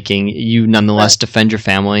he's making. You nonetheless defend your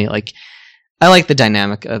family. I like the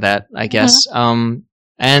dynamic of that, I guess.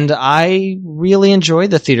 And I really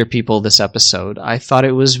enjoyed the theater people this episode. I thought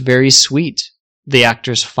it was very sweet. The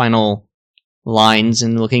actor's final lines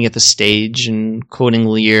and looking at the stage and quoting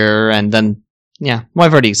Lear, and then Yeah, well,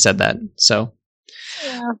 I've already said that. So,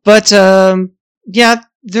 Yeah. but yeah,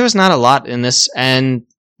 there was not a lot in this, and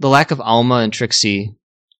the lack of Alma and Trixie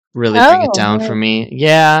really bring it down for me.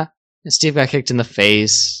 Yeah, Steve got kicked in the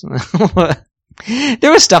face.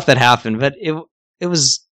 There was stuff that happened, but it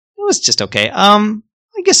was just okay. I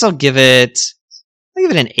guess I'll give it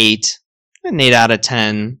an 8. An 8 out of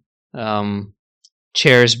 10.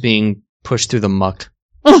 Chairs being pushed through the muck.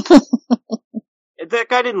 That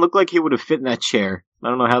guy didn't look like he would have fit in that chair. I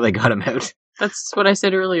don't know how they got him out. That's what I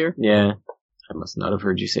said earlier. Yeah. I must not have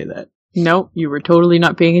heard you say that. Nope, you were totally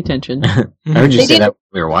not paying attention. I heard you They say didn't- that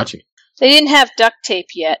when we were watching. They didn't have duct tape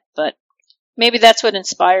yet, but maybe that's what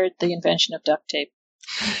inspired the invention of duct tape.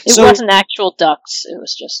 It So- wasn't actual ducts. It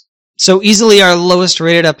was just... So easily our lowest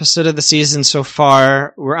rated episode of the season so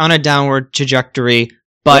far. We're on a downward trajectory,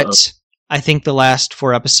 but Uh-oh. I think the last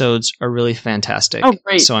 4 episodes are really fantastic. Oh,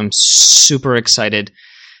 great. So I'm super excited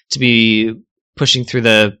to be pushing through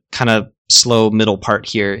the kind of slow middle part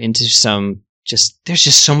here into some there's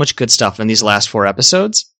just so much good stuff in these last 4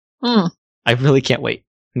 episodes. Hmm. I really can't wait.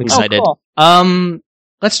 I'm excited. Oh, cool.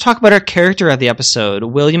 Let's talk about our character of the episode.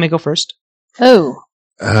 Will, you may go first. Oh.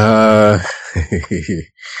 Can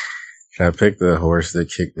I pick the horse that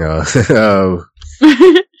kicked? No.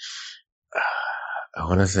 I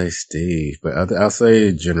want to say Steve, but I'll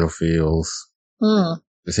say General Fields. Hmm.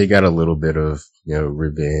 Because he got a little bit of,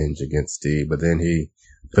 revenge against Steve, but then he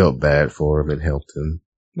felt bad for him and helped him.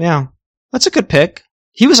 Yeah. That's a good pick.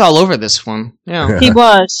 He was all over this one. Yeah. He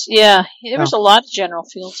was, yeah. There was a lot of General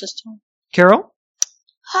Fields this time. Carol?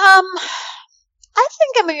 I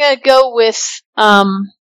think I'm going to go with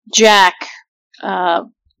Jack.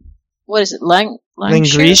 What is it?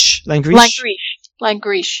 Langrish? Langrish. I'm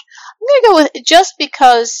going to go with just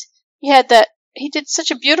because he did such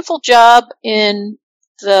a beautiful job in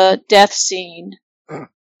the death scene,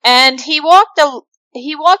 and he walked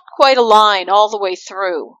quite a line all the way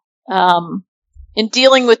through. In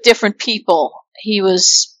dealing with different people, he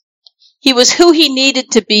was who he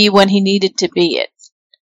needed to be when he needed to be it,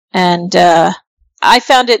 and I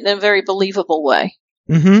found it in a very believable way.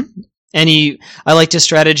 Mm-hmm. And I liked his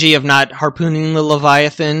strategy of not harpooning the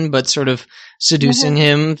Leviathan, but sort of seducing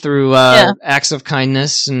him through acts of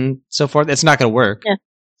kindness and so forth. It's not going to work. Yeah.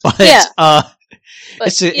 But, Yeah. But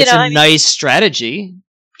it's a nice strategy.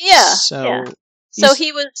 Yeah. So, yeah. So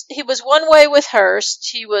he was one way with Hearst.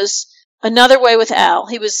 He was another way with Al.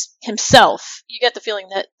 He was himself. You get the feeling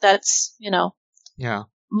that's yeah,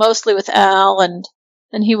 mostly with Al, and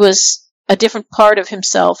he was a different part of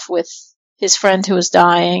himself with his friend who was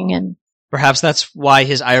dying, and perhaps that's why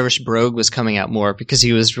his Irish brogue was coming out more, because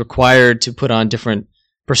he was required to put on different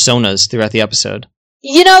personas throughout the episode.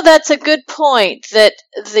 That's a good point. That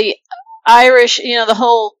the Irish, the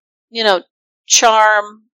whole,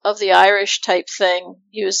 charm of the Irish type thing.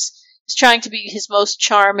 He was trying to be his most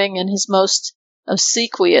charming and his most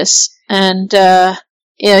obsequious, and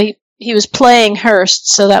he was playing Hearst,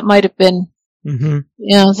 so that might have been,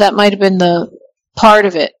 that might have been the part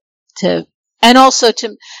of it. And also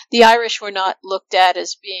the Irish were not looked at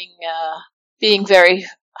as being very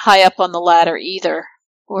high up on the ladder either,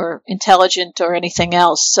 or intelligent or anything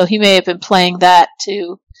else. So he may have been playing that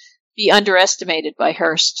to be underestimated by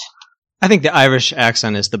Hearst. I think the Irish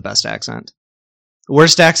accent is the best accent.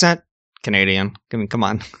 Worst accent? Canadian. I mean, come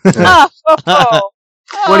on. What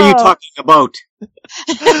are you talking about?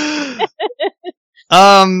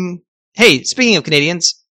 Hey, speaking of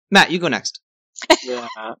Canadians, Matt, you go next. Yeah,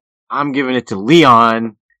 I'm giving it to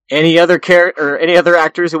Leon. Any other any other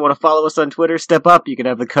actors who want to follow us on Twitter, step up. You can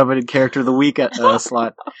have the coveted character of the week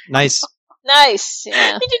slot. Nice. Nice.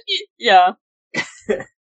 Yeah. Yeah.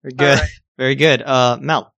 Very good. Right. Very good.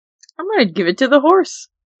 Mel, I'm going to give it to the horse.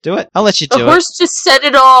 do it. I'll let you The do horse just said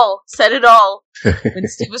it all. Said it all. When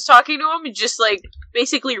Steve was talking to him, he just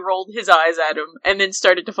basically rolled his eyes at him and then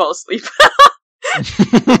started to fall asleep.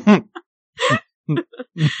 it.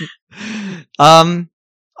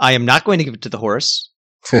 I am not going to give it to the horse,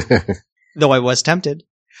 though I was tempted.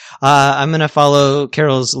 I'm going to follow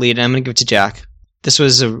Carol's lead, and I'm going to give it to Jack. This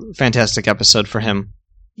was a fantastic episode for him.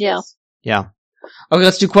 Yeah. Yeah. Okay,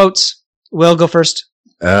 let's do quotes. Will, go first.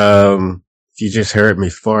 You just heard me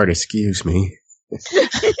fart, excuse me.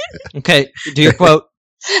 Okay, do your quote.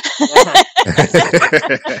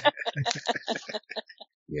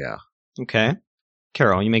 Yeah. Okay.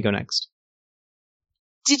 Carol, you may go next.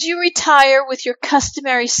 Did you retire with your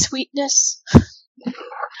customary sweetness?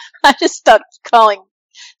 I just thought calling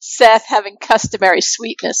Seth having customary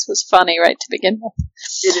sweetness was funny right to begin with.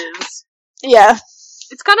 It is. Yeah.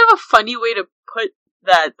 It's kind of a funny way to put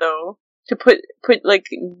that, though. to put like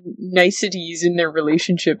niceties in their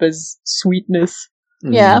relationship as sweetness.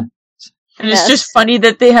 Yeah. And it's just funny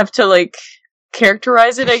that they have to like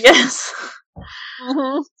characterize it, I guess.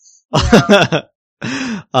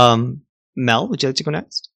 Mel, would you like to go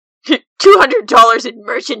next? $200 in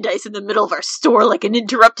merchandise in the middle of our store like an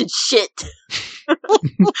interrupted shit. I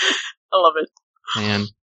love it. Man.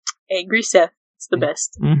 Angry Seth. It's the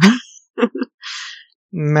best. Mm-hmm.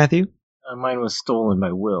 Matthew? Mine was stolen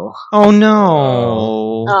by Will. Oh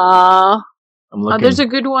no. Aww. I'm looking. There's a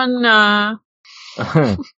good one,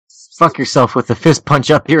 Fuck yourself with a fist punch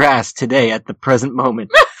up your ass today at the present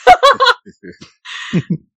moment.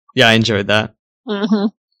 Yeah, I enjoyed that. Mm-hmm.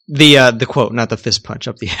 The quote, not the fist punch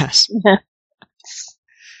up the ass.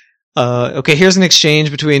 Okay, here's an exchange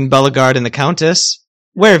between Bellegarde and the Countess.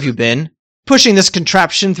 Where have you been? Pushing this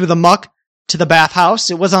contraption through the muck to the bathhouse?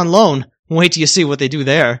 It was on loan. Wait till you see what they do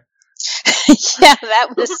there. Yeah,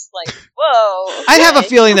 that was like, whoa. Okay. I have a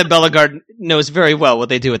feeling that Bellegarde knows very well what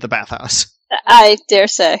they do at the bathhouse. I dare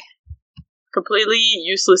say. completely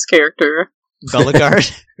useless character. Bellegarde?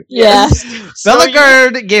 Yeah.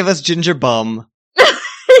 Bellegarde gave us Ginger Bum. He's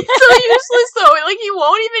so useless though. Like, he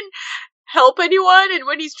won't even help anyone, and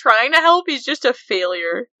when he's trying to help, he's just a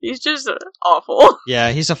failure. He's just awful.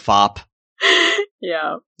 Yeah, he's a fop.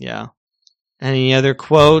 Yeah. Yeah. Any other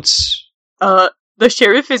quotes? The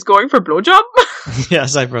sheriff is going for blowjob?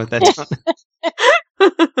 Yes, I wrote that down.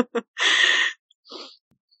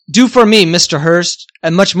 Do for me, Mr. Hurst,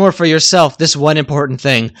 and much more for yourself, this one important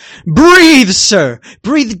thing. Breathe, sir!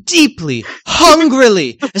 Breathe deeply,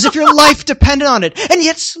 hungrily, as if your life depended on it, and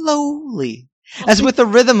yet slowly, as with the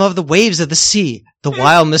rhythm of the waves of the sea, the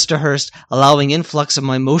while, Mr. Hurst, allowing influx of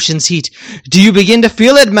my motion's heat. Do you begin to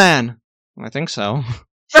feel it, man? I think so.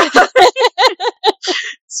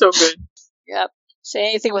 So good. Yep. Say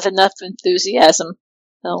anything with enough enthusiasm.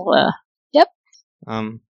 They'll, yep.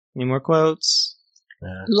 Any more quotes?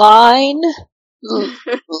 Line.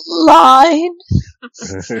 Line.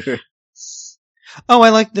 Oh, I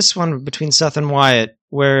like this one between Seth and Wyatt,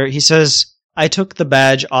 where he says, I took the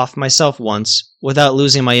badge off myself once, without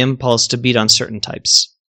losing my impulse to beat on certain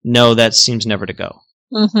types. No, that seems never to go.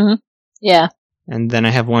 Mm-hmm. Yeah. And then I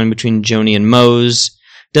have one between Joni and Mose.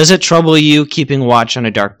 Does it trouble you keeping watch on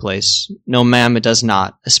a dark place? No, ma'am, it does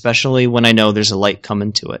not, especially when I know there's a light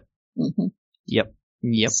coming to it. Mm-hmm. Yep.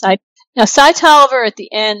 Now, Cy Tolliver at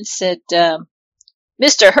the end said,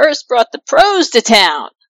 Mr. Hurst brought the pros to town,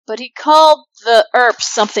 but he called the Earps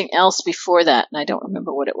something else before that, and I don't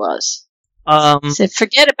remember what it was. He said,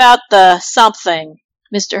 forget about the something.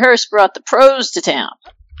 Mr. Hurst brought the pros to town.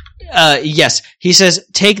 Yes. He says,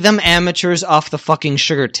 take them amateurs off the fucking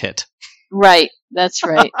sugar tit. Right. That's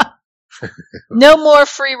right. No more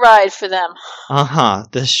free ride for them. Uh-huh.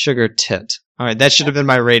 The sugar tit. All right. That should have been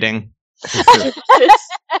my rating.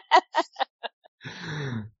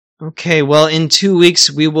 Okay. Well, in 2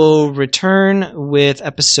 weeks, we will return with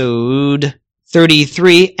episode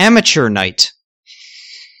 33, Amateur Night.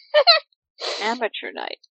 Amateur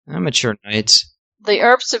night. Amateur Night. The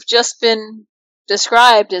Earps have just been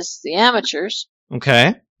described as the amateurs.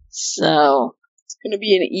 Okay. So. It's going to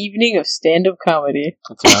be an evening of stand-up comedy.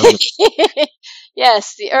 That's what I was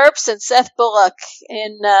Yes, the Earps and Seth Bullock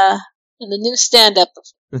in the new stand-up.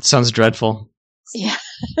 That sounds dreadful. Yeah.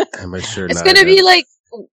 It's going to be like,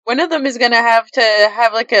 one of them is going to have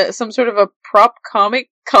like some sort of a prop comedy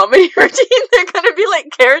routine. They're going to be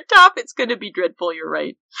like Carrot Top. It's going to be dreadful, you're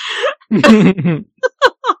right.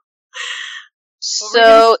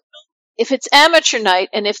 So, if it's amateur night,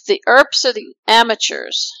 and if the Earps are the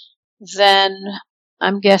amateurs, then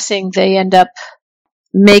I'm guessing they end up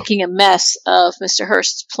making a mess of Mr.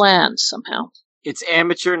 Hurst's plans somehow. It's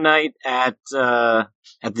amateur night at the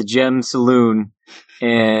Gem Saloon,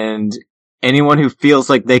 and anyone who feels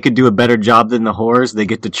like they could do a better job than the whores, they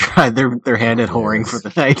get to try their hand at whoring for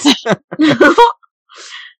the night.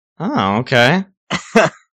 Oh, okay.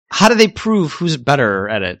 How do they prove who's better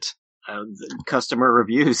at it? Customer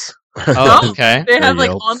reviews. Oh, okay. They have like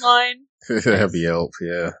Yelp. online. They have Yelp,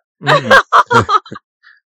 yeah.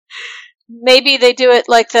 Maybe they do it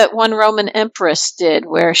like that one Roman empress did,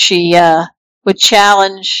 where she would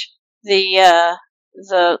challenge the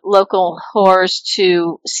local whores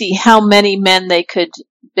to see how many men they could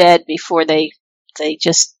bed before they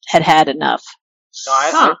just had enough.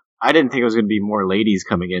 No, I didn't think it was going to be more ladies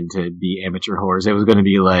coming in to be amateur whores. It was going to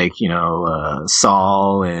be like,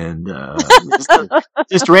 Saul and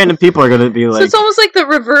just random people are going to be like. So it's almost like the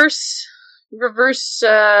reverse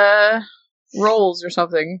roles or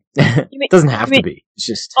something. It doesn't have to be. It's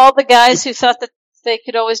just all the guys who thought that they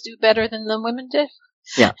could always do better than the women did.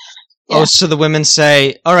 Yeah. Oh, so the women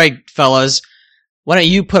say, all right, fellas, why don't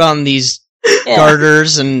you put on these Yeah.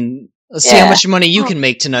 garters and let's see how Yeah. much money you can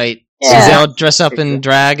make tonight. Yeah. So they all dress up in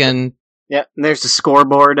drag and... Yeah, and there's the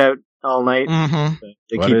scoreboard out all night. Mm-hmm.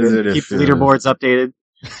 They What keep, is it keep if, the leaderboards updated.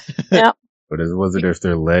 Was it if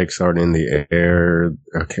their legs aren't in the air?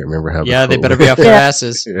 I can't remember how. Yeah, the they quote better was. be off their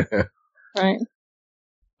asses. Yeah. Right.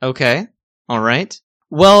 Okay. All right.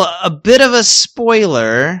 Well, a bit of a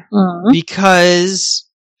spoiler Mhm. because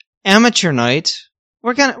Amateur Night,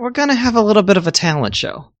 we're gonna have a little bit of a talent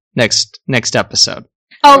show next episode.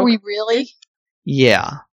 Are we really? Yeah.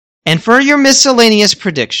 And for your miscellaneous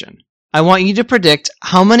prediction, I want you to predict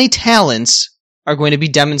how many talents are going to be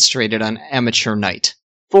demonstrated on Amateur Night.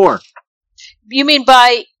 4. You mean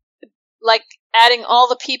by, like, adding all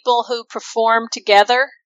the people who perform together?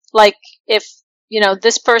 Like, if,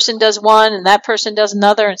 this person does one and that person does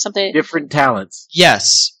another and something. Different talents.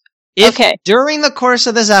 Yes. If Okay. during the course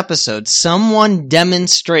of this episode someone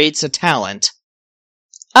demonstrates a talent,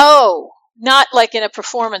 Oh, not like in a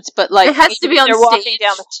performance, but like It has to even be if on they're walking stage.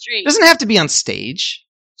 down the it street. doesn't have to be on stage.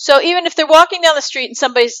 So even if they're walking down the street and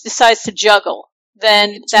somebody decides to juggle,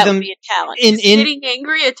 then that them- would be a talent. In Getting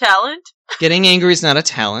angry a talent? getting angry is not a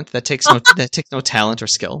talent. That takes no talent or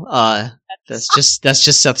skill. That's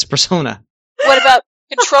just Seth's persona. What about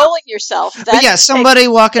controlling yourself? But yeah, somebody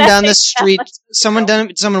walking that down the takes street,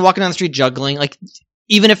 talent, someone walking down the street juggling, like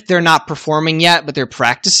even if they're not performing yet, but they're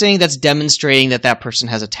practicing, that's demonstrating that person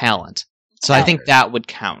has a talent. So I think that would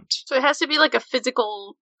count. So it has to be like a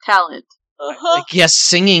physical talent. Uh-huh. Like, yes,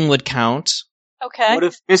 singing would count. Okay. What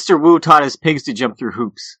if Mr. Wu taught his pigs to jump through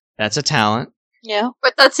hoops? That's a talent. Yeah.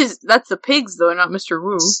 But that's the pigs though, not Mr.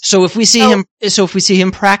 Wu. So if we see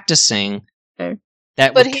him practicing, Okay.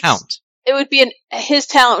 that But would he's- count. It would be his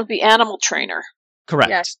talent would be animal trainer. Correct.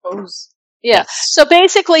 Yeah, I suppose. Yeah. Yes. So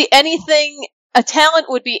basically a talent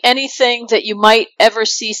would be anything that you might ever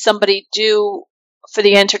see somebody do for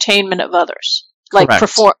the entertainment of others. Like Correct.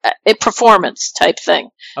 a performance type thing.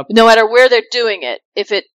 Up- No matter where they're doing it.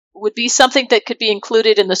 If it would be something that could be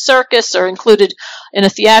included in the circus or included in a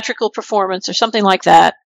theatrical performance or something like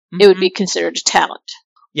that, it would be considered a talent.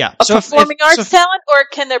 Yeah. A So if- performing if- arts so if- talent, or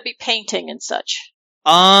can there be painting and such?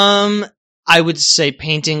 I would say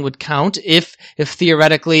painting would count if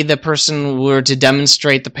theoretically the person were to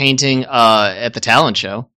demonstrate the painting at the talent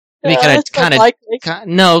show. I mean, That's kind of unlikely.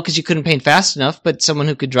 no, because you couldn't paint fast enough. But someone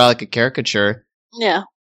who could draw like a caricature, Yeah.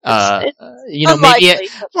 maybe. Unlikely,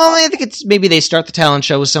 but Well, I think it's maybe they start the talent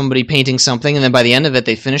show with somebody painting something, and then by the end of it,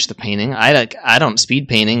 they finish the painting. I don't speed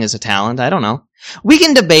painting is a talent. I don't know. We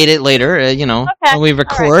can debate it later. Okay, When we all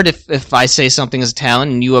record, if I say something is a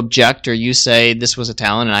talent and you object, or you say this was a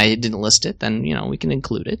talent and I didn't list it, then we can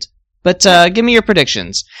include it. But give me your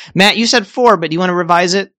predictions, Matt. You said 4, but do you want to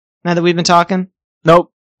revise it now that we've been talking?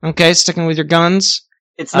 Nope. Okay, sticking with your guns.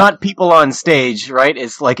 It's not people on stage, right?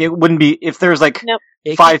 It's like, it wouldn't be, if there's like Nope.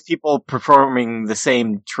 5 people performing the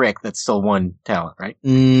same trick, that's still one talent, right?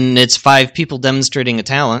 It's 5 people demonstrating a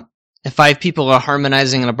talent. If 5 people are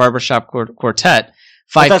harmonizing in a barbershop quartet,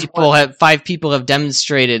 that's 5 people have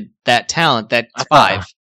demonstrated that talent. That's I 5. thought-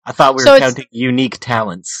 I thought we So were it's- counting unique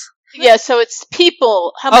talents. Yeah, so it's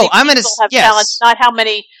people. How many I'm gonna people have yes. talents, not how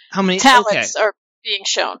many How many talents Okay. are being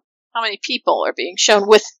shown. How many people are being shown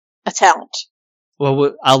with a talent?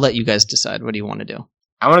 Well, I'll let you guys decide. What do you want to do?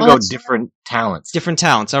 I want to Well, go that's- different talents. Different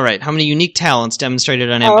talents. All right. How many unique talents demonstrated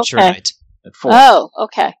on Oh, Amateur okay. Night? At 4. Oh,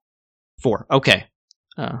 okay. 4. Okay.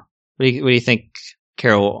 What do you think,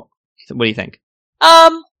 Carol? What do you think?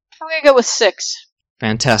 I'm gonna go with 6.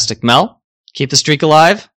 Fantastic. Mel, keep the streak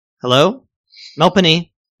alive. Hello,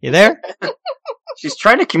 Melpany, you there? She's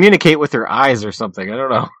trying to communicate with her eyes or something. I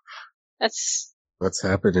don't know. That's What's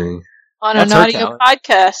happening? on That's an her audio talent.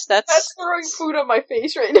 podcast. That's throwing food on my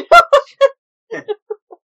face right now.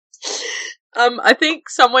 I think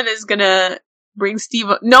someone is gonna bring Steve.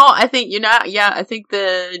 No, I think you're not. Yeah, I think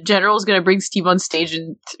the general's gonna bring Steve on stage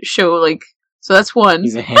and show like. So that's one.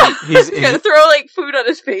 He's a hand. He's gonna throw like food on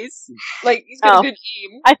his face, like he's got Oh. a good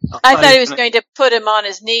aim. I thought he was going to put him on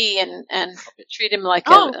his knee and treat him like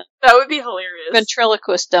Oh, a that would be hilarious.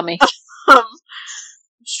 ventriloquist dummy.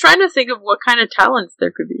 Just trying to think of what kind of talents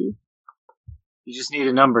there could be. You just need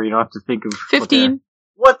a number. You don't have to think of 15.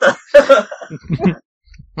 What the?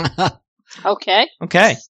 Okay.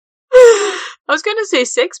 Okay. I was gonna say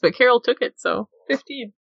 6, but Carol took it, so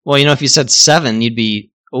 15. Well, if you said 7, you'd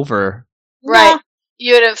be over. Right.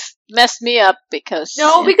 You would have messed me up because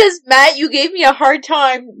No, because Matt, you gave me a hard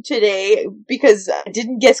time today because I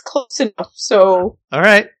didn't guess close enough. So All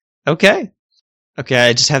right. Okay. Okay.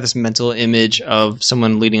 I just have this mental image of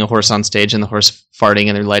someone leading a horse on stage and the horse farting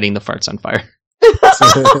and they're lighting the farts on fire.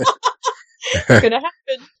 It's gonna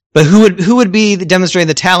happen. But who would be demonstrating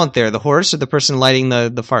the talent there? The horse or the person lighting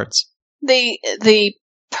the farts? The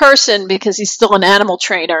person, because he's still an animal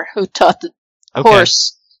trainer who taught the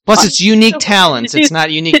horse. Plus, it's unique talents. It's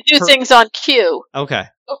not unique to do things on cue. Okay.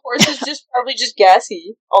 The horse is probably just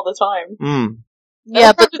gassy all the time.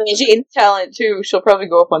 Yeah, but Jane's talent too. She'll probably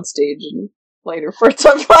go up on stage and light her farts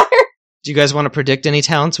on fire. Do you guys want to predict any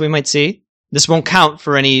talents we might see? This won't count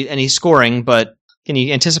for any scoring, but can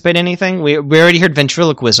you anticipate anything? We already heard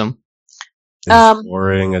ventriloquism.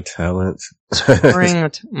 Scoring a talent.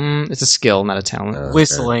 It's a skill, not a talent. Okay.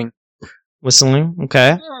 Whistling.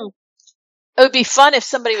 Okay. it would be fun if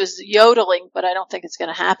somebody was yodeling, but I don't think it's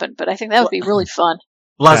going to happen. But I think that would be really fun.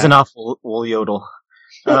 Blazinoff will yodel.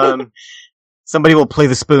 Somebody will play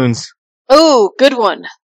the spoons. Oh, good one.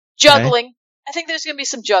 Juggling. Okay. I think there's going to be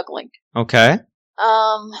some juggling. Okay.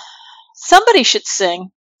 Somebody should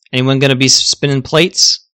sing. Anyone going to be spinning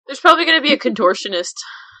plates? There's probably going to be a contortionist.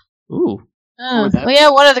 Ooh. Well,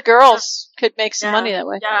 yeah, one of the girls could make some money that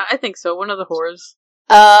way. Yeah, I think so. One of the whores.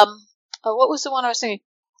 What was the one I was thinking?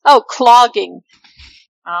 Oh, clogging.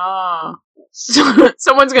 Ah.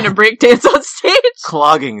 Someone's going to break dance on stage.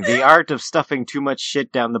 Clogging, the art of stuffing too much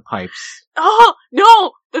shit down the pipes. Oh,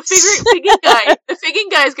 no! The figging guy. The figging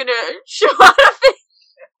guy is going to show out a fig.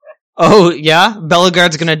 Oh, yeah?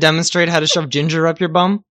 Bellegarde's going to demonstrate how to shove ginger up your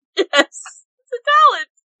bum? Yes. It's a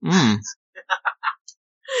talent.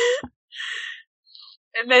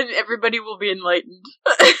 And then everybody will be enlightened.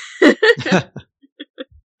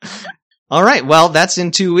 All right. Well, that's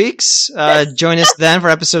in 2 weeks. Join us then for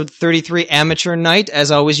episode 33, Amateur Night.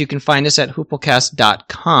 As always, you can find us at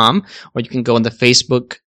hooplecast.com, or you can go on the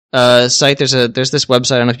Facebook site. There's this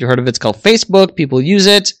website. I don't know if you've heard of it. It's called Facebook. People use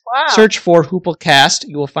it. Wow. Search for Hooplecast.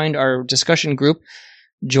 You will find our discussion group.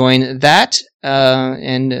 Join that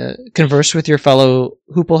and converse with your fellow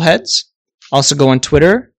Hoople heads. Also go on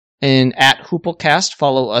Twitter and at Hooplecast.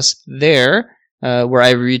 Follow us there, where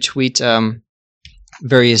I retweet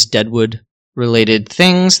various Deadwood-related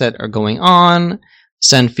things that are going on.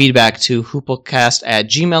 Send feedback to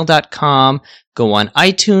hooplecast@gmail.com. Go on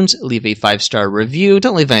iTunes, leave a 5-star review.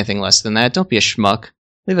 Don't leave anything less than that. Don't be a schmuck.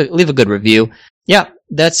 Leave a good review. Yeah,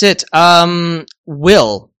 that's it.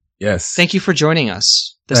 Will. Yes. Thank you for joining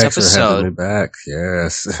us this Thanks episode. For having me back.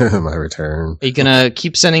 Yes, my return. Are you gonna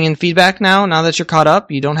keep sending in feedback now that you're caught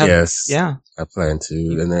up? You don't have. Yes. Yeah. I plan to,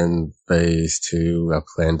 and then phase 2. I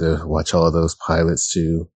plan to watch all of those pilots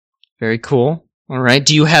too. Very cool. All right.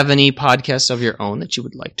 Do you have any podcasts of your own that you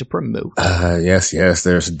would like to promote? Yes.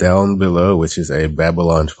 There's Down Below, which is a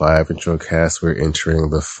Babylon 5 intro cast. We're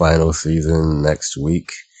entering the final season next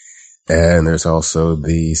week. And there's also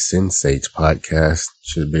the Sense8 podcast.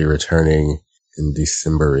 Should be returning in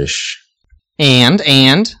December-ish. And?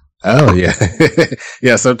 Oh, yeah.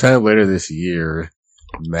 Yeah, sometime later this year,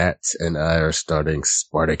 Matt and I are starting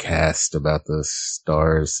Spartacast about the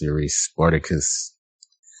Star series Spartacus.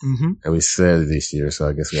 Mm-hmm. And we said this year, so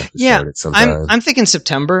I guess we have to start it sometime. I'm thinking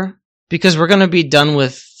September, because we're going to be done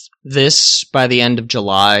with this by the end of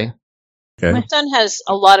July. Okay. My son has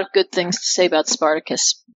a lot of good things to say about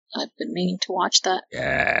Spartacus. I've been meaning to watch that.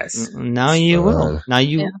 Yes. Now you will. Now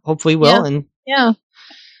you hopefully will. Yeah. And yeah.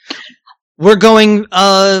 We're going,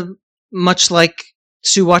 much like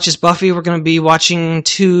Sue watches Buffy, we're going to be watching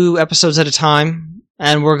 2 episodes at a time.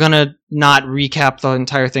 And we're going to not recap the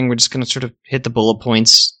entire thing. We're just going to sort of hit the bullet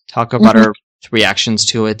points, talk about our reactions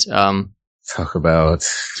to it. Talk about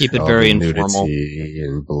keep it very informal. Nudity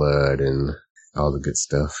and blood and all the good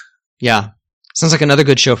stuff. Yeah. Sounds like another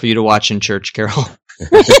good show for you to watch in church, Carol.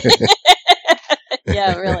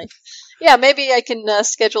 Yeah, really. Yeah, maybe I can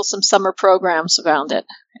schedule some summer programs around it,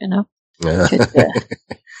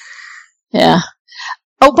 Yeah.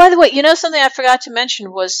 Oh, by the way, something I forgot to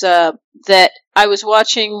mention was that I was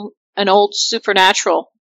watching an old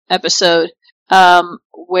Supernatural episode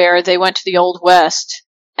where they went to the Old West,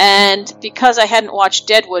 and because I hadn't watched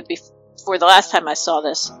Deadwood before the last time I saw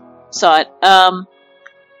it,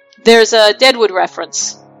 there's a Deadwood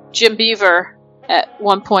reference. Jim Beaver at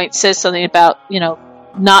one point says something about,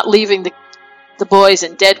 not leaving the boys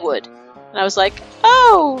in Deadwood. And I was like,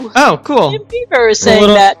 oh, cool. Jim Beaver is saying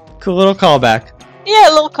that. Cool little callback.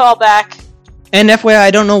 Yeah, a little callback. And FYI,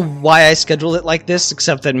 I don't know why I scheduled it like this,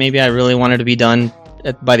 except that maybe I really wanted to be done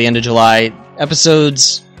by the end of July.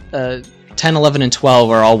 Episodes 10, 11, and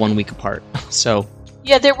 12 are all 1 week apart. So.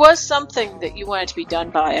 Yeah, there was something that you wanted to be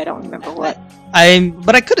done by. I don't remember what.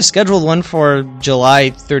 But I could have scheduled one for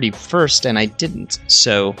July 31st, and I didn't.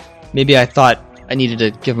 So maybe I thought I needed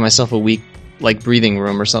to give myself a week, breathing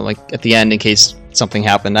room or something at the end in case something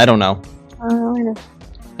happened. I don't know.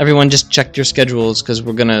 everyone just check your schedules because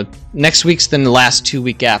we're gonna next week's then the last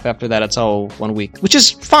 2-week gap. After that, it's all 1 week, which is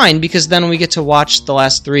fine because then we get to watch the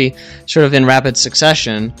last 3 sort of in rapid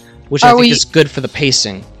succession, which I think is good for the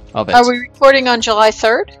pacing of it. Are we recording on July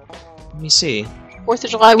 3rd? Let me see. 4th of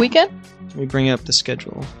July weekend? Let me bring up the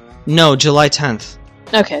schedule. No, July 10th.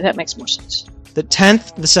 Okay, that makes more sense. The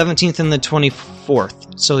 10th, the 17th, and the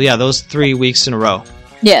 24th. So yeah, those 3 weeks in a row.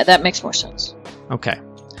 Yeah, that makes more sense. Okay.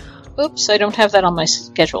 Oops, I don't have that on my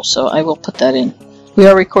schedule, so I will put that in. We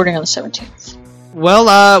are recording on the 17th.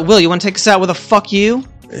 Well, Will, you want to take us out with a fuck you?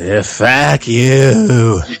 Yeah, fuck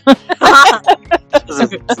you. This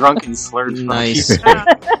is a drunken slurred. Nice.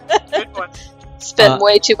 Good one. Spent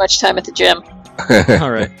way too much time at the gym.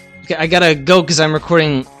 All right. Okay, I gotta go because I'm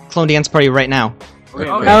recording Clone Dance Party right now. Okay.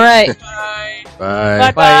 All right. Bye.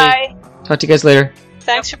 Bye. Bye-bye. Talk to you guys later.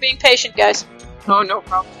 Thanks for being patient, guys. Oh, no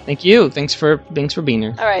problem. Thank you. Thanks for being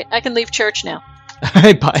here. All right, I can leave church now. All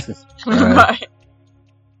right, bye. Bye.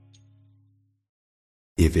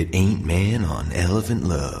 If it ain't Man on Elephant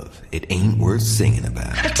Love, it ain't worth singing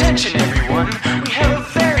about. Attention everyone, we have a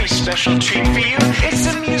very special treat for you. It's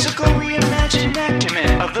a musical reimagined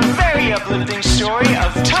enactment of the very uplifting story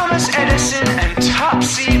of Thomas Edison and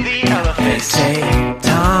Topsy the elephant. They say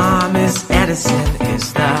Thomas Edison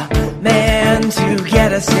is the man to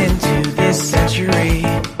get us into this century.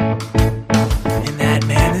 And that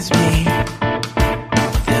man is me.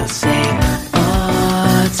 They'll say,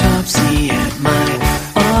 autopsy at my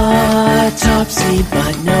autopsy,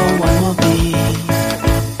 but no one will be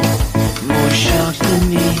more shocked than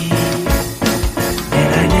me.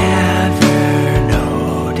 And I never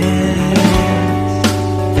noticed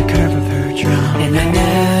the curve of her drum. And I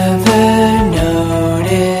never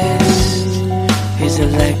noticed his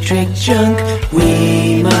electric junk.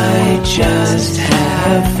 We might just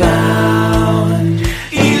have found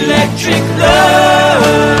electric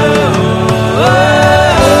love.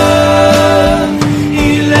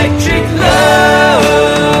 Electric love.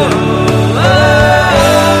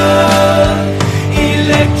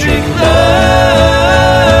 Electric love.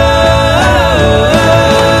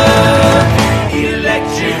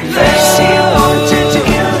 Electric love. She wanted to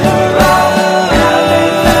kill her all. Now they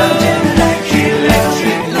found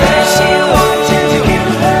electric love. She wanted to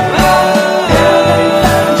kill her all. Now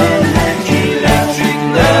they found electric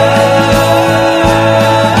love.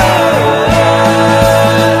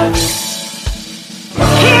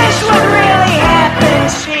 Here's what really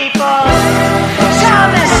happens, people.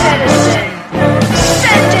 Thomas Edison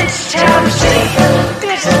sentenced Topsy,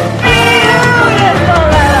 this beautiful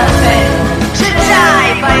elephant, to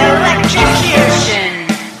die by electrocution.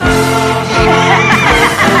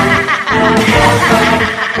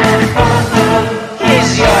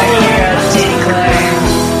 Here's your hero, Tinkler.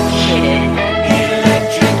 Kid.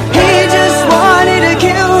 He just wanted to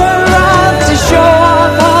kill her off to show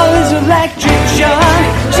off all his electric junk.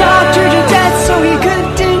 Talked her to death so he could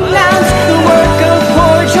denounce the work of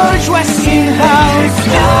poor George Westinghouse.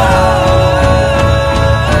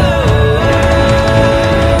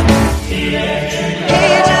 He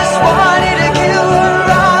just wanted to kill her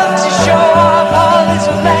off to show off all his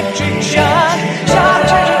electric junk. Talked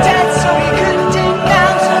her to death so he could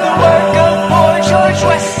denounce the work of poor George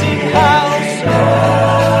Westinghouse.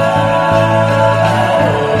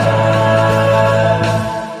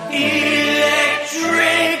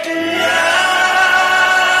 Electric love.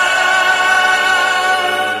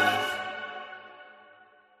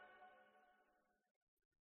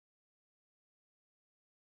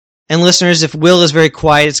 And listeners, if Will is very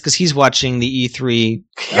quiet, it's because he's watching the E3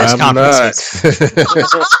 press I'm conferences.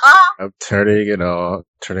 not. I'm turning it off.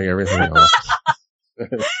 Turning everything off.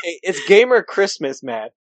 Hey, it's Gamer Christmas,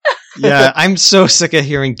 Matt. Yeah, I'm so sick of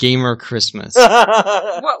hearing Gamer Christmas.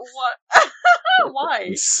 What?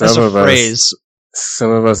 Why? As a phrase.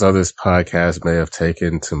 Some of us on this podcast may have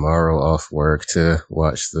taken tomorrow off work to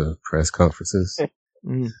watch the press conferences.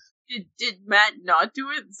 Mm. Did Matt not do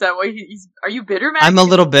it? Is that why he's? Are you bitter, Matt? I'm a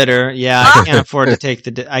little bitter. Yeah, I can't afford to take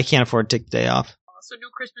the day off. So no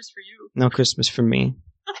Christmas for you. No Christmas for me.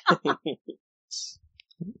 But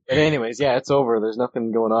anyways, yeah, it's over. There's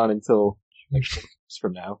nothing going on until next weeks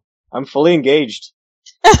from now. I'm fully engaged.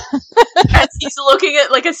 As he's looking at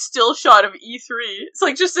like a still shot of E3. It's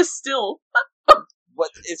like just a still. What?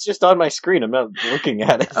 It's just on my screen. I'm not looking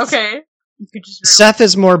at it. Okay. You could just Seth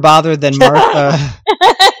is more bothered than Martha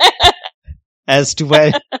as to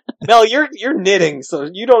when. Mel, you're knitting, so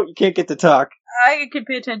you can't get to talk. I can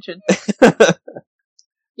pay attention.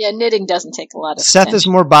 Yeah, knitting doesn't take a lot of Seth is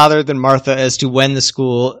attention. more bothered than Martha as to when the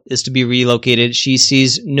school is to be relocated. She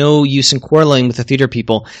sees no use in quarreling with the theater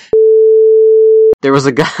people. there was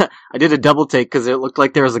a guy. I did a double take because it looked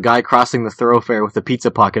like there was a guy crossing the thoroughfare with a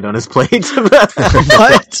pizza pocket on his plate. What?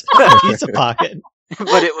 Pizza pocket.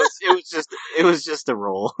 But it was just a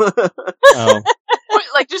roll. Oh. Wait,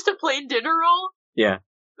 like just a plain dinner roll? Yeah.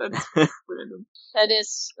 That's random.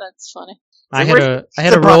 That's funny. I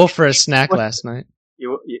had a roll for a snack last night.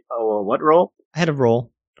 What roll? I had a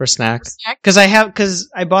roll for a snack because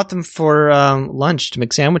I bought them for lunch to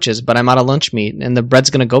make sandwiches, but I'm out of lunch meat and the bread's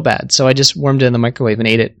gonna go bad, so I just warmed it in the microwave and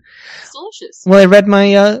ate it. It's delicious. Well, I read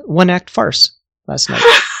my one act farce last night.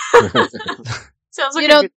 Sounds like You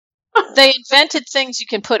know, they invented things you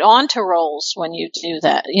can put onto rolls when you do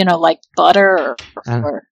that. You know, like butter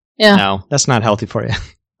or yeah, No, that's not healthy for you.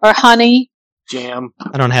 or honey, Jam.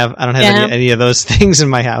 I don't have Jam. any of those things in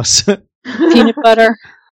my house. peanut butter,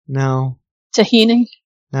 No, tahini.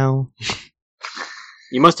 no.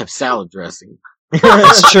 You must have salad dressing.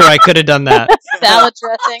 It's true. I could have done that. Salad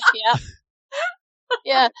dressing, yeah.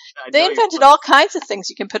 Yeah, they invented all kinds of things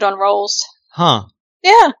you can put on rolls. Huh.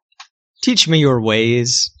 Yeah. Teach me your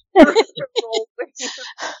ways.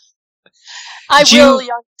 I Did you- will,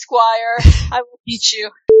 young squire. I will teach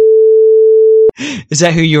you. Is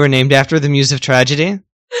that who you were named after, the Muse of Tragedy?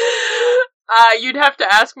 You'd have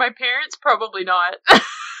to ask my parents. Probably not.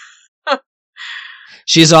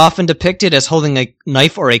 She is often depicted as holding a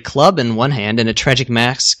knife or a club in one hand and a tragic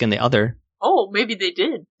mask in the other. Oh, maybe they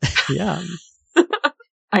did. Yeah.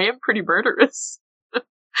 I am pretty murderous.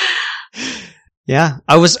 Yeah.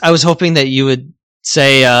 I was hoping that you would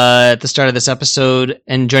say at the start of this episode,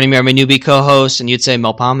 and joining me are my newbie co-host, and you'd say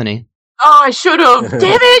Melpomene. Oh, I should have.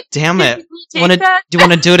 Damn it! Damn it. Take that? Do you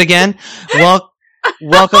want to do it again?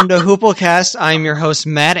 Welcome to Hooplecast. I'm your host,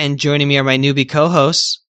 Matt, and joining me are my newbie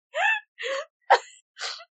co-hosts.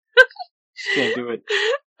 Can't do it.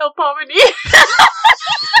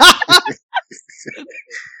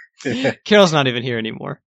 Melpomene. Carol's not even here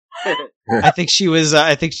anymore. I think she was,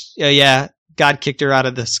 God kicked her out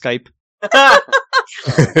of the Skype.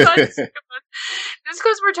 Just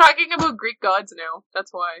because we're talking about Greek gods now.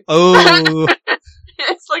 That's why. Oh.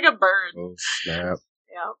 It's like a burn. Oh, snap.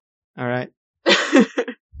 Yeah. All right.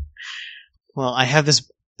 Well, I have this,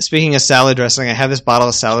 speaking of salad dressing, I have this bottle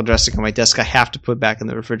of salad dressing on my desk I have to put back in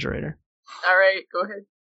the refrigerator. Alright, go ahead.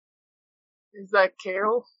 Is that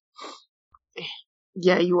Carol?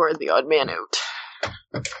 Yeah, you are the odd man out.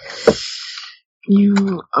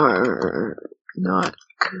 You are not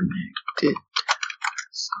connected.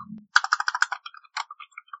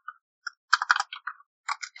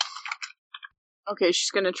 Okay,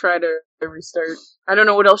 she's gonna try to restart. I don't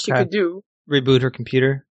know what else she Okay. could do. Reboot her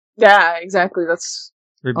computer. Yeah, exactly. That's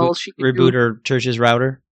all she can Reboot do. her church's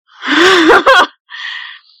router.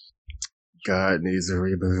 God needs a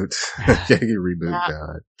reboot. Can you reboot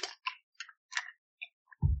God?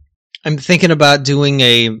 I'm thinking about doing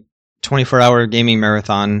a 24-hour gaming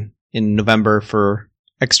marathon in November for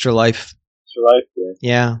Extra Life. Extra Life? Yeah.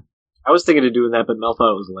 Yeah. I was thinking of doing that, but Mel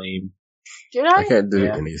thought it was lame. Did I can't do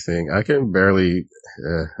anything. I can barely.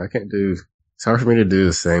 I can't do. It's hard for me to do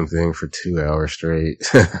the same thing for 2 hours straight.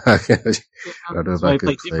 I don't know if So I I could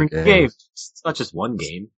play play different games. It's not just one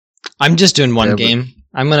game. I'm just doing one game.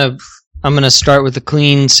 I'm gonna start with a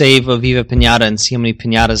clean save of Viva Pinata and see how many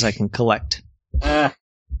pinatas I can collect.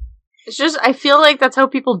 It's just, I feel like that's how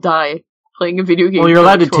people die playing a video game. Well, you're for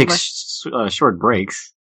allowed to 12 take months. short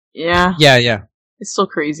breaks. Yeah. Yeah. It's still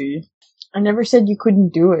crazy. I never said you couldn't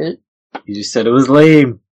do it. You just said it was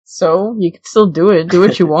lame. So, you can still do it. Do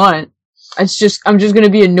what you want. I'm just gonna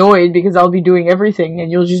be annoyed because I'll be doing everything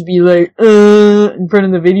and you'll just be like, in front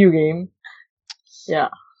of the video game. Yeah.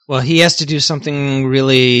 Well, he has to do something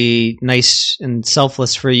really nice and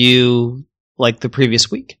selfless for you, like the previous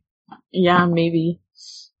week. Yeah, maybe.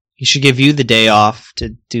 He should give you the day off to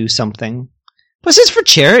do something. Plus, it's for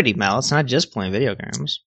charity, Mel. It's not just playing video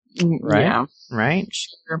games. Right? Yeah. Right?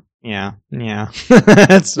 Sure. Yeah.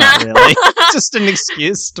 It's not really. It's just an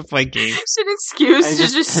excuse to play games. It's an excuse to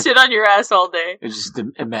just sit on your ass all day. I just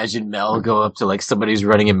imagine Mel go up to like somebody who's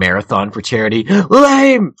running a marathon for charity.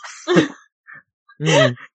 Lame!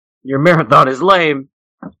 Your marathon is lame.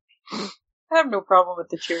 I have no problem with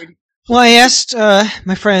the charity. Well, I asked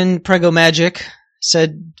my friend Prego Magic,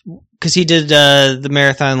 said, because he did the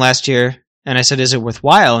marathon last year, and I said, is it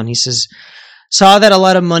worthwhile? And he says, saw that a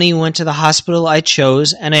lot of money went to the hospital I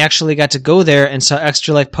chose, and I actually got to go there and saw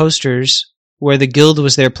Extra Life posters where the guild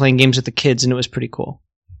was there playing games with the kids, and it was pretty cool.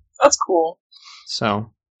 That's cool.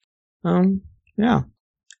 So, yeah.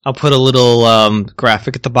 I'll put a little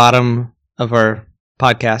graphic at the bottom of our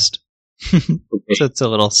podcast. So it's a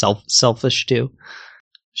little selfish too. Is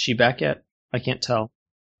she back yet? I can't tell.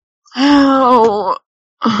 Oh.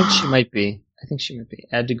 I think she might be. I think she might be.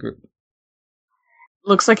 Add to group.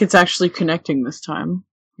 Looks like it's actually connecting this time.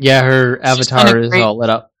 Yeah, her She's avatar kinda is great. all lit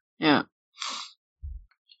up. Yeah.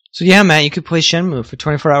 So yeah, Matt, you could play Shenmue for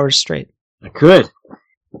 24 hours straight. I could.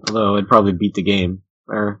 Although it'd probably beat the game.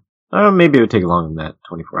 Or maybe it would take longer than that,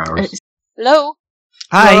 24 hours. Hello.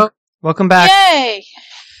 Hi, Hello. welcome back. Yay.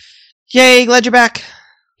 Yay, glad you're back.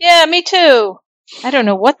 Yeah, me too. I don't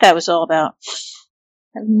know what that was all about.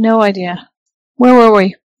 I have no idea. Where were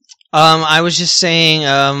we? I was just saying,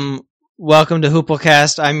 welcome to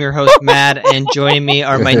Hooplecast. I'm your host, Matt, and joining me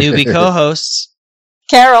are my newbie co-hosts.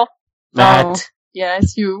 Carol. Matt. Oh, yeah,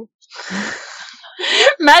 it's you.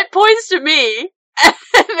 Matt points to me, and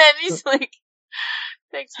then he's like,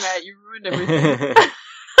 "Thanks, Matt. You ruined everything."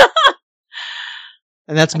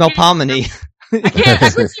 And that's Melpomene. I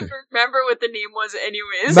couldn't even remember what the name was,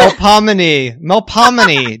 anyways.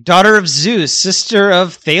 Melpomene, daughter of Zeus, sister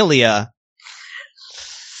of Thalia.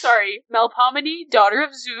 Sorry, Melpomene, daughter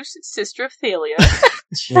of Zeus, sister of Thalia.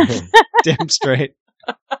 Damn straight.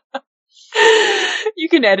 You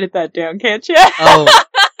can edit that down, can't you? Oh.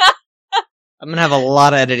 I'm gonna have a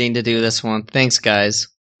lot of editing to do this one. Thanks, guys.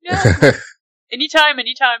 Yeah. Anytime.